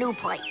is your new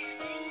place.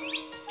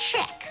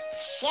 Check.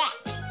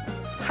 Check.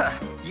 Huh,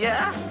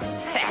 yeah?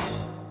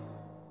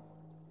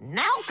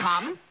 Now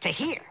come to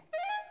here.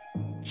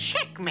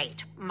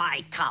 Checkmate,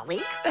 my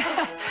colleague.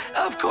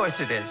 Of course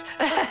it is.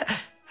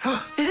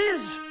 It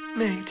is,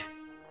 mate.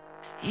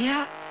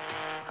 Yeah,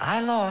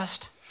 I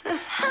lost.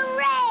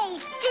 Hooray!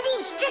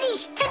 Tadish,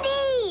 tadish,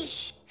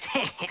 tadish!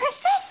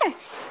 Professor,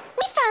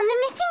 we found the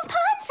missing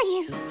pawn for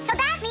you. So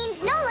that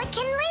means Nola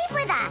can leave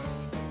with us.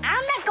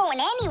 I'm not going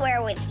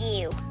anywhere with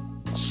you.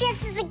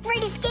 Chess is the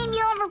greatest game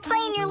you'll ever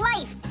play in your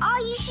life. Oh,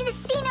 you should have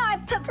seen how I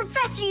put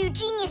Professor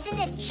Eugenius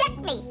into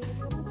checkmate.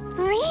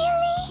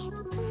 Really?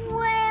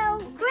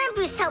 Well,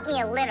 Grandpoos helped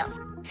me a little.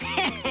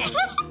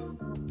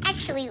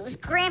 Actually, it was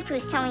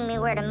Grandpoos telling me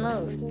where to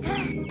move.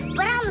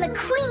 But I'm the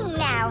queen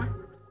now.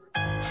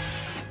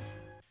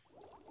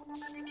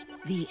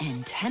 The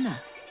antenna.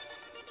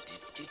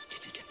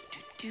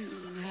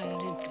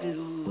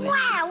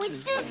 Wow,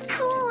 is this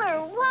cool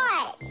or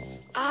what?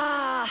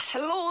 Ah,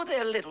 hello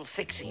there, little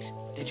Fixies.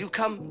 Did you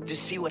come to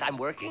see what I'm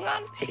working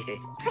on?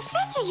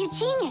 Professor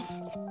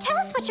Eugenius, tell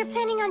us what you're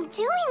planning on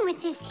doing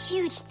with this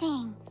huge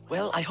thing.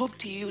 Well, I hope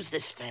to use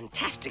this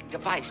fantastic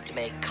device to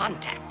make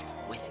contact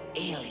with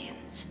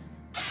aliens.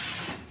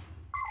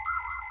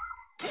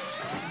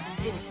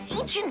 Since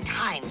ancient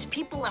times,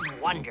 people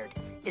have wondered,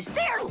 is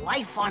there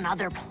life on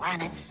other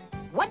planets?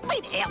 What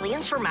might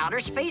aliens from outer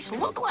space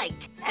look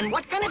like? And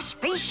what kind of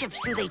spaceships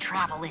do they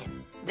travel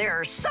in? There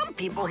are some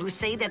people who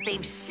say that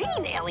they've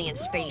seen alien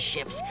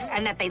spaceships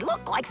and that they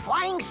look like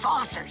flying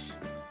saucers.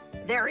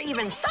 There are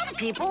even some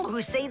people who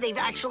say they've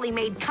actually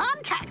made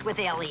contact with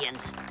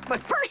aliens.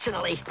 But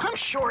personally, I'm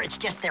sure it's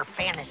just their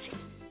fantasy.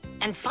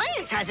 And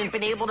science hasn't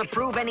been able to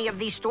prove any of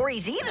these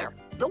stories either.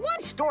 The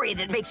one story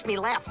that makes me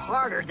laugh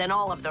harder than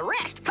all of the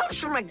rest comes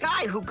from a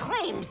guy who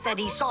claims that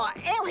he saw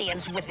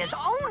aliens with his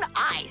own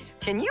eyes.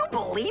 Can you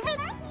believe it?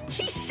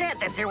 He said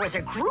that there was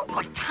a group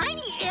of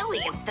tiny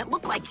aliens that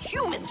looked like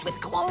humans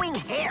with glowing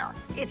hair.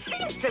 It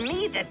seems to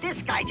me that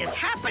this guy just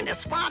happened to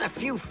spot a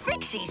few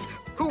Fixies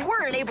who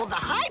weren't able to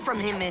hide from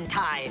him in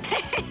time.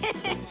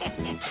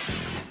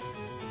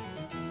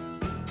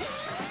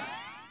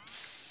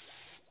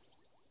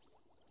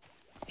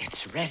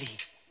 It's ready.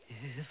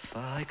 If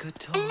I could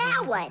talk. And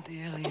now what?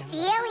 If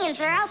the aliens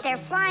are out there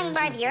flying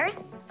by the Earth,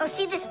 they'll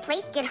see this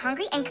plate, get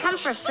hungry, and come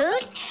for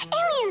food?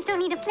 Aliens don't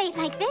need a plate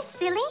like this,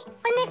 silly,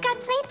 when they've got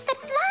plates that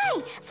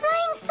fly,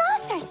 flying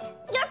saucers.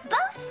 You're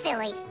both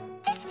silly.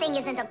 This thing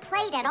isn't a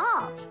plate at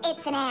all.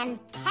 It's an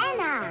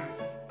antenna.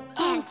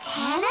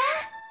 Antenna?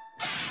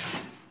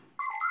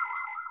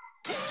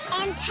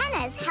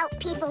 Antennas help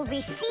people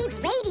receive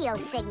radio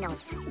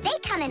signals. They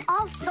come in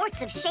all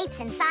sorts of shapes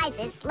and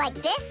sizes, like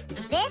this,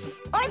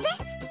 or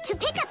this, to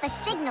pick up a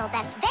signal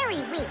that's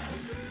very weak.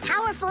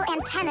 Powerful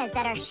antennas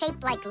that are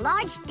shaped like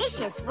large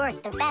dishes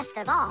work the best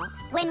of all.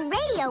 When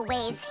radio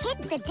waves hit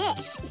the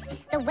dish,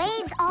 the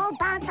waves all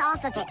bounce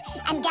off of it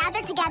and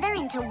gather together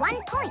into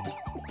one point.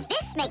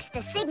 This makes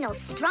the signal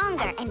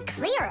stronger and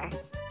clearer.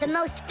 The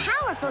most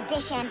powerful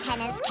dish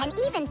antennas can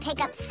even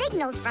pick up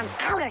signals from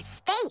outer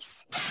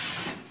space.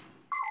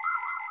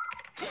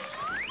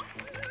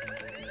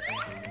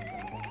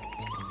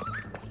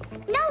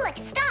 Nolik,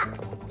 stop!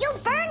 You'll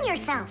burn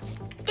yourself.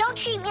 Don't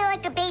treat me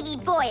like a baby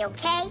boy,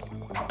 okay?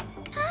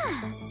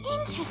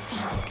 Interesting.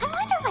 I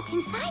wonder what's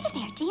inside of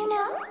there, do you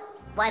know?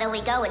 Why don't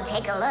we go and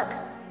take a look?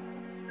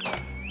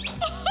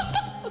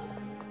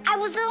 I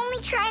was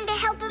only trying to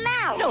help him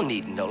out. No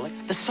need, Nola.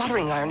 The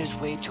soldering iron is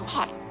way too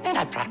hot, and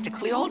I'm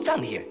practically all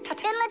done here.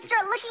 Then let's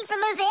start looking for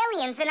those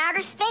aliens in outer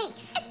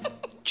space.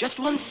 Just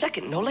 1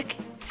 second, Nolik.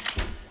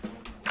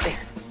 There.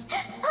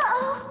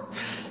 Uh-oh.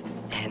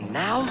 And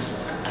now,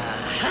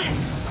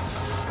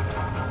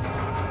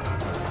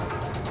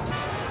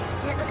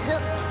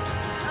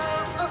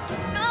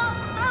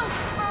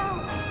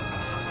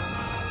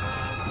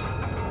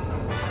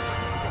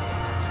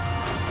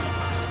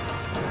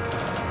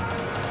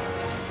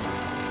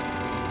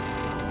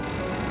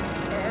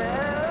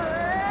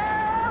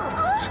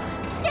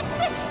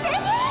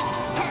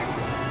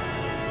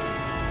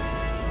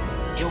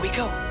 Here we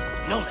go.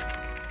 Nolik,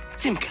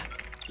 Simka,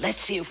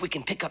 let's see if we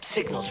can pick up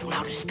signals from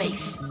outer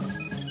space.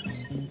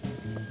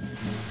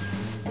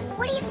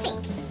 What do you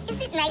think?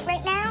 Is it night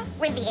right now,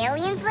 where the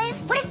aliens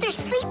live? What if they're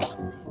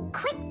sleeping?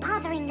 Quit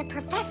bothering the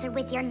professor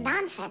with your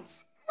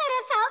nonsense. Let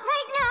us out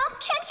right now.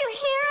 Can't you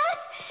hear us?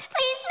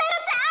 Please let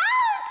us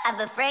out! I'm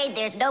afraid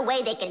there's no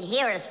way they can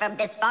hear us from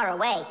this far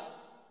away.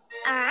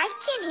 I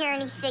can't hear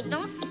any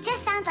signals. It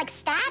just sounds like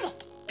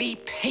static. Be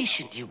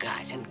patient, you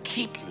guys, and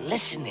keep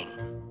listening.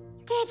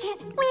 Digit,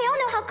 we all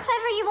know how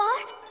clever you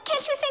are.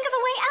 Can't you think of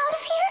a way out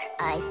of here?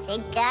 I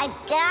think I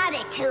got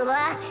it,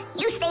 Tula.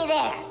 You stay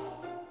there.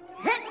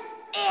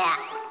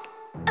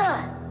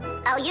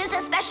 I'll use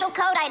a special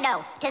code I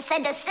know to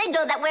send a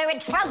signal that we're in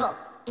trouble.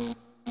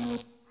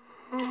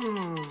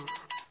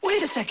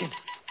 Wait a second.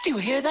 Do you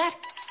hear that?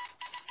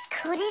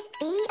 Could it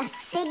be a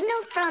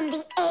signal from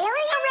the alien?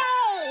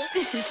 Hooray!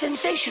 This is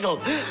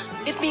sensational.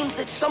 It means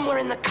that somewhere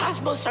in the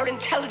cosmos are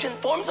intelligent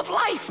forms of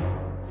life.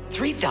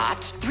 3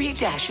 dots, 3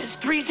 dashes,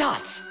 3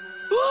 dots.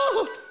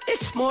 Ooh,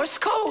 it's Morse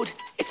code.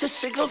 It's a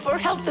signal for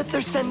help that they're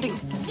sending.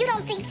 You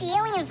don't think the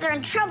aliens are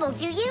in trouble,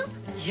 do you?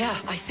 Yeah,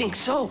 I think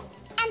so.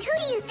 And who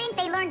do you think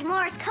they learned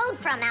Morse code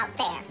from out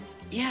there?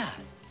 Yeah,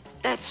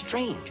 that's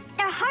strange.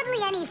 There are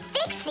hardly any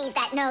Fixies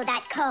that know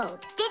that code.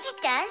 Digit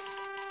does.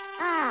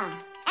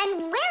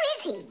 And where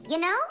is he, you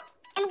know?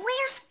 And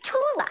where's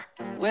Tula?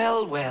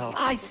 Well,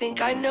 I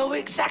think I know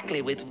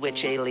exactly with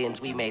which aliens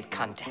we made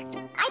contact.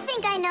 I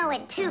think I know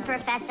it too,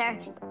 Professor.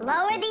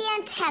 Lower the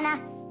antenna.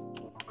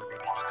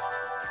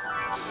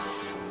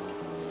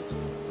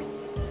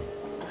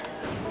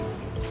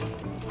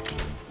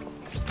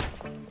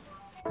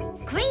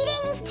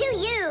 Greetings to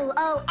you,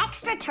 oh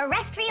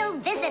extraterrestrial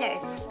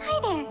visitors. Hi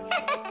there.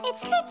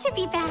 It's good to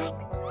be back.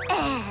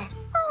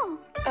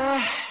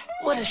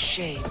 What a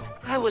shame.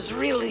 I was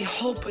really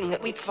hoping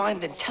that we'd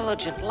find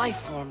intelligent life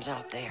forms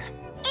out there.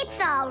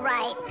 It's all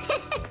right.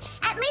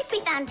 At least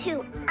we found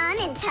 2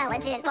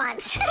 unintelligent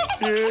ones.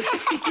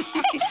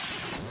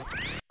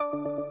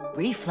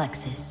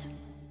 Reflexes.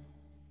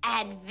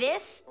 Add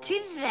this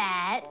to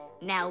that.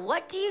 Now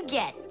what do you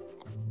get?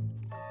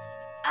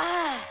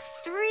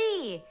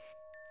 3.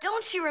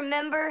 Don't you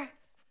remember?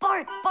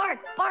 Bark, bark,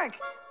 bark.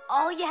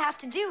 All you have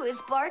to do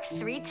is bark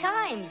 3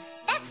 times.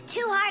 That's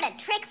too hard a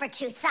trick for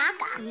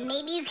Chusaka.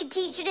 Maybe you could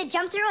teach her to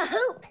jump through a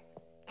hoop.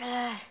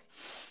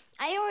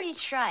 I already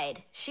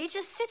tried. She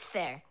just sits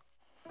there.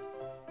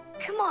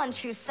 Come on,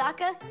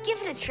 Chusaka,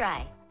 give it a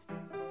try.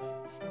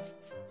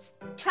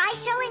 Try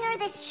showing her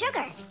this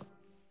sugar.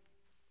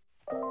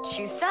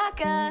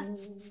 Chusaka.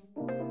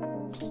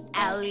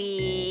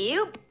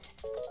 Alley-oop.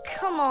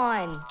 Come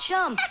on,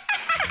 jump.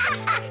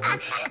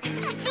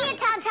 See you,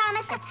 Tom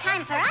Thomas. It's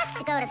time for us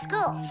to go to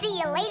school. See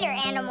you later,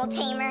 animal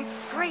tamer.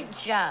 Great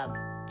job,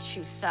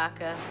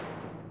 Chusaka.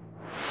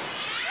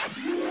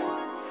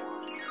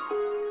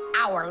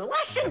 Our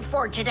lesson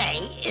for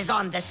today is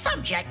on the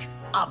subject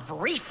of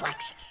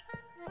reflexes.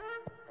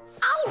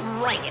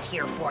 I'll write it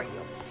here for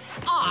you.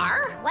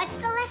 What's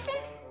the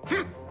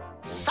lesson?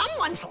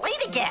 Someone's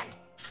late again.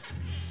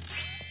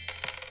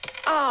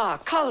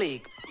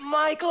 Colleague,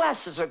 my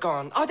glasses are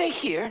gone. Are they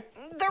here?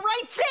 They're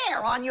right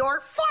there on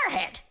your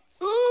forehead.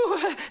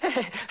 Ooh,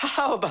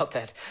 how about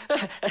that?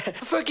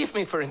 Forgive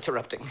me for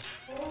interrupting.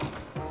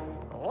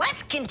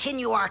 Let's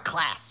continue our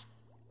class.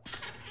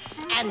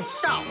 And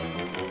so...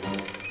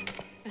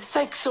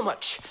 Thanks so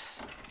much.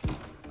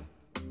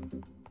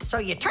 So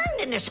you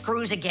turned into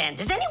screws again.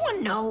 Does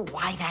anyone know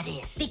why that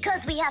is?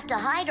 Because we have to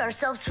hide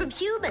ourselves from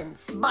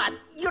humans. But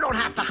you don't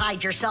have to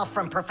hide yourself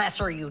from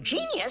Professor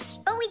Eugenius.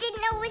 But we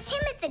didn't know it was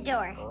him at the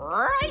door.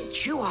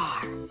 Right you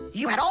are.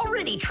 You had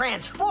already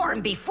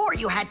transformed before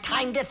you had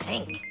time to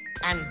think.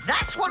 And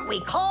that's what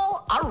we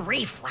call a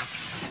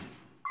reflex.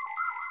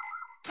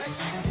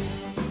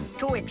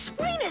 To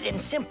explain it in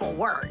simple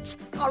words,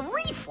 a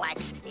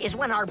reflex is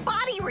when our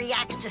body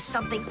reacts to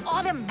something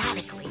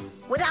automatically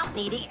without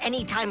needing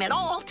any time at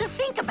all to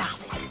think about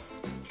it.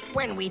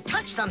 When we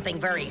touch something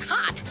very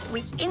hot,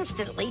 we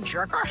instantly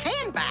jerk our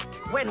hand back.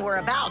 When we're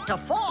about to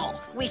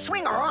fall, we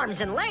swing our arms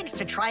and legs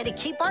to try to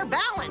keep our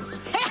balance.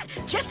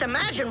 Just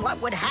imagine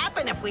what would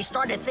happen if we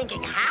started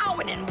thinking how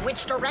and in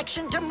which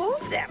direction to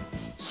move them.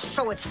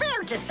 So it's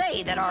fair to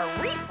say that our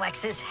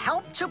reflexes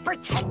help to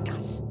protect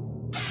us.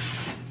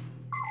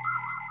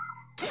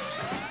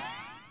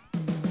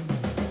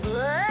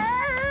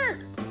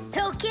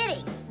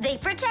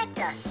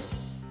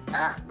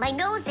 My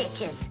nose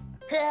itches.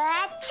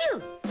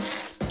 Achoo!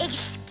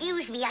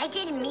 Excuse me, I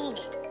didn't mean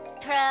it.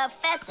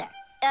 Professor,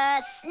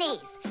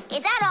 sneeze. Is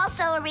that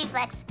also a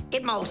reflex?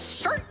 It most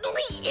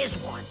certainly is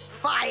one.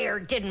 Fire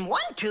didn't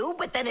want to,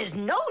 but then his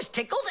nose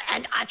tickled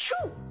and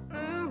achoo.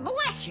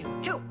 Bless you,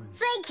 too.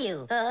 Thank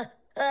you.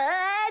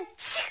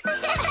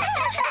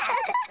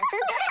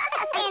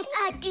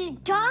 And do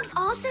dogs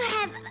also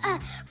have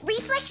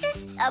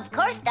reflexes? Of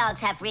course dogs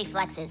have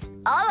reflexes.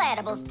 All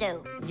animals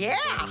do.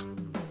 Yeah.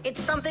 It's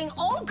something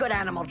all good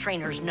animal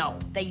trainers know.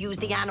 They use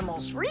the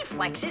animals'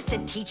 reflexes to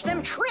teach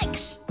them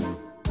tricks.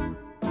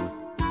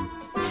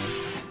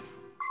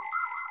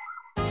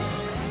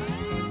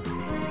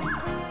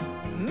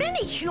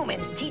 Many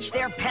humans teach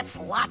their pets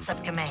lots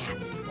of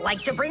commands,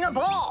 like to bring a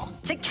ball,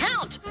 to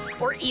count,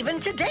 or even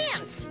to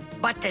dance.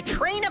 But to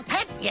train a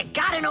pet, you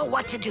gotta know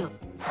what to do.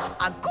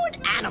 A good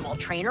animal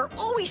trainer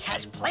always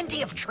has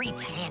plenty of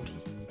treats handy.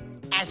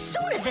 As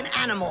soon as an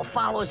animal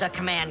follows a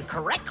command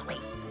correctly,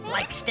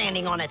 like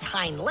standing on its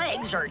hind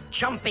legs or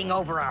jumping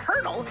over a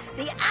hurdle,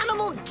 the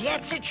animal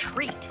gets a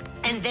treat.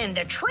 And then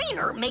the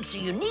trainer makes a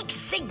unique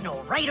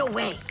signal right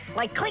away,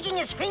 like clicking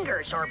his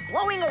fingers or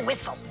blowing a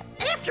whistle.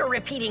 After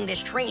repeating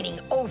this training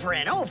over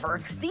and over,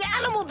 the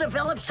animal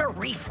develops a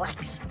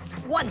reflex.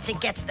 Once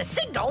it gets the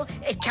signal,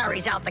 it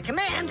carries out the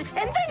command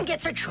and then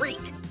gets a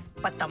treat.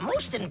 But the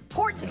most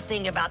important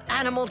thing about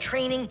animal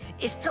training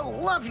is to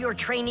love your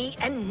trainee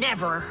and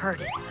never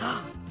hurt it.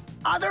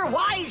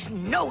 Otherwise,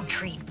 no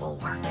treat will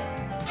work.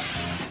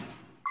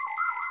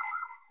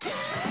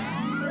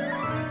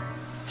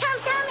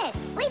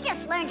 Thomas, we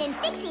just learned in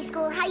Fixie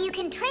School how you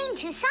can train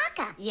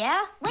Chusaka.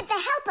 Yeah? With the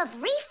help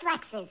of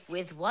reflexes.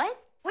 With what?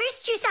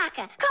 Where's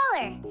Chusaka?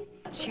 Call her.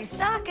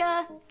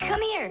 Chusaka,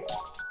 come here.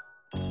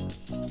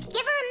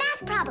 Give her a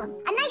math problem,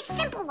 a nice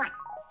simple one.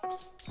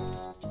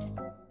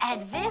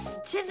 Add this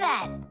to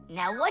that.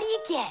 Now what do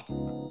you get?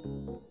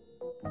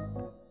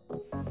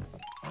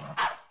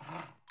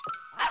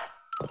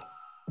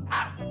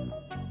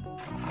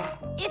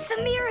 It's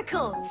a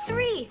miracle!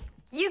 3!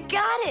 You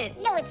got it!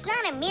 No, it's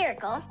not a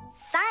miracle.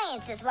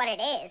 Science is what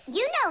it is.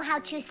 You know how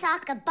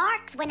Chusaka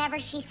barks whenever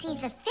she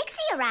sees a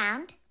Fixie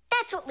around.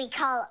 That's what we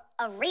call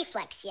a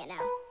reflex, you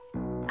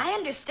know. I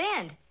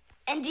understand.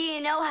 And do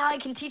you know how I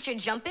can teach her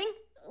jumping?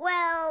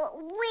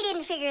 Well, we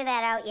didn't figure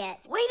that out yet.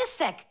 Wait a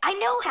sec. I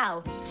know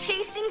how.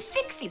 Chasing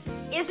Fixies.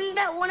 Isn't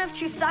that one of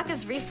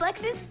Chusaka's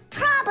reflexes?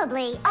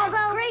 Probably, although...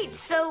 That's great,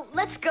 so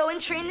let's go and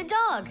train the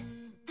dog.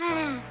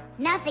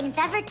 Nothing's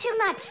ever too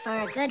much for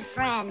a good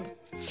friend.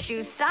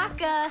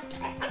 Chusaka.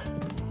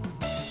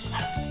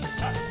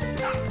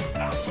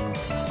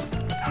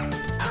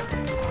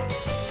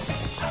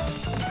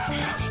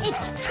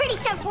 It's pretty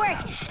tough work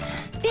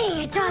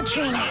being a dog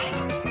trainer.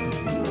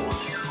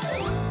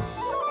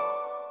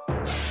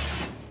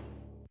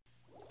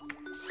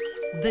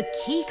 The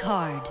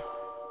Keycard.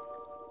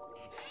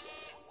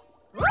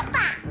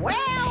 Whoopa!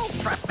 Well,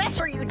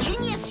 Professor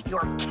Eugenius,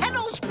 your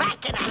kennel's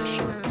back in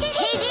action.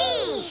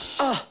 Tidish!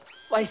 Ah,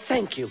 why,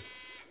 thank you.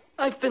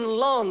 I've been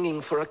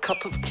longing for a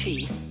cup of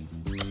tea.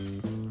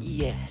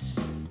 Yes.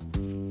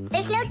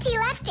 There's no tea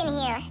left in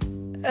here.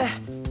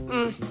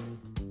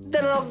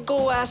 Then I'll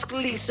go ask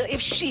Lisa if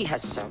she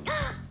has some.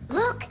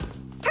 Look!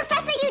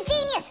 Professor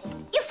Eugenius!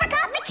 You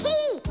forgot the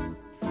key!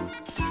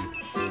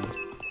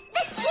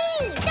 The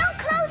key! Don't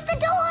close the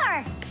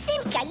door!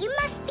 Simka, you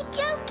must be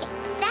joking.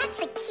 That's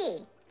a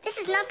key. This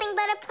is nothing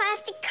but a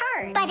plastic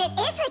card. But it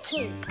is a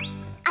key.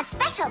 A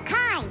special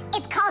kind.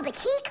 It's called a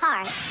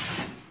Keycard.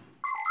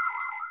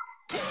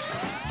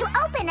 To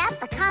open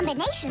up a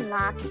combination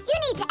lock, you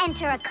need to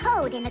enter a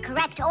code in the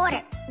correct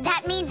order.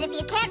 That means if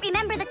you can't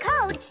remember the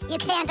code, you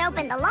can't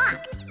open the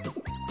lock.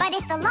 But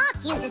if the lock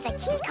uses a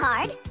key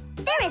card,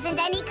 there isn't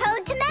any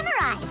code to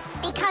memorize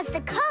because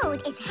the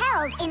code is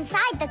held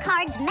inside the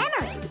card's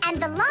memory, and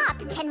the lock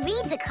can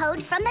read the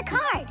code from the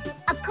card.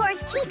 Of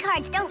course, key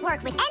cards don't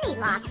work with any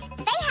lock.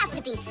 They have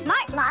to be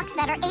smart locks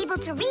that are able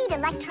to read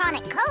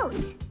electronic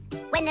codes.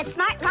 When the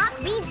smart lock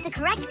reads the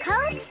correct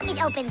code,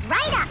 it opens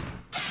right up.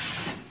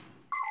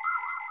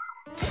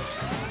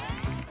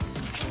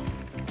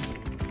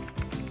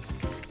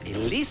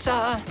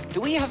 Lisa, do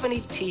we have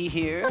any tea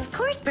here? Of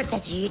course,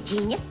 Professor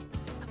Eugenius.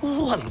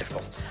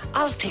 Wonderful.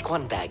 I'll take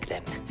one bag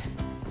then.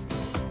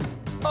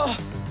 Oh,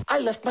 I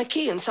left my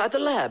key inside the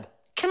lab.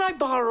 Can I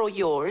borrow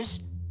yours?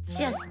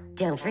 Just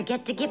don't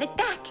forget to give it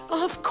back.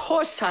 Of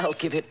course I'll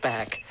give it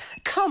back.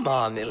 Come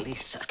on,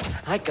 Elisa.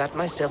 I got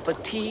myself a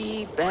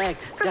tea bag.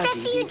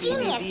 Professor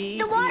Eugenius,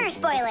 the water's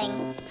boiling.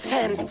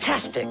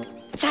 Fantastic.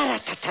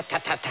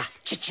 Ta-ra-ta-ta-ta-ta-ta.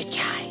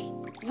 Ch-ch-chai.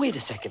 Wait a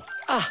second.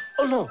 Oh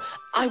no.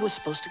 I was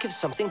supposed to give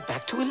something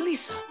back to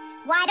Elisa.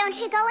 Why don't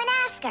you go and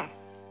ask her?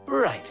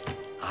 Right.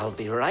 I'll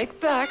be right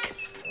back.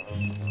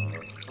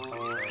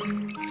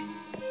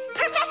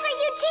 Professor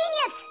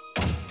Eugenius!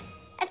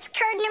 That's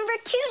card number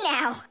 2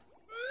 now.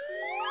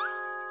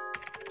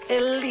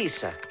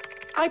 Elisa,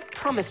 I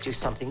promised you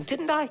something,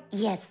 didn't I?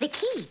 Yes, the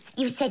key.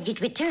 You said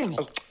you'd return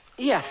it.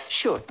 Yeah,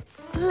 sure.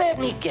 Let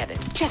me get it.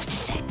 Just a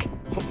sec.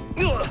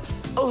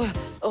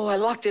 Oh, I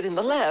locked it in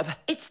the lab.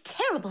 It's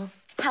terrible.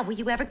 How will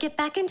you ever get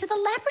back into the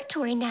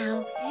laboratory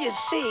now? You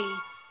see,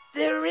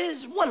 there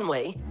is one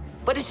way,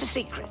 but it's a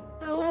secret.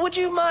 Would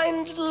you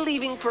mind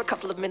leaving for a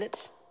couple of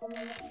minutes?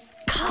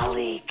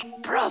 Colleague,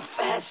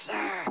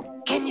 Professor,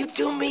 can you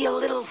do me a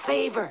little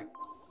favor?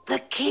 The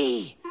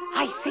key.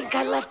 I think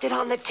I left it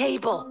on the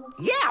table.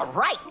 Yeah,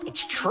 right.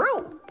 It's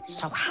true.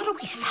 So how do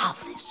we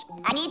solve this?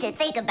 I need to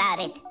think about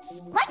it.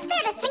 What's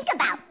there to think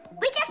about?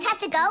 We just have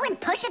to go and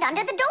push it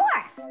under the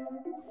door.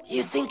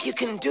 You think you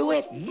can do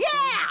it?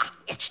 Yeah!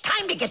 It's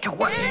time to get to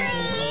work.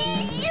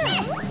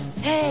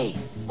 Hey,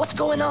 what's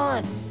going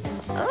on?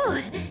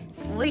 Oh,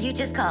 were you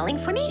just calling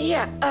for me?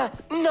 Yeah,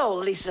 no,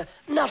 Lisa,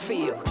 not for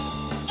you. It's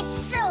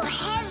so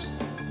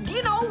heavy. Do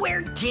you know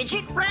where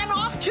Digit ran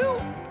off to?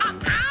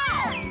 Ow!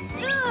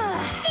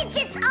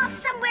 Digit's off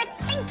somewhere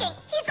thinking.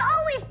 He's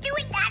always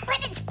doing that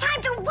when it's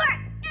time to work.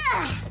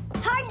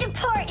 Hard to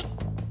port.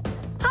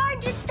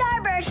 Hard to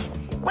starboard.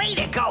 Way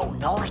to go,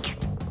 Nolik.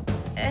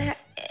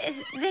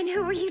 Then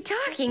who were you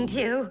talking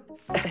to?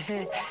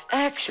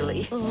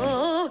 Actually...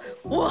 Oh,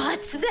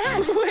 what's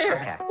that?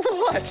 Where?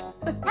 What?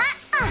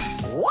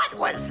 What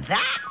was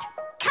that?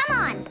 Come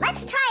on,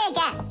 let's try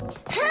again.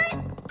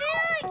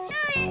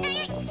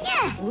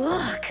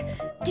 Look,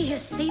 do you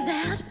see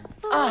that?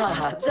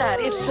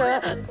 It's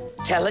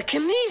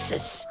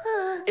telekinesis.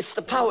 It's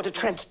the power to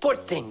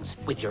transport things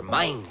with your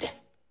mind.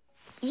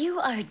 You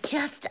are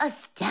just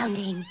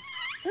astounding.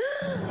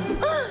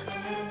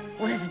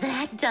 Was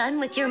that done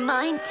with your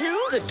mind,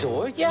 too? The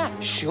door? Yeah,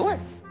 sure.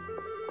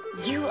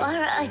 You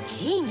are a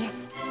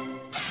genius.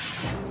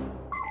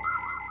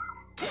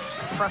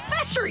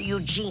 Professor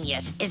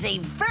Eugenius is a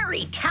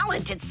very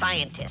talented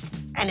scientist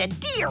and a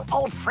dear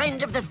old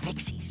friend of the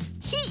Fixies.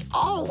 He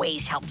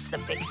always helps the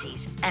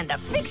Fixies, and the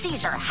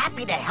Fixies are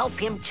happy to help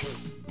him, too.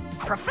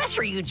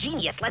 Professor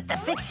Eugenius let the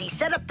Fixies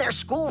set up their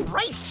school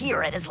right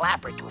here at his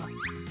laboratory.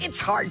 It's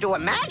hard to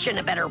imagine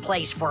a better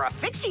place for a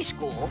Fixie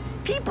school.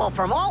 People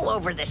from all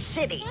over the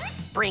city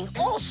bring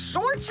all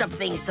sorts of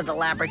things to the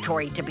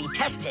laboratory to be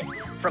tested,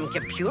 from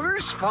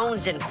computers,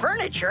 phones, and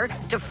furniture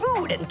to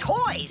food and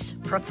toys.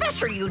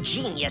 Professor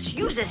Eugenius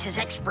uses his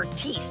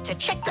expertise to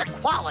check the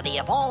quality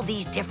of all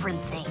these different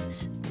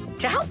things.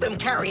 To help him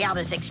carry out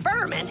his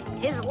experiment,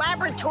 his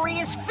laboratory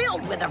is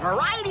filled with a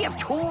variety of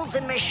tools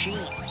and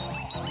machines.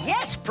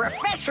 Yes,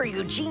 Professor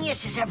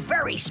Eugenius is a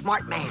very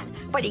smart man,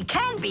 but he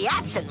can be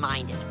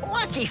absent-minded.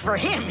 Lucky for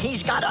him,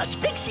 he's got us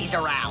Fixies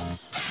around.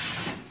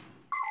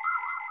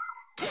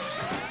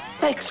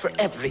 Thanks for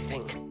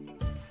everything.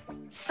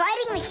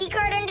 Sliding the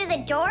keycard under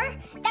the door?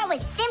 That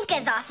was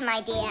Simka's awesome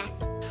idea.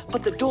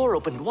 But the door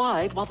opened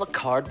wide while the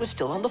card was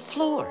still on the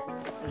floor.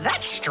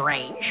 That's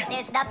strange.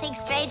 There's nothing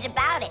strange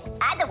about it.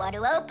 I'm the one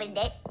who opened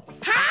it.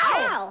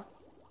 How?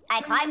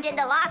 I climbed in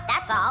the lock,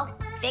 that's all.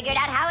 Figured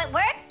out how it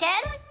worked,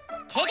 and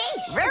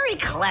Tadish. Very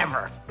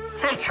clever.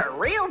 That's a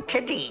real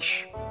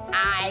Tadish.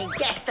 I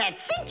guess that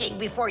thinking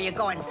before you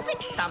go and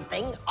fix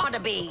something ought to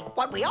be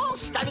what we all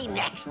study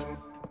next.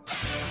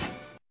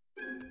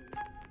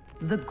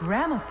 The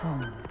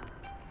gramophone.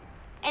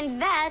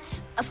 And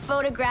that's a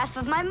photograph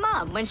of my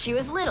mom when she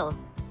was little.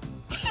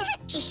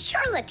 She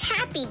sure looked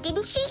happy,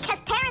 didn't she?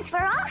 Because parents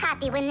were all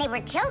happy when they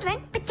were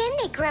children. But then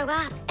they grow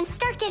up and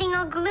start getting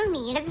all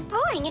gloomy and as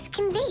boring as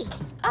can be.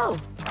 Oh,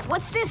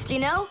 what's this, do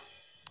you know?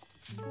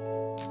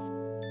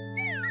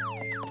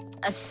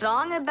 A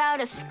song about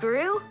a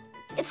screw?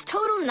 It's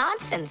total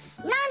nonsense.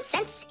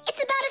 Nonsense?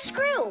 It's about a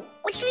screw,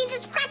 which means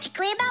it's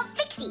practically about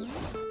Fixies.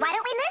 Why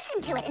don't we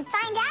listen to it and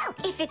find out?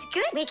 If it's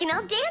good, we can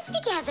all dance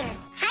together.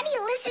 How do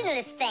you listen to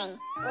this thing?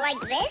 Like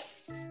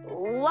this?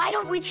 Why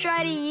don't we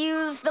try to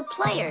use the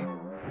player?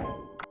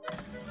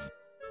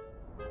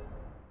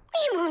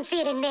 We won't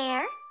fit in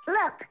there.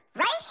 Look,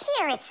 right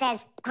here it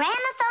says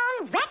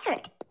gramophone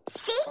record.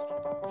 See?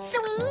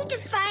 So we need to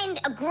find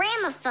a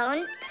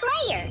gramophone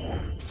player.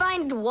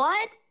 Find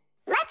what?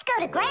 Let's go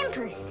to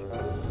Grandpoos.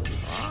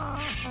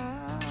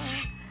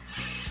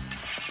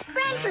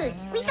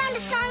 Grandpoos, we found a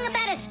song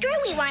about a screw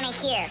we want to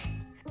hear.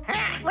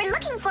 We're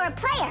looking for a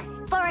player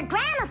for a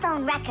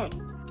gramophone record.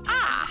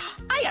 Ah,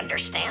 I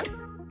understand.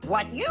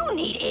 What you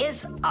need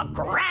is a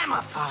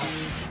gramophone.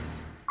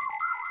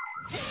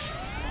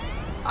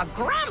 A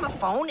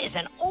gramophone is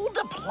an old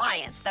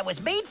appliance that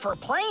was made for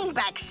playing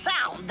back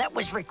sound that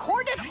was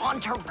recorded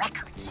onto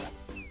records.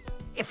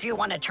 If you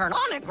want to turn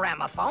on a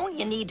gramophone,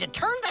 you need to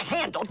turn the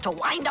handle to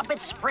wind up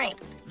its spring.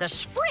 The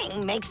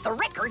spring makes the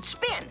record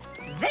spin.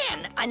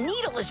 Then, a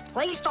needle is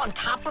placed on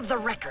top of the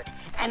record,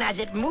 and as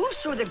it moves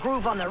through the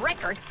groove on the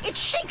record, it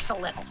shakes a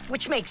little,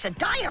 which makes a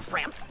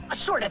diaphragm, a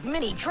sort of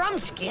mini drum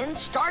skin,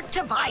 start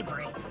to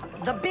vibrate.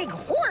 The big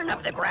horn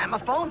of the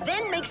gramophone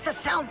then makes the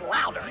sound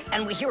louder,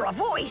 and we hear a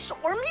voice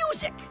or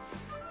music.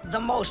 The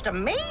most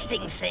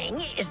amazing thing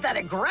is that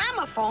a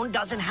gramophone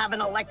doesn't have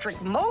an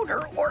electric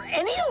motor or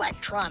any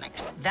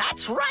electronics.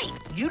 That's right.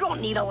 You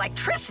don't need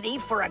electricity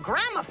for a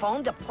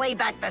gramophone to play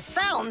back the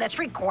sound that's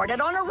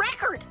recorded on a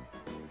record.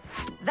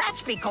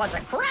 That's because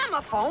a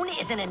gramophone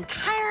is an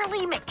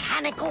entirely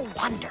mechanical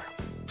wonder.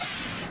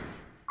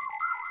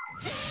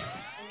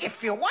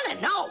 If you want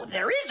to know,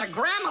 there is a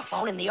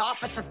gramophone in the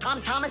office of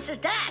Tom Thomas's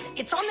dad.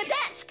 It's on the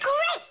desk.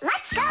 Great,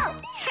 let's go.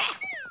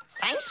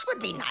 Thanks would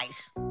be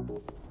nice.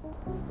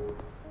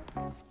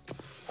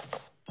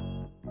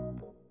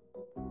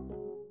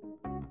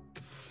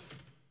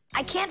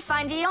 I can't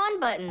find the on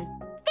button.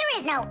 There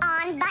is no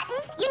on button.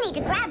 You need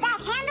to grab that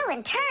handle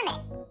and turn it.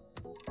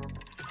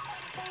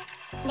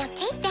 Now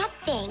take that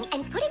thing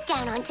and put it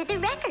down onto the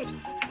record.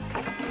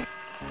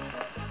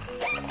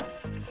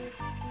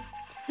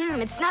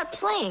 It's not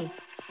playing.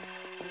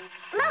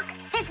 Look,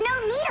 there's no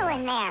needle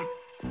in there.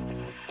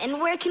 And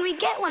where can we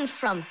get one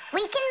from?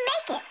 We can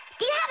make it.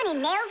 Do you have any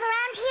nails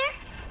around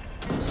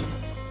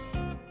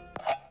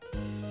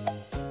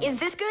here? Is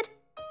this good?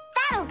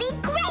 That'll be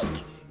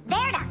great.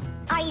 Verda,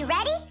 are you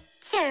ready?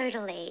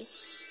 Totally.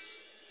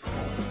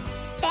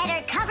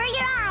 Better cover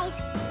your eyes.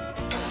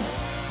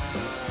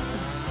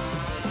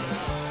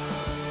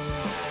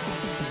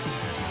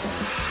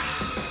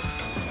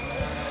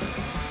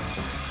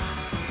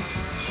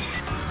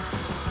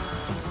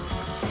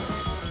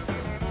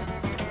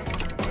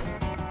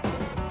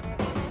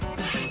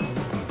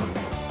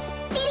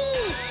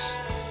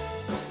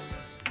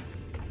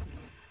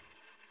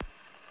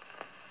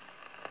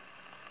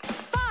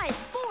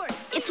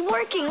 It's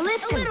working,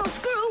 listen. A little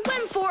screw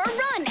went for a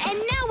run, and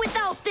now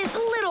without this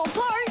little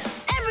part,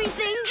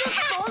 everything just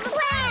falls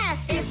apart.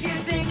 If you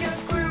think a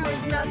screw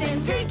is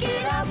nothing, take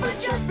it out, but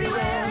just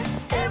beware.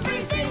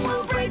 Everything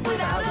will break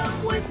without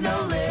them, with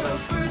no little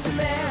screws in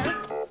there.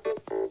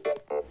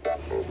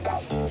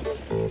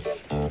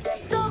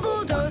 The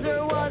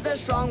bulldozer was a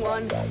strong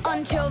one,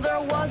 until there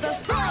was a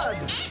thud.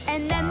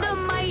 And then the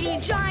mighty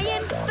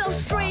giant fell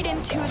straight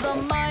into the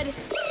mud.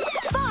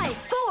 5,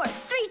 4,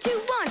 3, 2,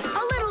 1,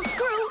 a little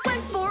screw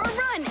went for a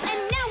run,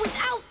 and now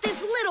without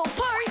this little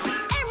part,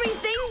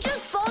 everything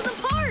just falls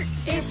apart.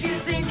 If you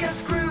think a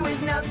screw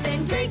is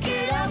nothing, take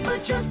it out,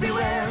 but just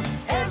beware.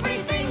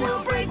 Everything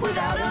will break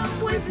without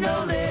them, with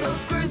no little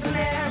screws in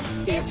there.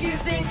 If you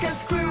think a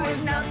screw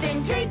is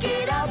nothing, take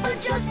it out, but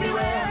just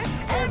beware.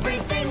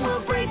 Everything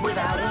will break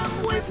without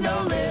them, with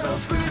no little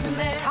screws in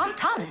there. Tom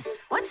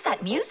Thomas, what's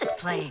that music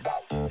playing?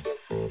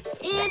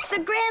 It's a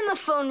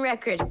gramophone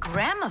record.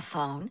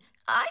 Gramophone?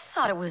 I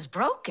thought it was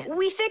broken.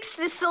 We fixed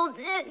this old...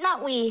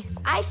 not we.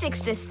 I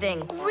fixed this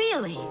thing.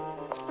 Really?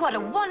 What a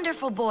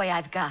wonderful boy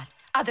I've got.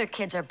 Other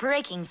kids are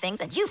breaking things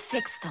and you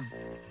fixed them.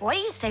 What do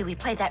you say we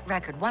play that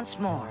record once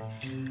more?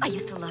 I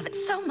used to love it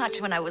so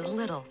much when I was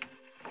little.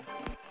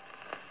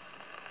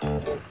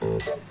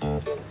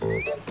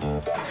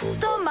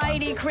 The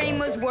mighty crane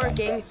was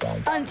working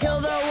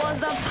until there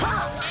was a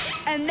pop.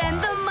 And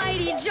then the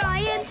mighty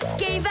giant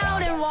gave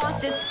out and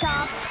lost its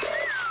top.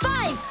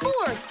 5, 4,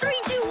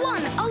 3, 2,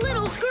 1, a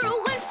little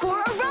screw went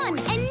for a run.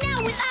 And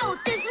now without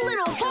this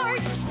little part,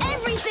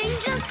 everything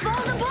just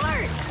falls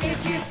apart.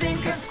 If you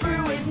think a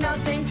screw is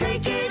nothing,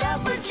 take it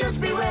out, but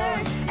just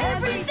beware.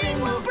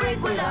 Everything will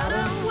break without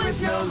them, with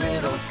no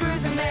little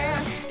screws in there.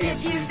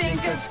 If you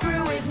think a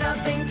screw is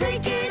nothing,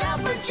 take it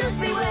out, but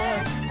just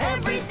beware.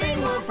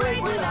 Everything will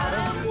break without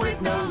them, with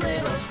no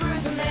little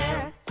screws in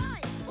there.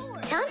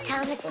 Tom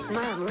Thomas's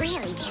mom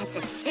really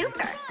dances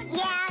super.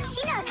 Yeah,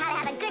 she knows how to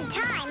have a good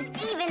time,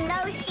 even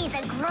though she's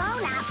a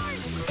grown-up.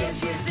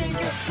 If you think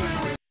a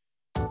screw is...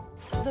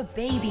 The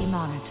baby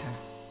monitor.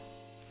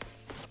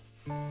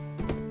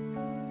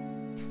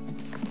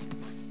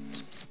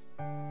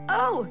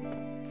 Oh,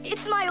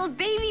 it's my old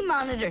baby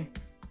monitor.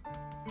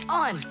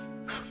 On.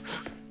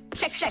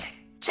 Check, check.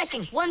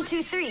 Checking. 1,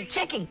 2, 3.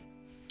 Checking.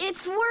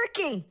 It's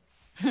working.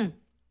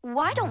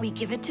 Why don't we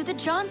give it to the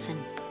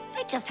Johnsons?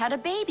 They just had a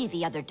baby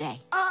the other day.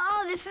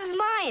 This is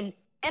mine,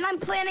 and I'm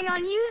planning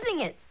on using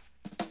it.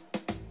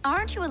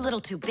 Aren't you a little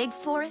too big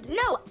for it?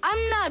 No,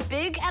 I'm not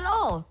big at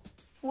all.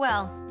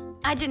 Well,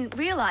 I didn't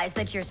realize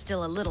that you're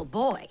still a little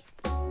boy.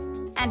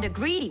 And a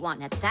greedy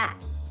one at that.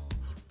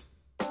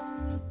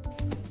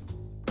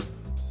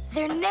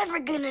 They're never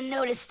gonna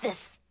notice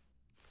this.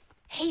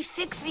 Hey,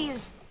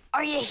 Fixies,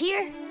 are you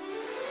here?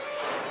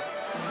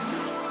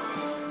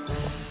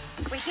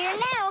 We're here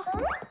now.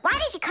 Why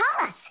did you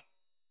call us?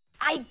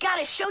 I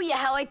gotta show you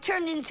how I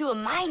turned into a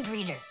mind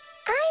reader.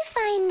 I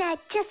find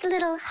that just a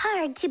little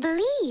hard to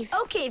believe.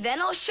 Okay,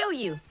 then I'll show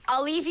you.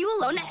 I'll leave you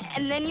alone,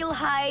 and then you'll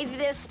hide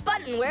this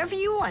button wherever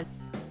you want.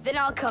 Then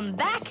I'll come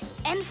back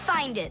and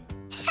find it.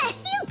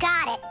 You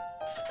got it.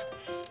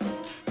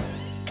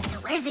 So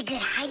where's a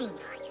good hiding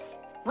place?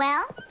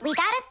 Well, we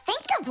gotta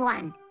think of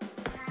one.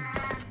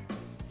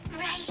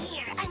 Right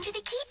here, under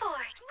the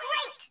keyboard.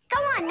 Great! Go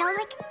on,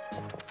 Nolik.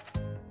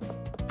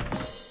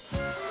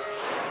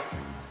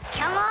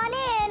 Come on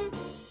in.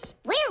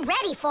 We're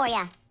ready for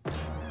you.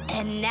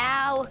 And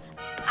now,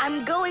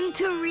 I'm going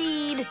to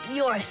read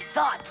your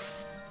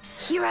thoughts.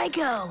 Here I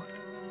go.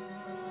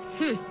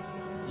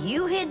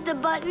 You hit the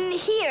button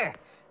here.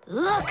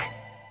 Look.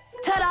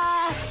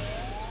 Ta-da!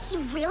 He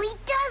really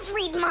does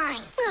read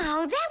minds.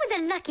 Oh, that was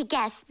a lucky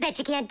guess. Bet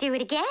you can't do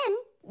it again.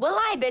 Well,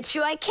 I bet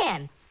you I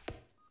can.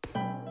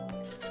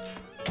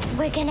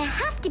 We're gonna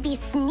have to be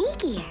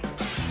sneakier.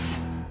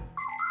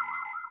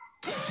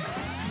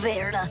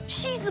 Verda.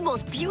 She's the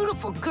most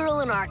beautiful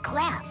girl in our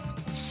class.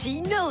 She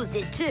knows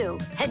it, too,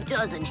 and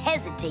doesn't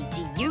hesitate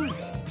to use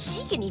it.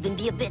 She can even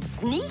be a bit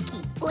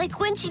sneaky. Like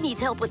when she needs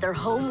help with her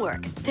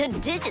homework, then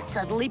Digit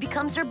suddenly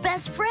becomes her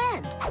best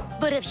friend.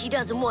 But if she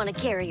doesn't want to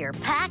carry her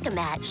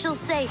pack-a-mat, she'll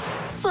say,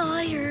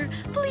 Fire,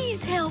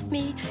 please help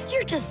me.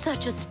 You're just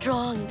such a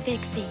strong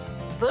Fixie.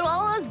 But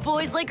all us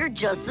boys like her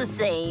just the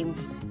same.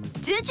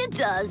 Digit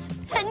does,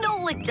 and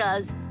Nolik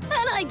does,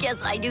 and I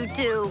guess I do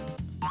too.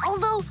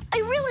 Although, I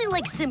really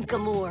like Simka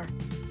more.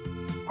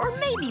 Or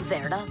maybe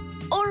Verda,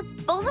 or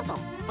both of them.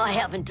 I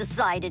haven't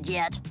decided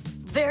yet.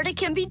 Verda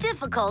can be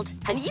difficult,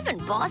 and even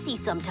bossy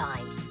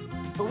sometimes.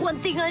 But one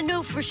thing I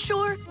know for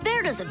sure,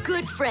 Verda's a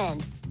good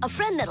friend. A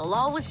friend that'll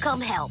always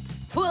come help.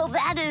 Well,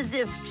 that is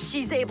if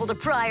she's able to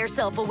pry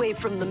herself away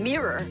from the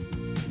mirror.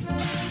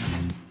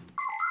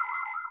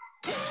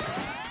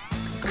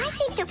 I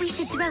think that we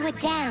should throw it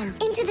down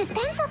into this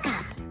pencil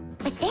cup.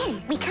 But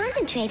then we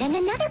concentrate on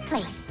another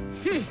place.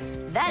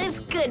 That is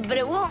good, but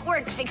it won't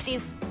work,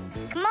 Fixies.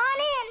 Come on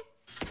in.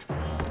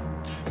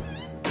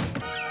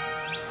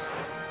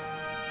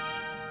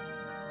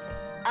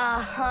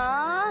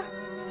 Uh-huh.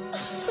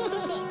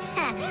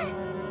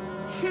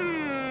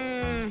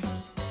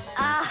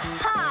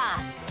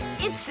 Aha!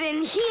 It's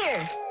in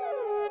here.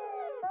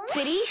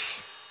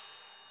 Tadish?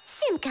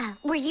 Simka,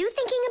 were you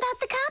thinking about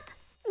the cup?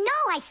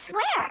 No, I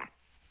swear.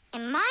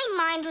 And my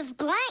mind was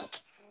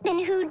blank. Then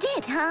who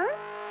did, huh?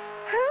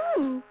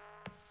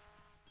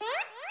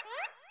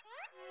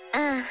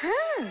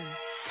 Uh-huh.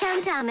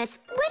 Tom Thomas,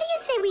 what do you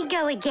say we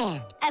go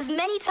again? As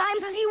many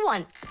times as you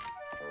want.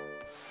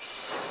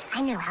 Shh,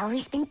 I know how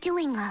he's been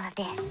doing all of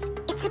this.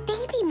 It's a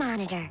baby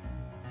monitor.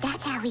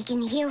 That's how we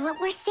can hear what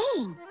we're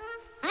saying.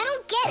 I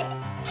don't get it.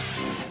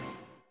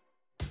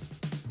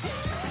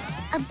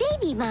 A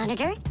baby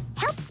monitor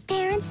helps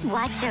parents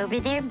watch over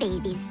their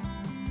babies.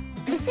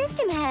 The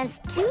system has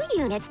 2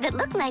 units that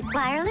look like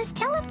wireless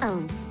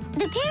telephones.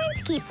 The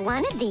parents keep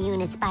one of the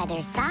units by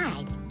their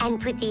side and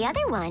put the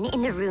other one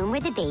in the room where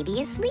the baby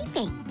is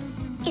sleeping.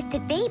 If the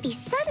baby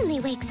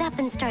suddenly wakes up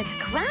and starts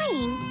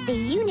crying, the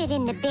unit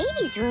in the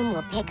baby's room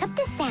will pick up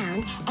the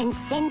sound and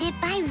send it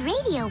by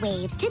radio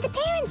waves to the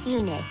parents'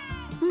 unit.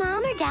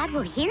 Mom or Dad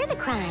will hear the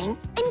crying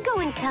and go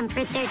and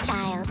comfort their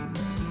child.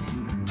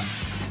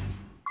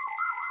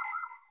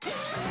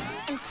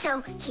 And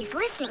so he's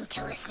listening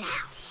to us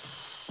now.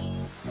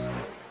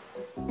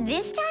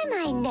 This time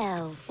I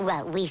know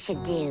what we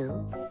should do.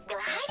 We'll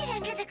hide it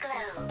under the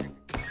globe.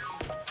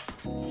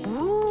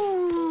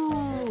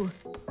 Ooh.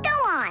 Go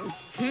on.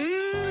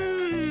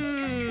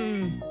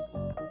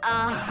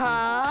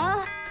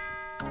 Uh-huh.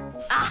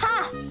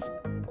 Aha!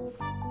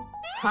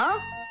 Huh?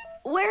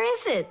 Where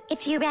is it?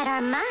 If you read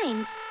our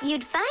minds,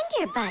 you'd find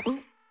your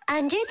button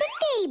under the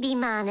baby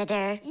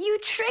monitor. You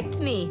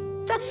tricked me.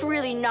 That's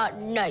really not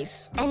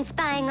nice. And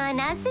spying on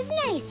us is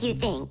nice, you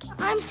think?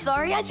 I'm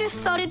sorry, I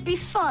just thought it'd be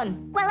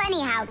fun. Well,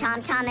 anyhow,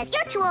 Tom Thomas,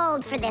 you're too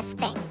old for this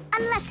thing.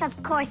 Unless,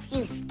 of course,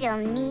 you still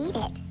need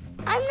it.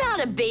 I'm not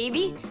a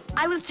baby.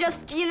 I was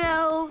just,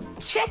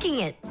 checking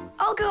it.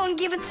 I'll go and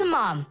give it to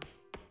Mom.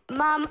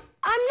 Mom,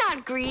 I'm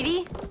not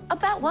greedy.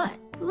 About what?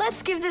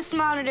 Let's give this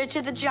monitor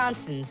to the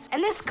Johnsons,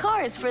 and this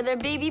car is for their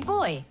baby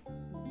boy.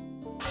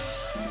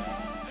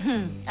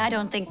 I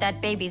don't think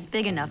that baby's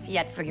big enough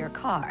yet for your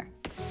car.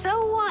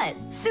 So what?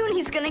 Soon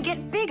he's gonna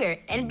get bigger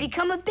and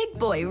become a big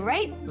boy,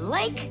 right?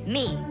 Like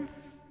me.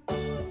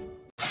 The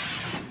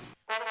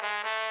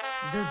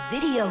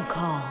video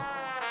call.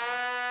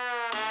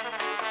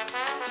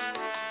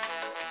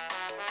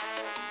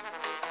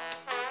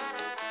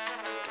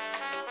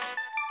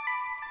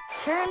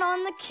 Turn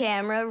on the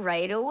camera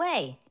right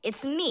away.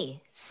 It's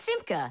me,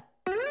 Simka.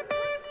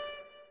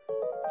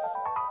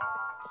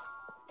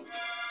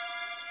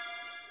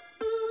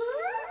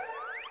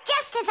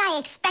 Just as I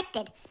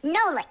expected.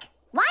 Nolik,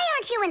 why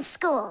aren't you in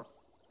school?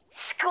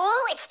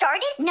 School? It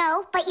started?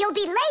 No, but you'll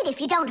be late if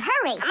you don't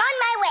hurry. I'm on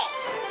my way.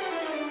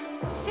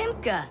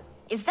 Simka,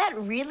 is that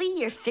really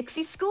your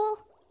Fixie school?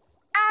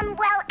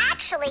 Well,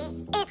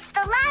 actually, it's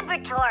the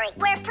laboratory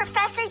where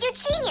Professor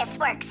Eugenius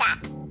works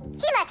at.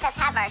 He lets us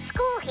have our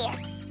school here.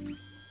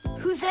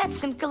 Who's that,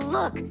 Simka?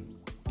 Look.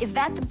 Is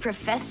that the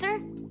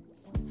professor?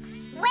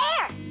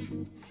 Where?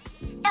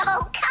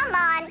 Oh, come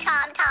on,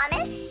 Tom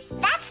Thomas.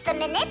 That's the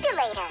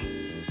manipulator.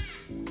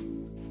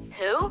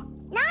 Who?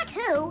 Not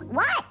who,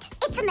 what?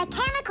 It's a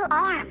mechanical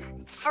arm.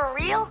 For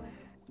real?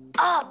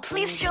 Oh,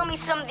 please show me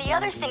some of the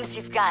other things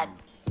you've got.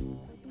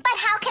 But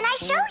how can I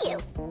show you?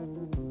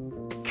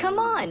 Come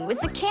on, with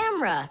the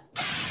camera.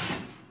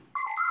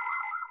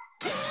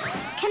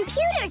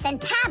 Computers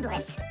and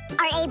tablets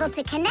are able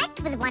to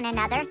connect with one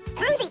another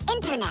through the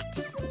internet.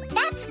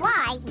 That's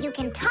why you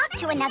can talk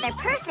to another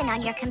person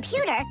on your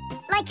computer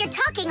like you're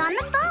talking on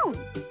the phone.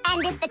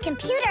 And if the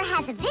computer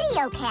has a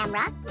video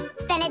camera,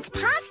 then it's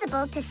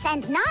possible to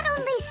send not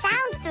only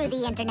sound through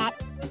the internet,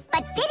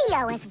 but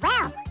video as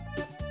well.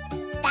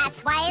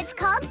 That's why it's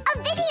called a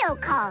video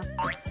call.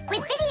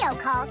 With video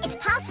calls, it's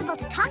possible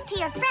to talk to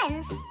your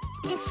friends,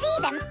 to see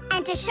them,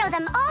 and to show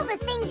them all the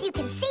things you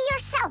can see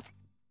yourself.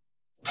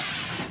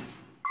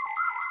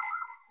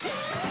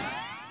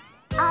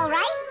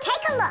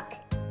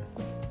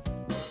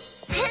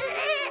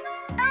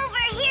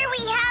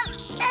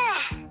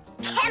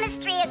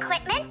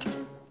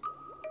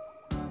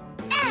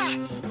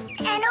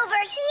 And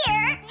over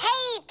here...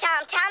 Hey,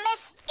 Tom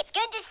Thomas. It's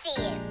good to see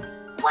you.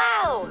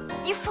 Wow,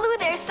 you flew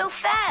there so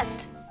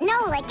fast.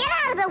 Nola, get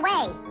out of the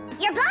way.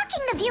 You're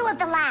blocking the view of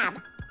the lab.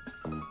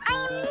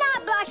 I am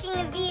not blocking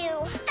the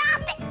view.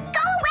 Stop it.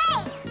 Go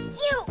away.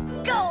 You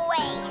go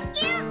away.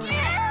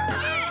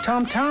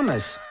 Tom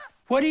Thomas,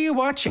 what are you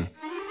watching? Is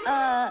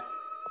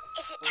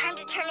it time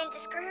to turn into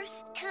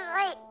screws? Too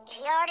late.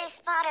 He already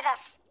spotted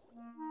us.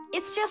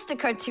 It's just a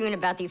cartoon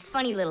about these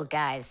funny little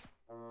guys.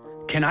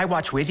 Can I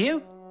watch with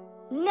you?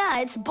 Nah,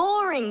 it's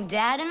boring,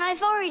 Dad, and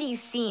I've already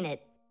seen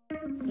it.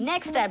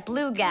 Next, that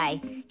blue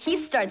guy, he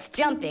starts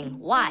jumping.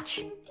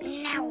 Watch.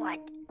 Now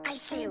what? I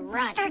say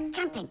run. Start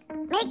jumping.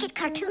 Make it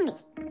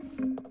cartoony.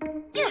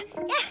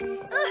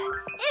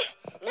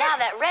 Now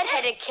that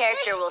redheaded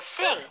character will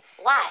sing.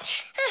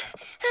 Watch.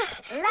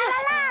 La la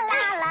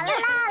la la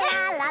la la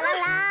la la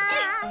la.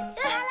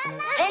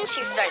 Then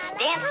she starts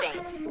dancing.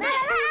 La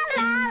la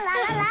la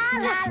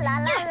la la la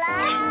la la.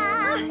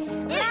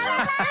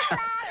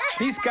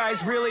 These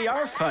guys really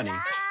are funny.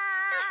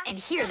 And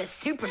here are the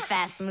super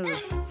fast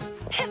moves.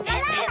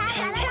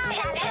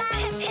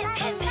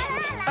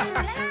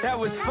 That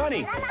was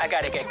funny. I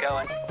gotta get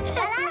going.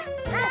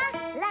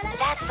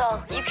 That's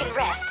all. You can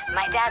rest.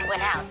 My dad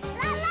went out.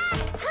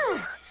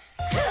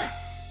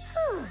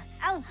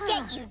 I'll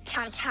get you,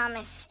 Tom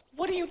Thomas.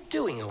 What are you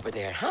doing over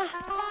there, huh?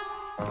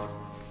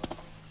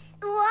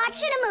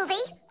 Watching a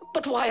movie.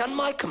 But why on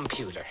my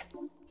computer?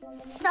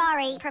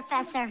 Sorry,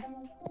 Professor.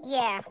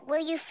 Yeah,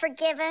 will you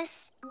forgive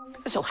us?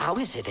 So how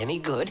is it any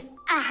good?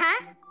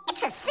 Uh-huh.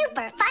 It's a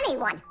super funny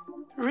one.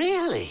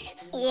 Really?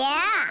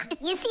 Yeah.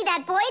 You see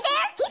that boy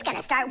there? He's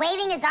gonna start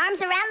waving his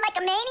arms around like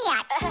a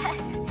maniac.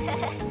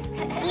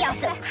 He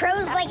also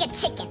crows like a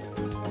chicken.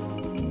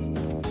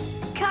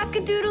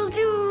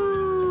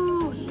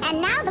 Cock-a-doodle-doo!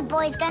 And now the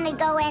boy's gonna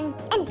go in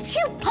and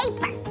chew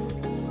paper.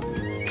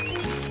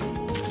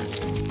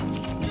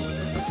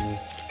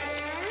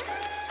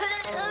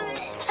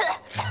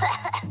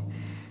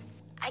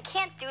 I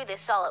can't do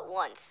this all at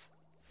once.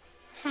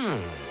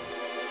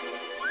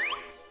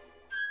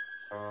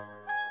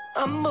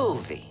 A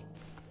movie.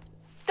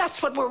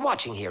 That's what we're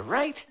watching here,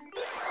 right?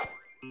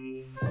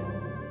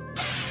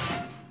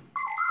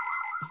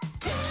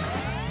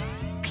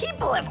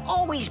 People have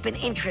always been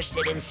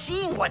interested in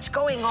seeing what's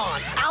going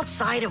on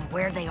outside of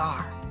where they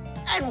are.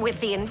 And with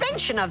the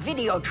invention of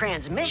video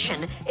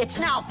transmission, it's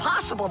now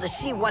possible to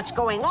see what's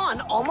going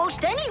on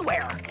almost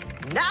anywhere.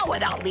 Now,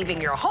 without leaving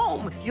your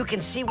home, you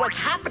can see what's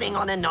happening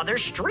on another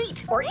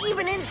street or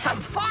even in some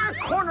far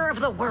corner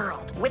of the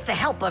world. With the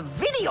help of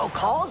video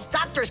calls,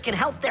 doctors can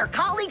help their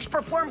colleagues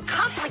perform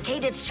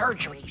complicated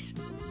surgeries.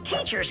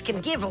 Teachers can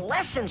give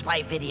lessons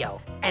by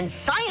video, and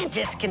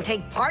scientists can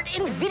take part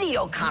in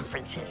video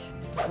conferences.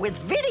 With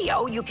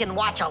video, you can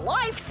watch a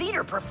live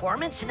theater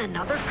performance in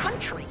another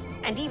country.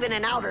 And even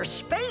in outer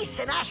space,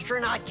 an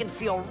astronaut can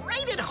feel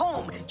right at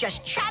home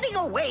just chatting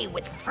away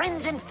with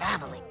friends and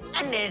family.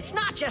 And it's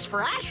not just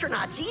for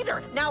astronauts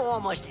either. Now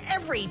almost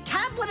every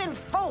tablet and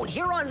phone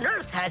here on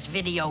Earth has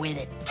video in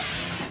it.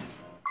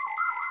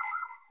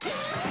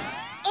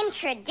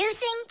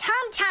 Introducing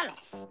Tom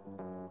Thomas.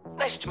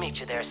 Nice to meet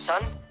you there,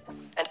 son.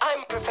 And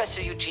I'm Professor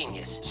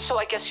Eugenius, so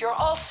I guess you're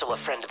also a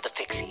friend of the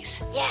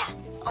Fixies. Yeah,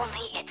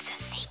 only it's a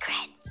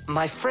secret.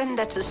 My friend,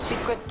 that's a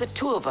secret the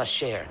two of us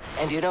share.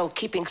 And you know,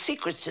 keeping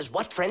secrets is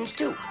what friends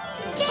do.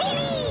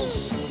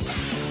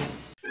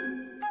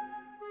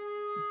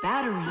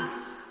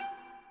 Batteries.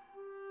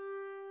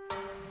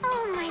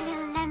 Oh, my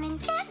little lemon,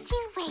 just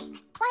you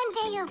wait. One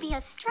day you'll be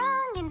a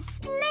strong and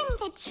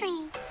splendid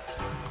tree.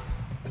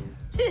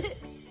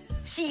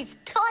 She's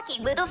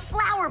talking with a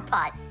flower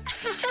pot.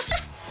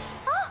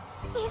 Oh,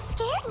 you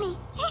scared me.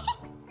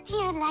 Do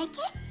you like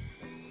it?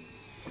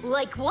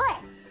 Like what?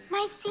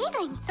 My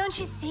seedling, don't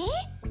you see?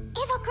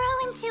 It will grow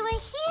into a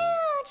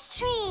huge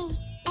tree.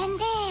 And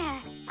there,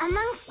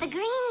 amongst the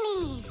green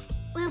leaves,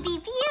 will be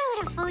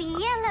beautiful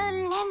yellow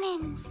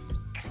lemons.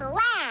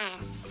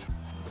 Class.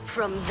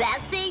 From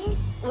that thing?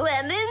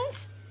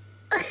 Lemons?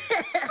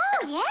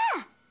 Oh,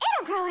 yeah.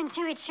 It'll grow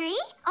into a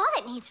tree. All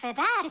it needs for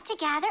that is to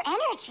gather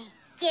energy.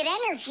 Get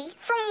energy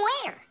from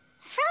where?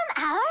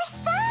 From our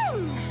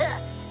sun.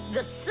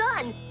 The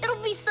sun?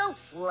 It'll be so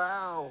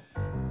slow.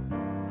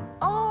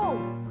 Oh,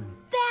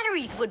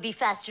 batteries would be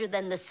faster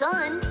than the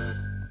sun.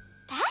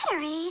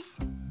 Batteries?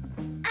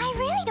 I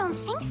really don't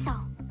think so.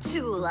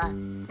 Tula,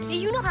 do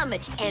you know how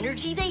much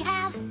energy they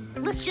have?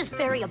 Let's just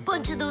bury a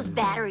bunch of those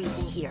batteries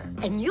in here,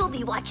 and you'll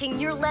be watching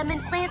your lemon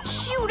plant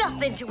shoot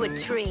up into a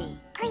tree.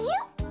 Are you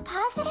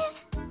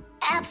positive?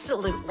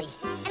 Absolutely.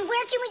 And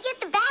where can we get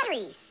the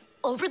batteries?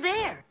 Over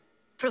there.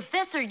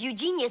 Professor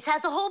Eugenius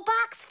has a whole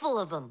box full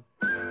of them.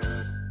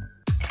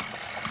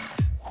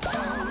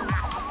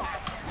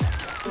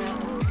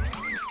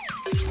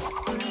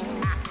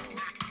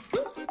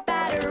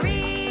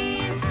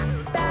 Batteries,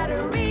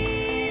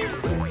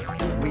 batteries.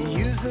 We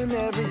use them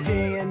every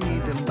day and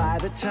need them by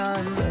the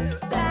ton.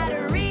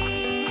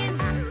 Batteries,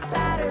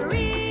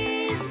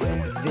 batteries.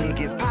 They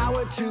give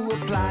power to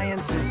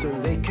appliances so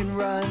they can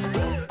run.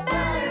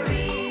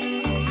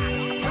 Batteries.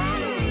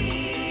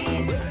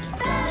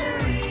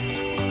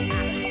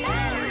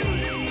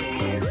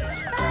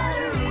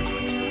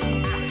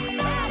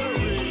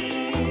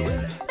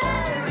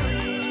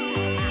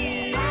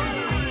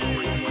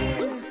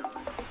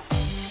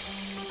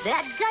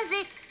 does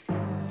it.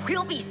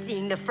 We'll be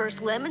seeing the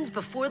first lemons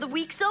before the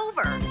week's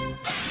over.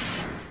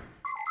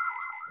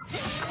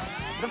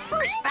 The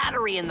first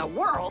battery in the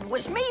world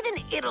was made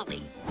in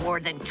Italy more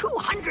than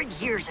 200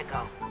 years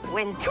ago.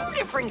 When two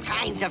different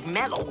kinds of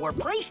metal were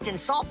placed in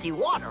salty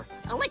water,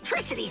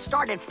 electricity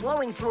started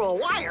flowing through a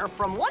wire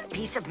from one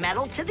piece of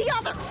metal to the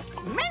other.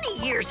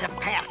 Many years have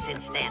passed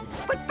since then,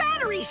 but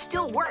batteries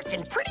still work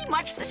in pretty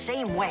much the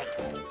same way.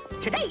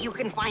 Today, you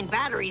can find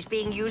batteries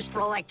being used for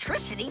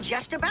electricity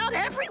just about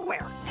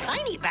everywhere.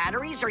 Tiny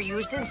batteries are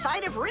used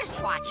inside of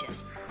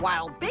wristwatches,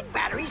 while big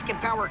batteries can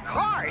power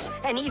cars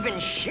and even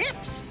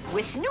ships.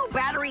 With new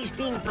batteries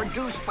being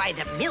produced by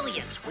the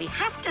millions, we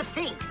have to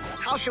think,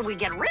 how should we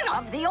get rid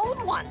of the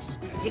old ones?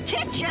 You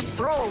can't just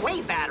throw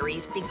away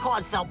batteries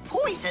because they'll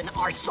poison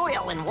our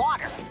soil and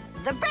water.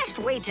 The best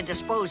way to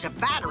dispose of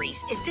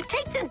batteries is to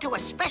take them to a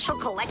special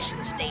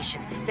collection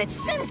station that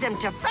sends them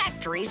to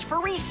factories for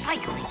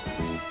recycling.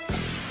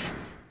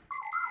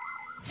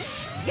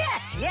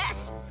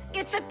 Yes,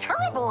 it's a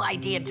terrible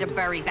idea to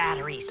bury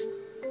batteries.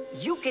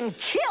 You can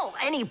kill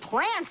any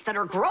plants that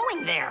are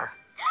growing there.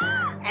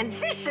 And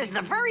this is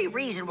the very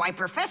reason why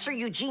Professor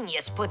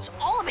Eugenius puts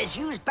all of his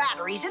used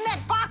batteries in that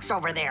box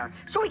over there,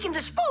 so he can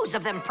dispose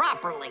of them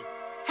properly.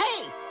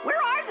 Hey,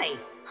 where are they?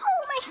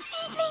 Oh, my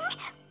seedling!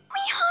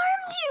 We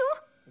harmed you!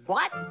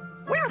 What?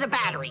 Where are the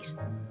batteries?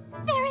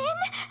 They're in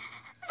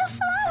the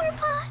flower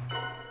pot.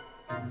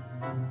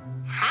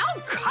 How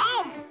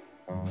come?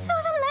 So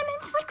the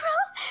lemons would grow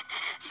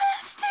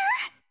faster.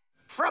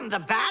 From the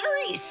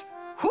batteries?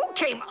 Who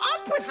came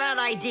up with that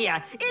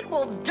idea? It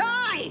will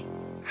die!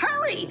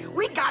 Hurry!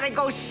 We gotta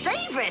go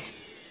save it!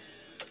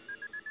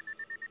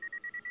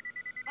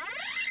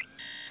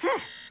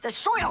 The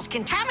soil's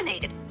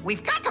contaminated.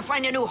 We've got to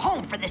find a new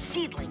home for this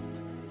seedling.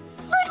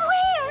 But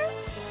where?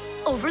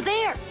 Over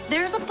there.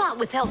 There's a pot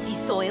with healthy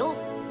soil.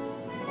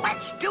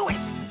 Let's do it!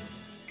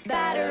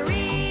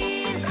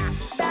 Batteries,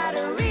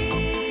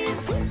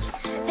 batteries.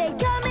 They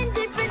come in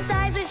different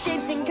sizes,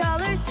 shapes, and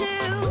colors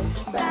too.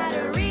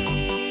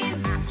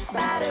 Batteries,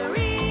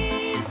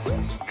 batteries.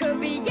 Could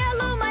be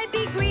yellow, might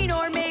be green,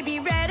 or maybe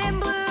red and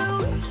blue.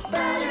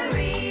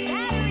 Batteries,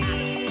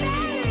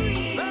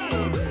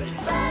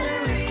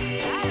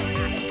 batteries,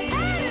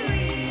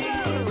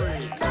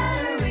 batteries,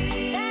 batteries,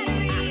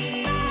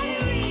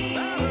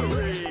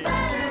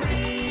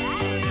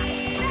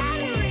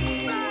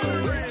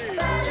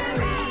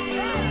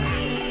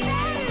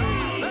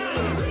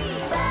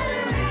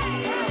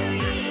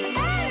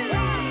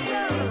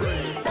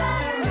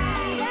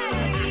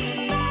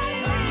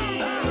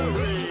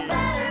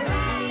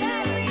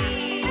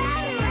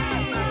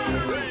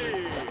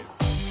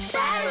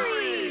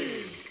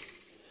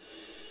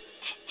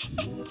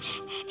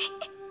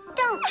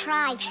 Don't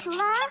cry,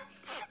 Tula.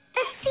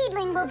 The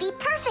seedling will be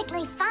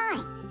perfectly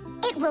fine.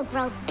 It will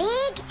grow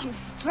big and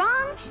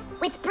strong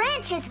with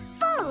branches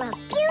full of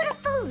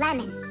beautiful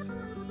lemons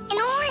and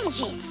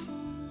oranges.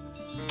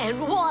 And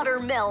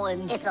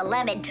watermelons. It's a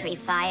lemon tree,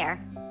 Fire.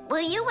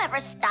 Will you ever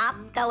stop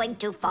going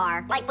too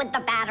far, like with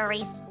the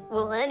batteries?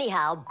 Well,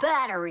 anyhow,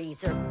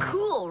 batteries are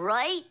cool,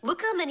 right?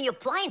 Look how many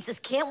appliances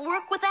can't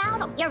work without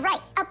them. You're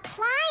right.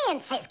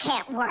 Appliances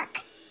can't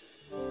work.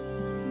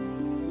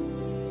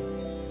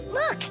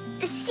 Look,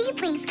 the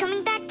seedling's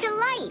coming back to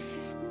life.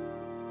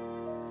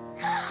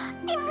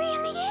 It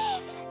really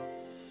is.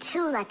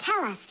 Tula,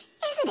 tell us,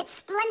 isn't it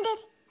splendid?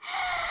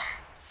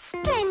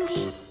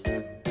 Splendid.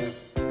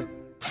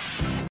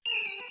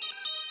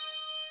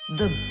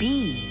 The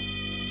bee.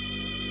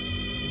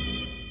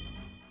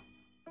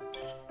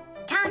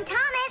 Tom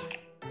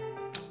Thomas!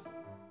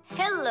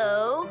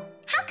 Hello.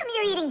 How come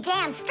you're eating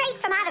jam straight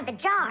from out of the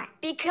jar?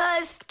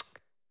 Because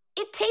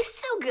it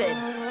tastes so good.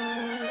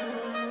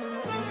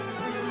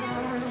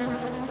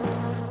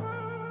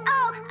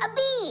 Oh, a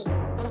bee!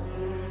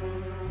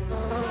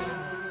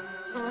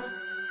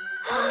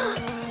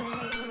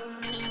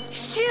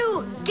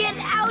 Shoo! Get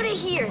out of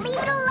here! Leave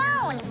it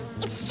alone!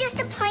 It's just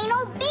a plain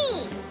old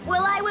bee!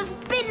 Well, I was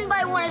bitten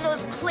by one of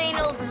those plain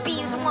old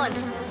bees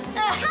once.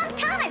 Tom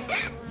Thomas,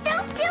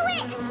 don't do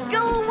it!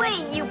 Go away,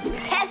 you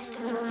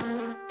pest!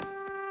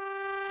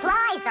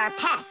 Flies are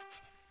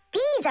pests.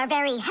 Bees are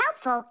very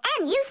helpful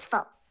and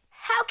useful.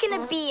 How can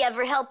a bee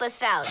ever help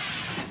us out?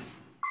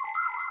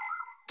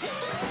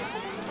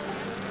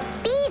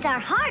 Bees are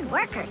hard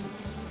workers.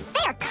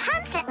 They are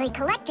constantly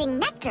collecting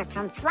nectar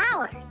from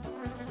flowers.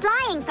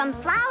 Flying from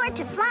flower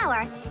to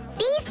flower,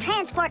 bees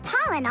transport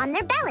pollen on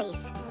their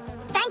bellies.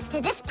 Thanks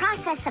to this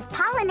process of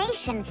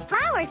pollination,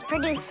 flowers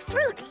produce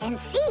fruit and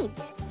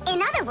seeds.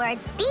 In other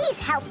words, bees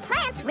help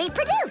plants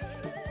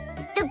reproduce.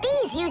 The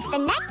bees use the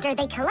nectar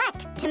they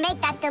collect to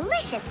make that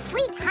delicious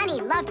sweet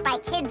honey loved by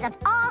kids of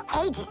all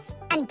ages.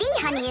 And bee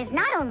honey is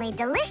not only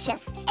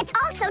delicious, it's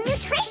also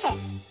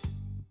nutritious.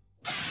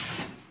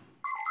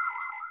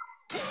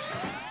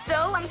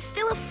 So I'm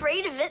still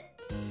afraid of it.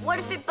 What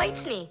if it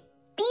bites me?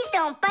 Bees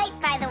don't bite,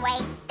 by the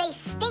way. They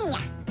sting ya.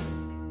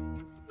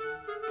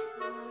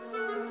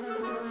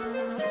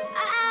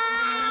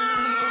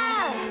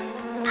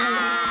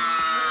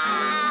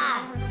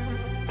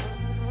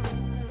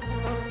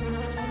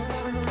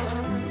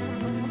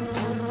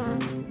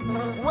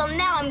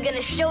 now I'm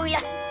gonna show ya.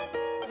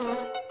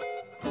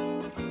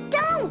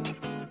 Don't!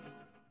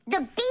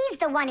 The bee's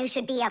the one who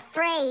should be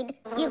afraid,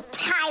 you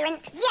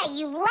tyrant. Yeah,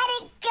 you let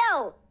it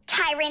go,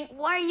 tyrant.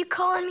 Why are you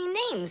calling me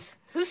names?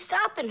 Who's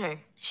stopping her?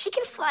 She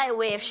can fly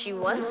away if she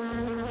wants.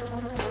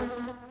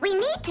 We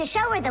need to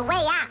show her the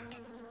way out.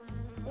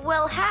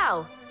 Well,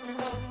 how?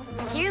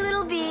 Here,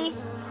 little bee.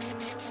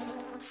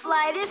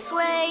 Fly this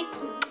way.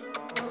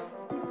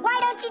 Why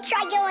don't you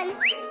try going?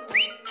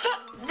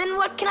 Then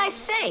what can I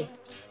say?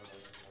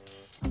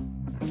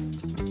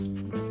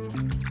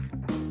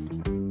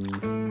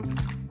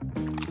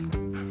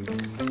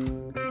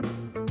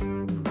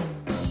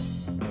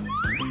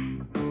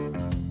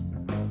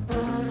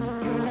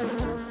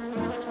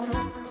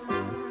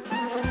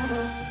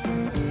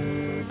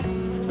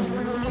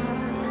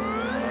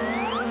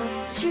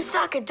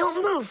 Chisaka,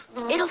 don't move.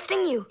 It'll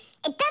sting you.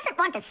 It doesn't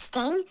want to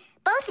sting.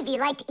 Both of you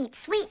like to eat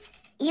sweets.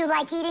 You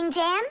like eating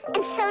jam,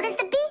 and so does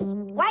the bee.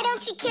 Why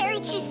don't you carry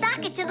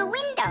Chisaka to the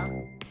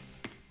window?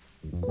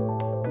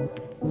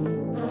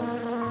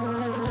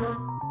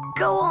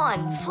 Go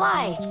on,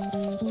 fly.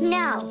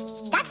 No,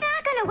 that's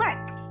not gonna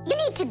work. You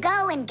need to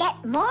go and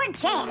get more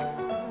jam.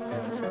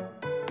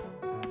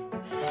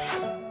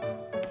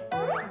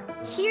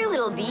 Here,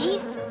 little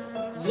bee.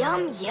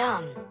 Yum,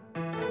 yum.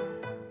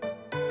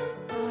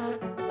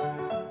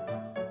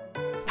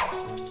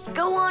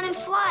 Go on and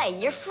fly.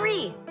 You're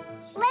free.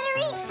 Let her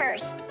eat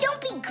first.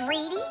 Don't be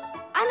greedy.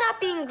 I'm not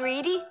being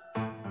greedy.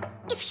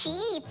 If she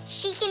eats,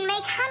 she can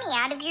make honey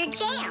out of your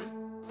jam.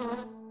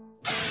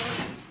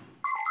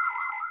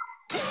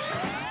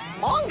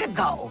 Long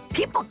ago,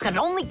 people could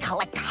only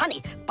collect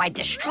honey by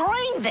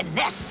destroying the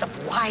nests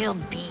of wild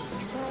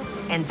bees.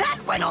 And that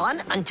went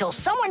on until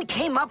someone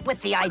came up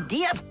with the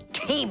idea of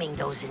taming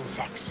those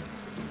insects.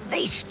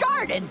 They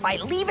started by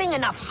leaving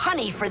enough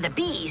honey for the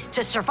bees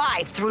to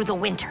survive through the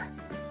winter.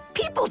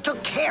 People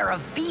took care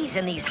of bees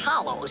in these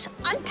hollows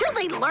until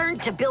they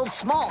learned to build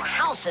small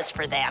houses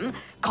for them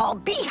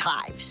called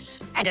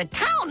beehives. And a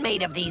town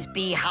made of these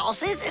bee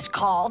houses is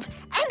called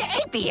an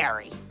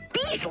apiary.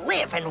 Bees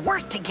live and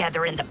work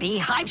together in the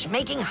beehives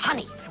making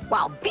honey,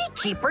 while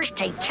beekeepers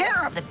take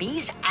care of the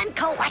bees and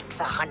collect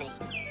the honey.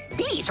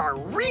 Bees are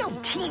real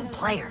team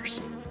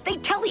players. They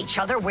tell each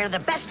other where the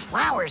best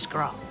flowers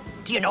grow.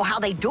 Do you know how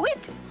they do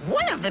it?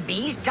 One of the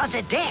bees does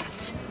a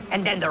dance,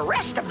 and then the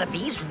rest of the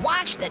bees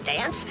watch the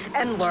dance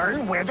and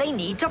learn where they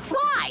need to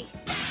fly.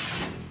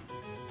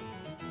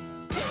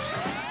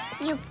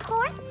 You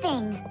poor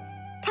thing.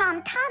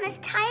 Tom Thomas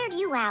tired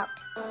you out.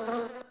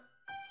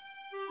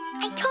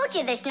 I told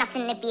you there's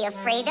nothing to be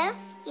afraid of.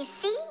 You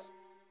see?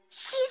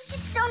 She's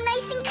just so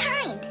nice and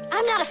kind.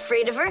 I'm not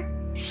afraid of her.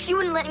 She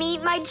wouldn't let me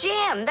eat my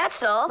jam,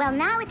 that's all. Well,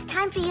 now it's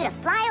time for you to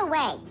fly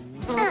away.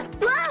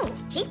 Whoa!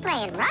 She's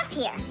playing rough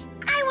here.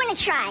 I want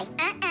to try.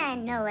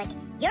 Nolik.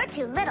 You're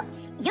too little.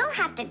 You'll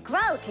have to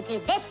grow to do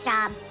this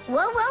job.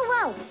 Whoa, whoa,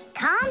 whoa.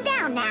 Calm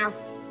down now.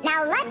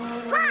 Now let's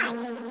fly.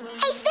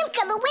 Hey,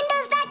 Simka, the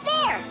window's back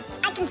there.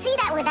 I can see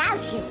that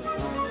without you.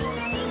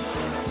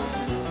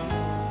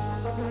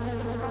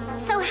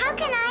 So how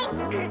can I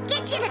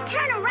get you to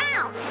turn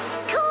around?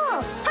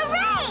 Cool.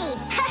 Hooray!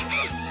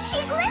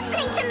 She's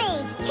listening to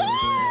me.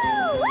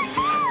 Phew!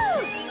 Woohoo!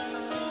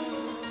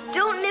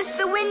 Don't miss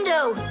the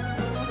window.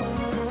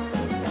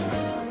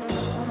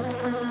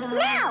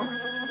 Now!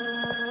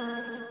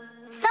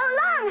 So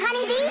long,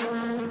 honeybee!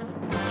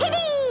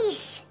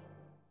 Tidish!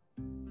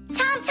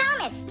 Tom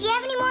Thomas, do you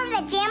have any more of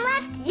that jam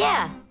left?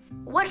 Yeah.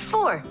 What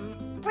for?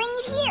 Bring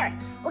it here.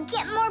 We'll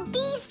get more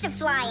bees to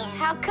fly in.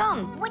 How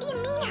come? What do you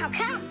mean, how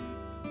come?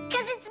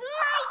 Because it's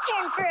my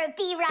turn for a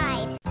bee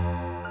ride.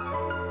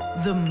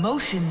 The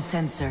motion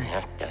sensor.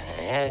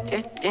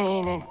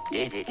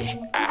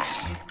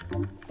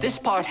 This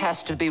part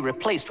has to be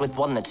replaced with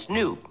one that's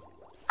new.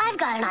 I've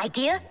got an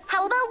idea.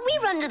 How about we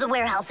run to the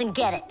warehouse and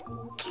get it?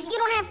 Because you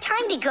don't have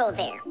time to go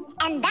there.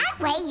 And that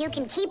way you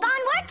can keep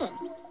on working.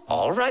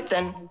 All right,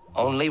 then.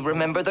 Only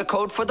remember the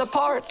code for the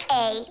part.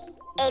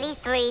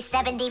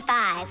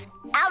 A8375.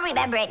 I'll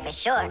remember it for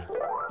sure.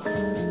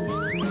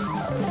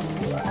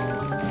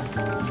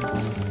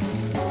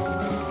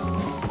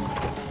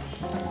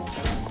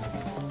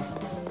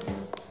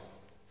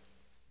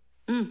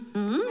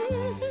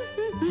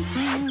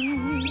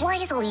 Why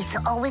is Elisa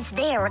always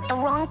there at the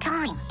wrong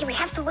time? Do we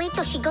have to wait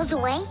till she goes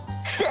away?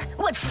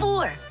 What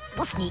for?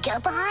 We'll sneak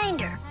out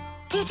behind her.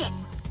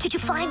 Did you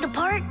find the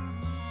part?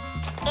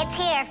 It's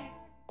here.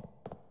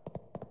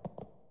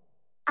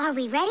 Are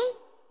we ready?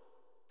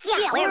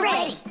 Yeah, we're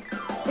ready.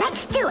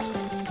 Let's do it.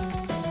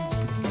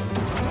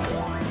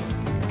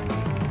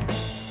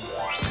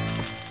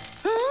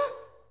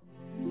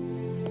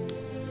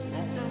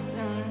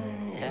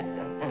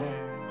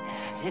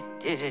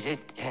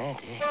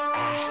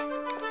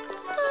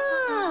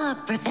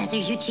 Professor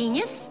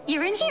Eugenius,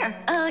 you're in here.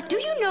 Do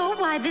you know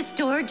why this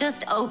door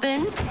just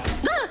opened?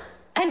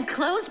 And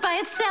closed by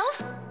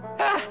itself?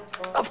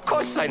 Of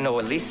course I know,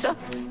 Elisa.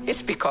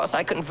 It's because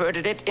I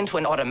converted it into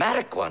an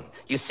automatic one.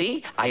 You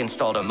see, I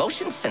installed a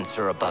motion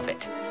sensor above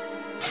it.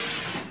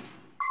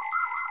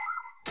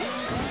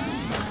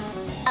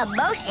 A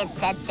motion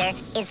sensor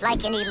is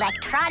like an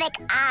electronic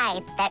eye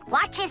that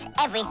watches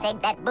everything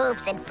that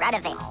moves in front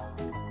of it.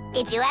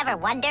 Did you ever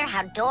wonder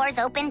how doors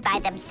open by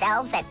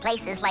themselves at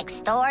places like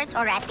stores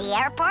or at the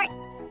airport?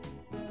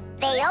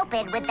 They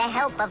open with the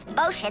help of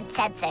motion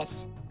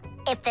sensors.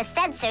 If the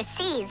sensor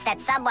sees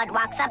that someone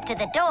walks up to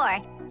the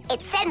door,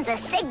 it sends a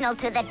signal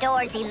to the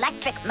door's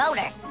electric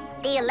motor.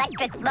 The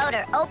electric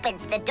motor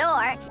opens the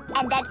door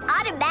and then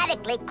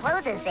automatically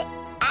closes it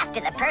after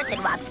the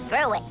person walks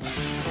through it.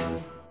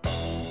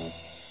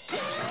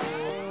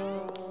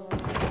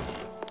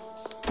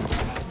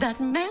 That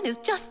man is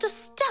just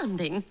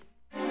astounding.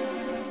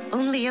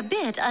 Only a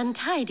bit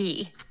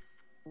untidy.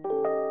 The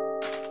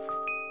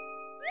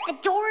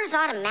door is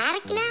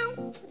automatic now?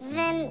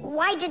 Then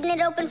why didn't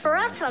it open for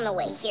us on the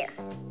way here?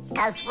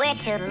 Because we're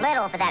too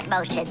little for that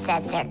motion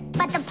sensor.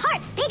 But the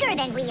part's bigger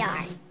than we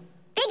are.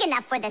 Big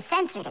enough for the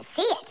sensor to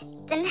see it.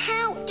 Then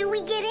how do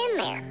we get in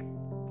there?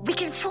 We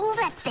can fool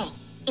that thing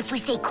if we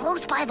stay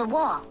close by the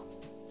wall.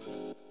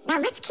 Now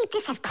let's keep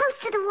this as close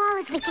to the wall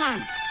as we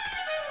can.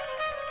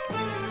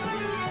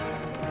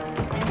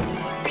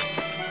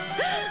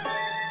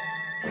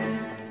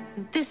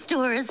 This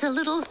door is a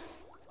little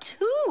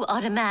too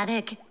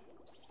automatic.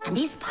 And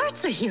these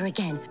parts are here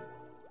again.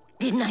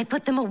 Didn't I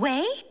put them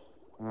away?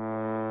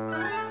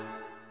 The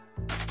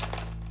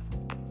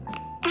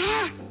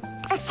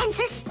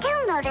sensor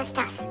still noticed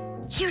us.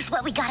 Here's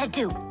what we gotta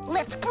do.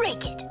 Let's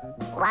break it.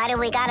 Why do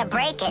we gotta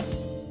break it?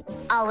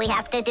 All we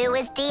have to do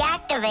is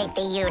deactivate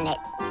the unit.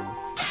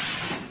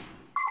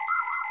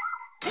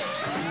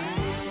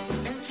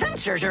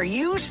 Sensors are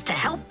used to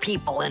help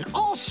people in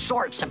all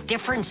sorts of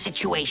different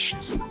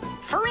situations.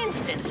 For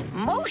instance,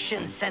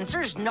 motion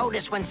sensors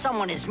notice when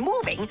someone is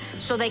moving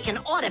so they can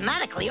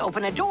automatically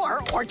open a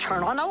door or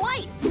turn on a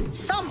light.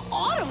 Some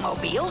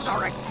automobiles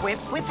are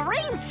equipped with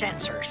rain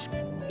sensors.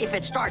 If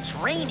it starts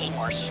raining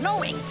or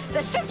snowing,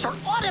 the sensor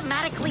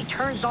automatically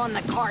turns on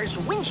the car's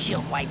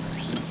windshield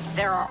wipers.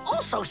 There are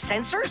also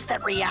sensors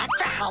that react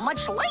to how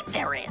much light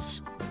there is.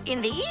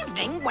 In the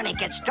evening, when it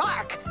gets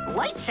dark,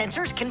 light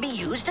sensors can be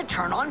used to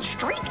turn on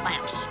street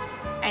lamps.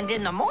 And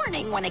in the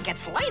morning, when it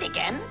gets light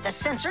again, the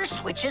sensor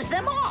switches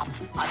them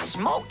off. A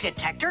smoke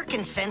detector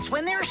can sense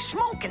when there's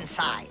smoke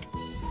inside.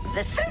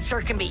 The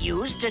sensor can be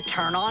used to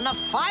turn on a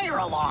fire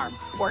alarm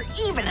or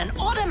even an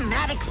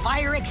automatic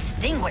fire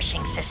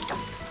extinguishing system.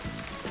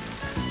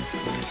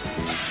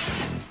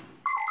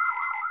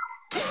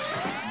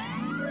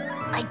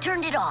 I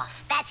turned it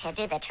off. That should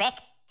do the trick.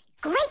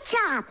 Great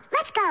job.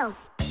 Let's go.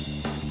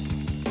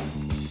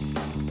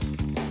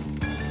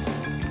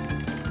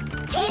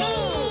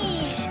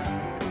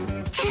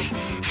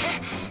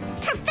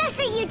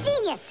 Professor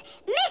Eugenius,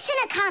 mission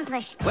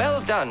accomplished.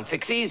 Well done,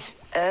 Fixies.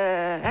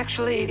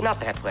 Actually, not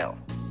that well.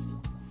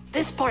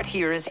 This part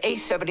here is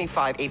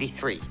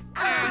A7583.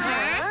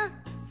 Uh-huh.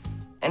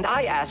 And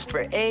I asked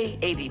for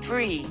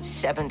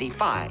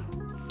A8375.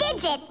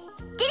 Digit,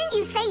 didn't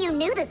you say you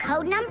knew the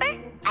code number?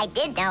 I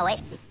did know it,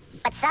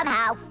 but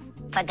somehow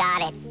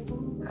forgot it.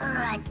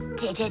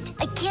 Digit,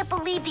 I can't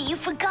believe that you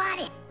forgot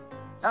it.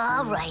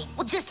 All right,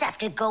 we'll just have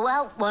to go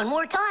out one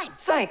more time.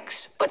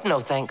 Thanks, but no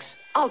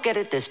thanks. I'll get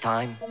it this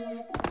time.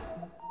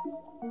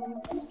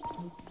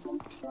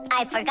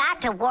 I forgot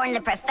to warn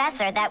the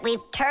professor that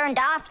we've turned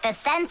off the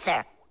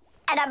sensor.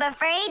 And I'm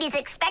afraid he's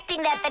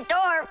expecting that the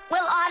door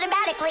will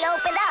automatically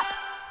open up.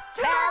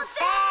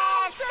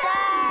 Professor!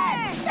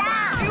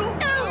 Stop!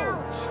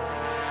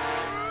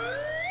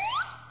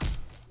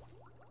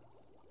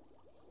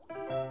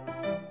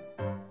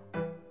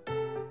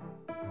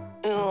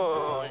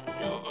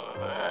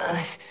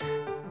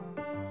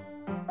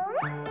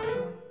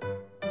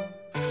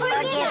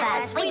 Forgive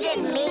us, we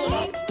didn't mean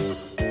it.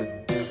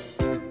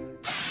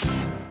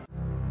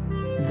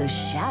 The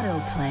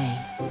shadow play.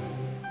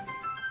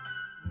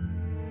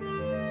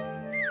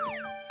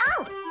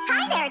 Oh,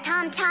 hi there,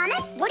 Tom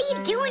Thomas. What are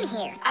you doing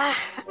here?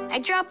 I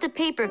dropped a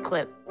paper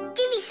clip.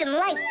 Give me some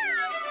light.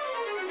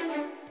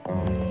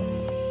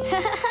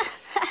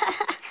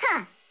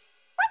 Huh.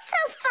 What's so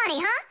funny,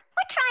 huh?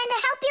 We're trying to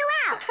help you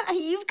out.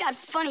 You've got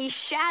funny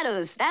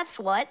shadows, that's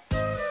what.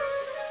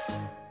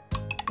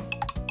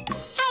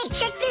 Hey,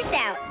 check this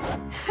out.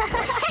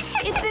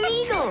 It's an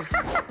eagle.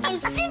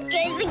 And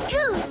Simka is a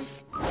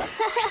goose.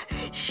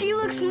 She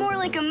looks more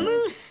like a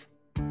moose.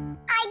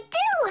 I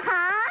do,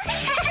 huh?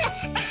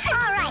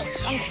 All right,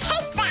 and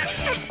take that.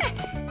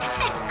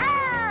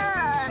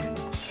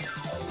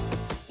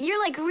 You're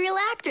like real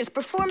actors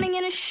performing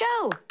in a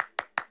show.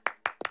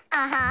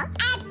 Uh-huh.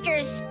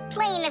 Actors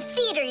playing a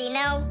theater, you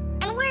know,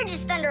 and we're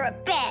just under a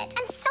bed.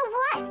 And so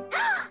what?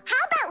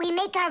 How about we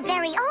make our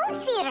very own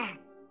theater?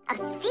 A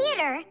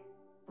theater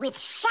with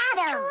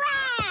shadows.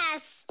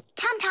 Class!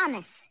 Tom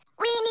Thomas,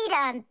 we need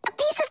a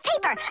piece of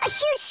paper, a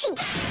huge sheet.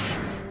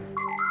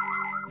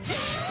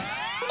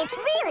 It's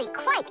really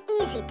quite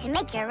easy to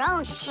make your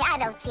own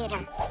shadow theater.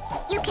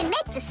 You can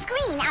make the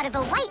screen out of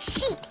a white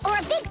sheet or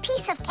a big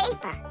piece of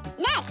paper.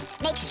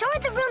 Next, make sure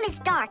the room is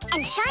dark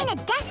and shine a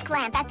desk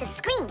lamp at the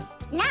screen.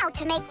 Now,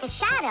 to make the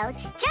shadows,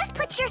 just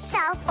put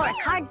yourself or a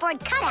cardboard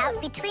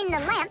cutout between the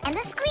lamp and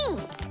the screen.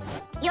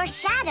 Your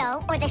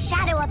shadow or the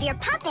shadow of your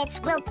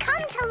puppets will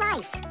come to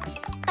life.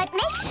 But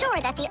make sure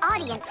that the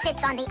audience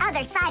sits on the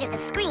other side of the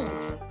screen.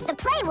 The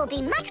play will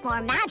be much more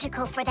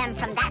magical for them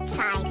from that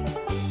side.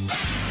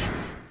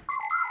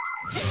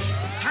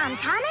 Tom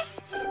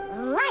Thomas,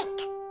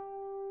 light.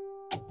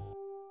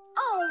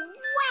 Oh,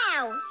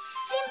 wow!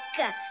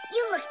 Simka,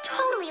 you look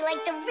totally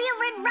like the real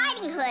Red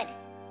Riding Hood.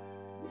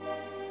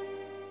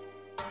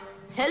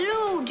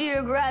 Hello,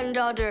 dear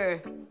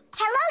granddaughter.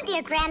 Hello,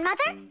 dear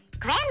grandmother.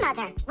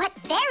 Grandmother, what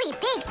very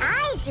big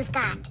eyes you've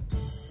got.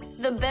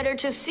 The better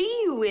to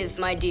see you with,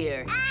 my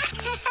dear.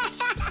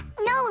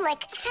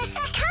 Nolik,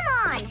 come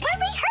on, we're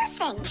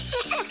rehearsing.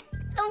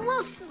 The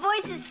wolf's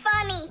voice is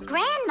funny.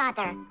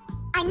 Grandmother,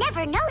 I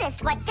never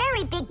noticed what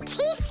very big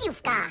teeth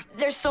you've got.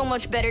 They're so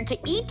much better to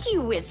eat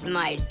you with,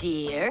 my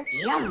dear.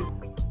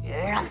 Yum,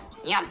 yum,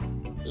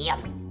 yum,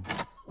 yum.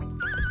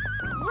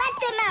 Let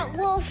them out,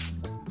 wolf.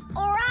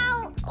 Or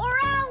I'll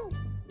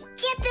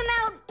get them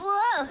out,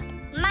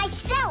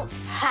 myself.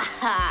 Ha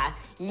ha,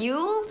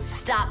 you'll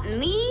stop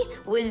me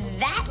with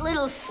that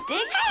little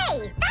stick?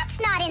 Hey, that's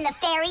not in the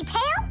fairy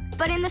tale.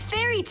 But in the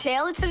fairy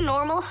tale, it's a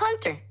normal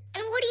hunter.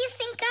 And what do you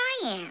think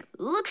I am?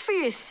 Look for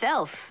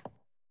yourself.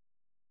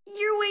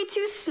 You're way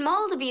too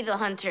small to be the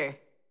hunter.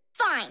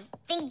 Fine,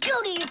 then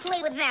go do your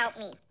play without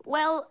me.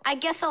 Well, I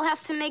guess I'll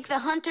have to make the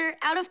hunter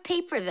out of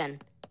paper then.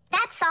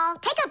 That's all.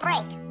 Take a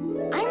break.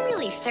 I'm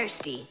really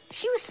thirsty.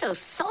 She was so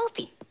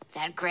salty,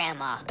 that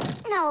grandma.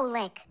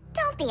 Nolik,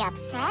 don't be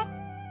upset.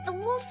 The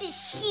wolf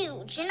is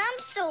huge, and I'm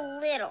so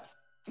little.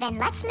 Then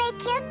let's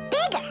make you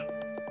bigger.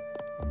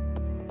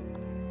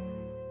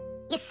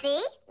 You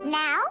see?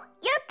 Now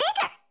you're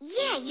bigger.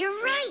 Yeah,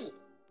 you're right.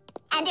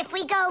 And if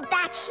we go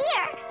back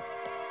here,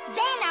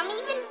 then I'm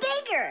even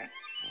bigger.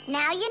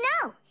 Now you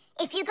know.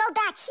 If you go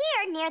back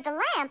here near the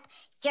lamp,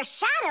 your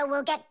shadow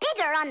will get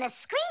bigger on the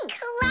screen.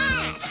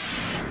 Class!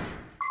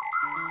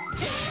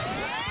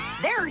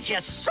 There are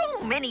just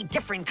so many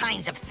different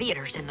kinds of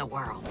theaters in the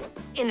world.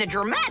 In the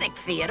dramatic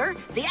theater,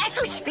 the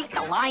actors speak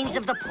the lines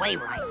of the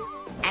playwright.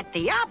 At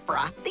the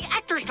opera, the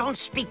actors don't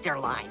speak their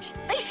lines.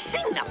 They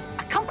sing them,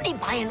 accompanied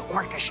by an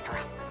orchestra.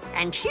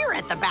 And here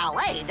at the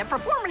ballet, the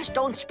performers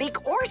don't speak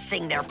or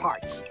sing their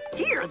parts.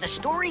 Here, the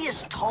story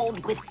is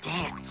told with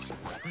dance.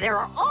 There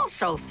are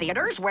also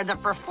theaters where the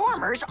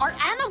performers are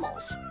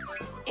animals.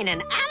 In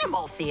an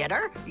animal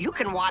theater, you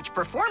can watch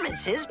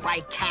performances by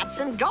cats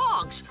and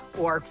dogs,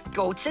 or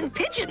goats and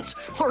pigeons,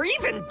 or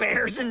even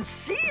bears and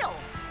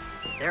seals.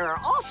 There are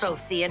also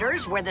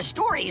theaters where the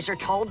stories are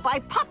told by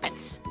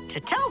puppets. To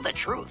tell the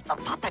truth, the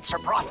puppets are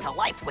brought to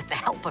life with the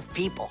help of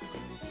people.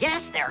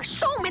 Yes, there are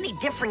so many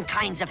different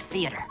kinds of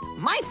theater.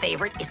 My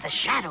favorite is the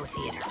shadow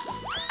theater.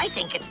 I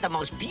think it's the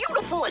most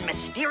beautiful and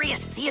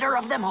mysterious theater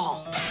of them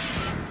all.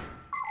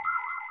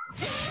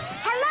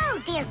 Hello,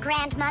 dear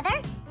grandmother.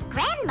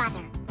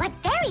 Grandmother, what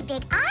very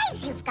big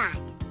eyes you've got.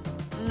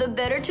 The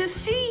better to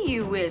see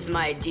you with,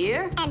 my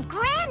dear. And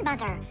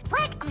grandmother,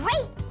 what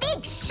great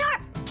big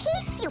sharp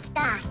teeth you've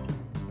got.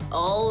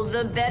 Oh,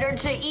 the better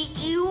to eat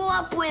you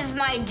up with,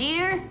 my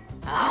dear.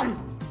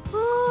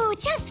 Ooh,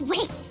 just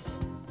wait.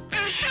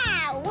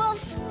 Aha,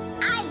 wolf,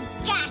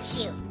 I've got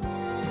you.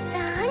 The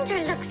hunter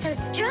looks so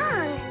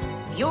strong.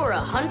 You're a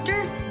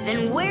hunter?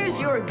 Then where's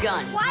your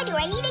gun? Why do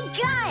I need a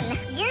gun?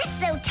 You're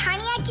so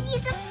tiny I could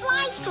use a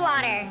fly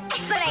swatter.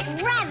 But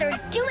I'd rather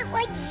do it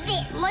like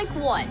this. Like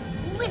what?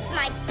 With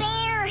my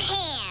bare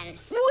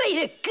hands.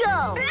 Way to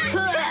go!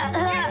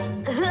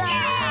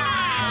 Hooray!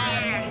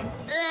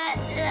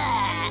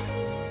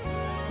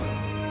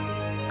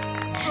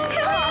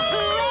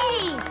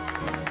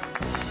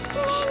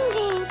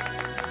 Splendid!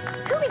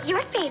 Who was your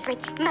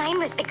favorite? Mine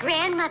was the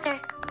grandmother.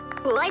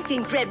 Well, I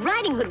think Red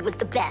Riding Hood was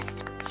the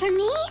best. For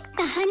me,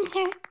 the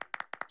hunter.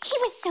 He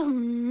was so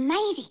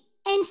mighty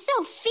and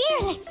so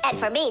fearless. And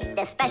for me,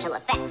 the special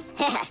effects.